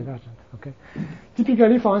quadratically divergent. Okay.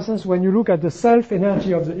 Typically, for instance, when you look at the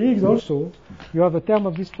self-energy of the Higgs also, you have a term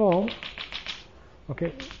of this form,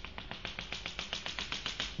 okay,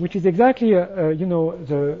 which is exactly,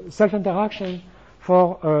 the self-interaction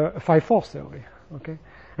for phi force theory. Okay.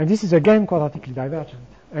 And this is again quadratically divergent.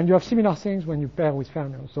 And you have similar things when you pair with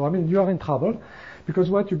fermions. So, I mean, you are in trouble, because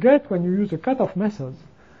what you get when you use the cutoff methods,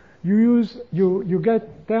 you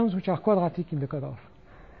get terms which are quadratic in the cutoff.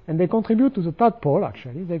 And they contribute to the tadpole,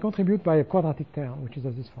 actually. They contribute by a quadratic term, which is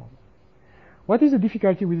of this form. What is the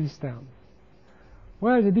difficulty with this term?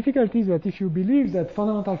 Well, the difficulty is that if you believe that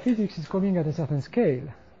fundamental physics is coming at a certain scale,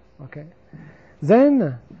 okay,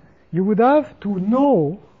 then you would have to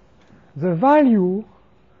know the value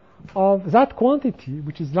of that quantity,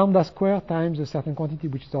 which is lambda squared times a certain quantity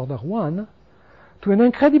which is order 1, to an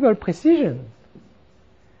incredible precision,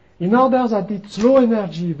 in order that its low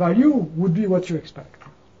energy value would be what you expect.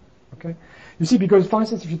 Okay? You see, because, for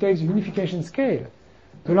instance, if you take the unification scale,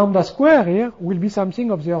 the lambda square here will be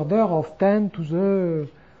something of the order of 10 to the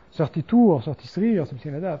 32 or 33 or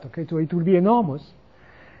something like that. Okay? So it will be enormous.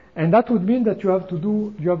 And that would mean that you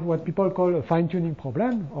have what people call a fine-tuning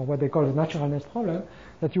problem, or what they call a naturalness problem,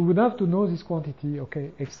 that you would have to know this quantity,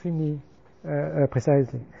 okay, extremely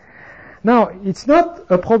precisely. Now, it's not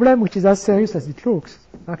a problem which is as serious as it looks,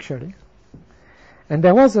 actually. And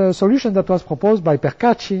there was a solution that was proposed by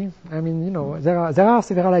Percacci. I mean, there are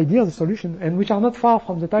several ideas of solution, and which are not far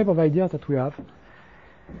from the type of ideas that we have,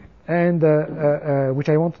 and which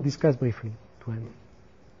I want to discuss briefly to end.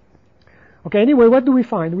 Okay, anyway, what do we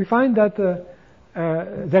find? We find that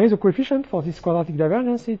there is a coefficient for this quadratic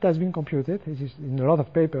divergence. It has been computed. It is in a lot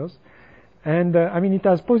of papers. And, it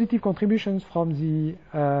has positive contributions from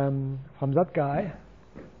that guy.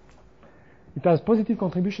 It has positive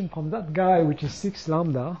contribution from that guy, which is 6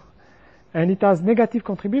 lambda. And it has negative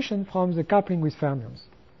contribution from the coupling with fermions.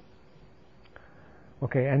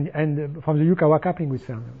 Okay, and from the Yukawa coupling with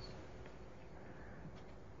fermions.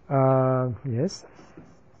 Yes.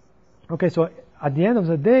 Okay, so at the end of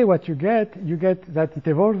the day, what you get that it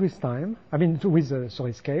evolves with time. I mean, with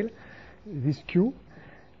scale, this Q,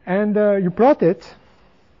 and you plot it.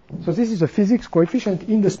 So this is a physics coefficient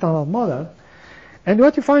in the standard model. And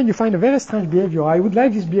what you find a very strange behavior. I would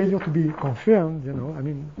like this behavior to be confirmed.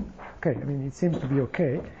 It seems to be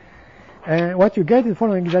okay. And what you get is the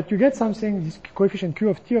following: is that you get something, this coefficient Q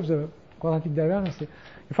of T of the quadratic divergence. You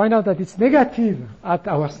find out that it's negative at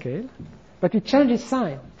our scale, but it changes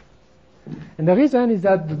sign. And the reason is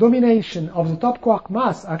that the domination of the top quark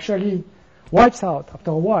mass actually wipes out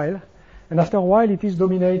after a while, and after a while it is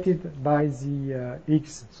dominated by the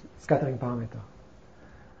Higgs scattering parameter.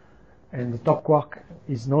 And the top quark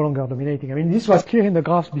is no longer dominating. I mean, this was clear in the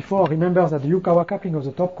graphs before. Remember that the Yukawa coupling of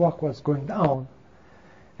the top quark was going down,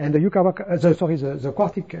 And the the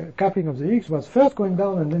quartic coupling of the Higgs was first going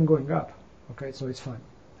down and then going up. Okay, so it's fine.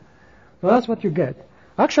 So that's what you get.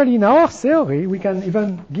 Actually, in our theory, we can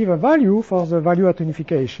even give a value for the value at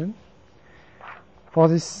unification for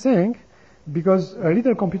this thing, because a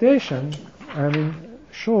little computation,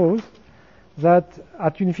 shows that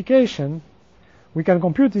at unification, we can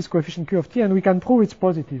compute this coefficient Q of t and we can prove it's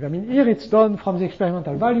positive. Here it's done from the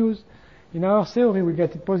experimental values. In our theory, we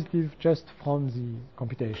get it positive just from the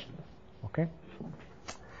computation. Okay?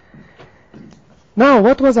 Now,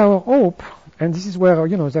 what was our hope? And this is where,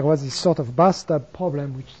 there was this sort of bathtub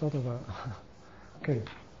problem, which sort of okay,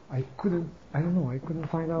 I couldn't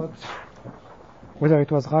find out whether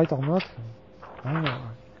it was right or not. I don't know.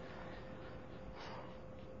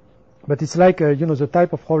 But it's like, the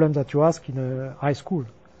type of problem that you ask in high school.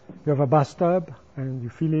 You have a bathtub, and you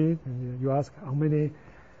fill it, and you ask how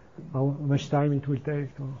much time it will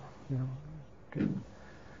take to, Okay.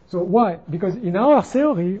 So why? Because in our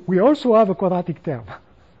theory, we also have a quadratic term.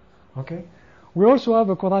 Okay? We also have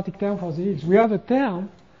a quadratic term for the Higgs. We have a term,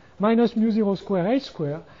 minus mu 0 square h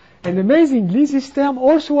square, and amazingly, this term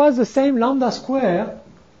also has the same lambda square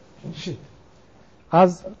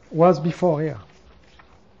as was before here.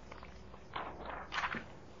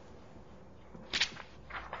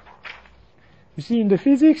 You see, in the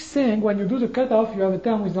physics thing, when you do the cutoff, you have a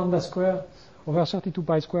term with lambda square over 32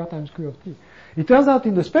 pi square times Q of t. It turns out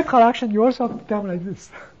in the spectral action, you also have a term like this.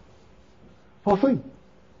 For free.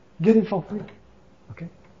 Get it for free. Okay?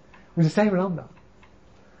 With the same lambda.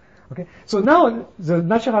 Okay? So now, the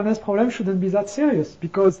naturalness problem shouldn't be that serious,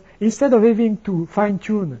 because instead of having to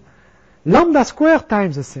fine-tune lambda square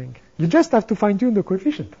times the thing, you just have to fine-tune the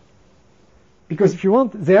coefficient. Because if you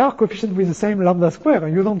want, they are coefficients with the same lambda square,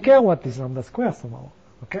 and you don't care what is lambda square somehow.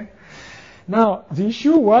 Okay? Now, the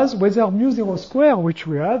issue was whether mu 0 square, which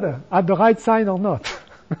we had the right sign or not.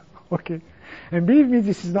 Okay? And believe me,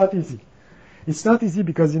 this is not easy. It's not easy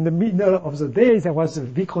because in the middle of the day, there was a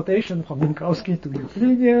big rotation from Minkowski to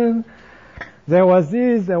Euclidean. There was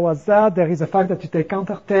this, there was that. There is the fact that you take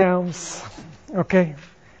counter terms. Okay?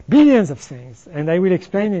 Billions of things. And I will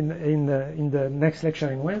explain in the next lecture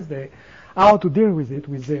on Wednesday how to deal with it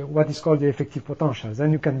with what is called the effective potentials.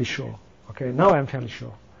 Then you can be sure. Okay? Now I'm fairly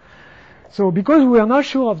sure. So because we are not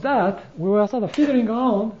sure of that, we were sort of fiddling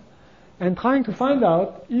around and trying to find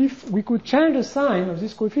out if we could change the sign of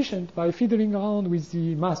this coefficient by fiddling around with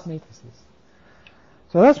the mass matrices.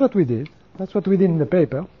 So that's what we did. That's what we did in the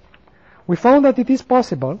paper. We found that it is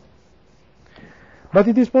possible, but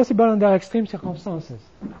it is possible under extreme circumstances.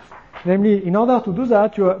 Namely, in order to do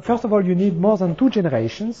that, first of all, you need more than 2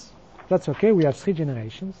 generations. That's okay, we have 3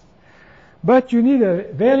 generations. But you need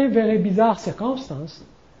a very, very bizarre circumstance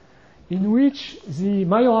in which the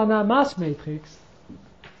Majorana mass matrix,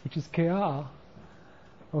 which is Kr,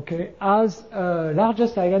 okay, has a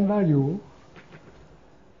largest eigenvalue,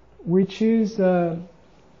 which is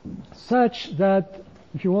such that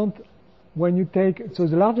if you want, when you take, so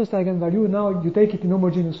the largest eigenvalue, now you take it in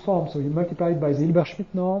homogeneous form, so you multiply it by the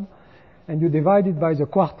Hilbert-Schmidt norm, and you divide it by the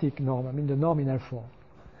quartic norm, the norm in L form.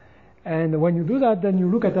 And when you do that, then you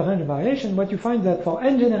look at the range of variation. What you find that for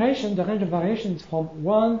n generation, the range of variation is from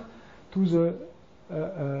 1 to the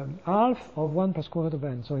half of 1 per square root of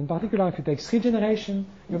n. So in particular, if you take 3 generations,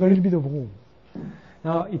 you have a little bit of room.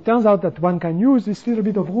 Now, it turns out that one can use this little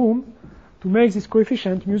bit of room to make this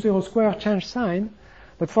coefficient, mu 0 square, change sign.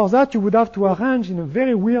 But for that, you would have to arrange in a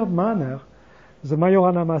very weird manner the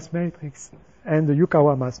Majorana mass matrix and the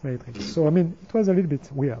Yukawa mass matrix. So, it was a little bit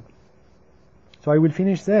weird. So I will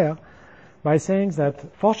finish there by saying that,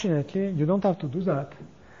 fortunately, you don't have to do that.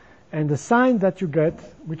 And the sign that you get,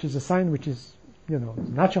 which is a sign which is,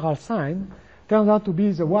 natural sign, turns out to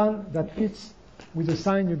be the one that fits with the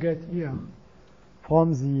sign you get here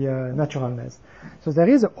from the naturalness. So there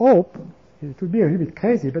is a hope, it will be a little bit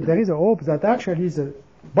crazy, but there is a hope that actually the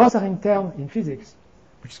bothering term in physics,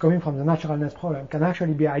 which is coming from the naturalness problem, can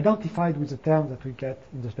actually be identified with the term that we get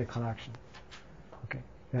in the spectral action. Okay,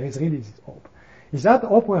 there is really this hope. If that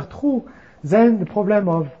hope were true, then the problem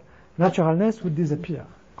of naturalness would disappear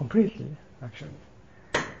completely, actually.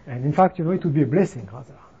 And in fact, it would be a blessing,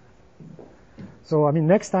 rather. So,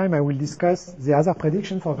 next time I will discuss the other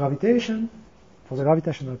prediction for gravitation, for the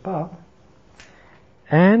gravitational part,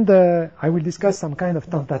 and I will discuss some kind of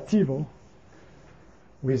tentativo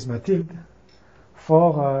with Mathilde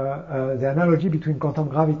for the analogy between quantum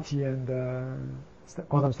gravity and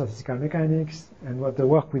quantum statistical mechanics, and what the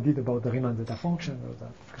work we did about the Riemann zeta function.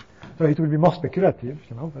 So it will be more speculative,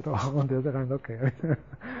 but on the other hand, okay,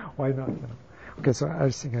 why not? Okay, so I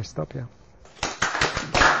think I stop here.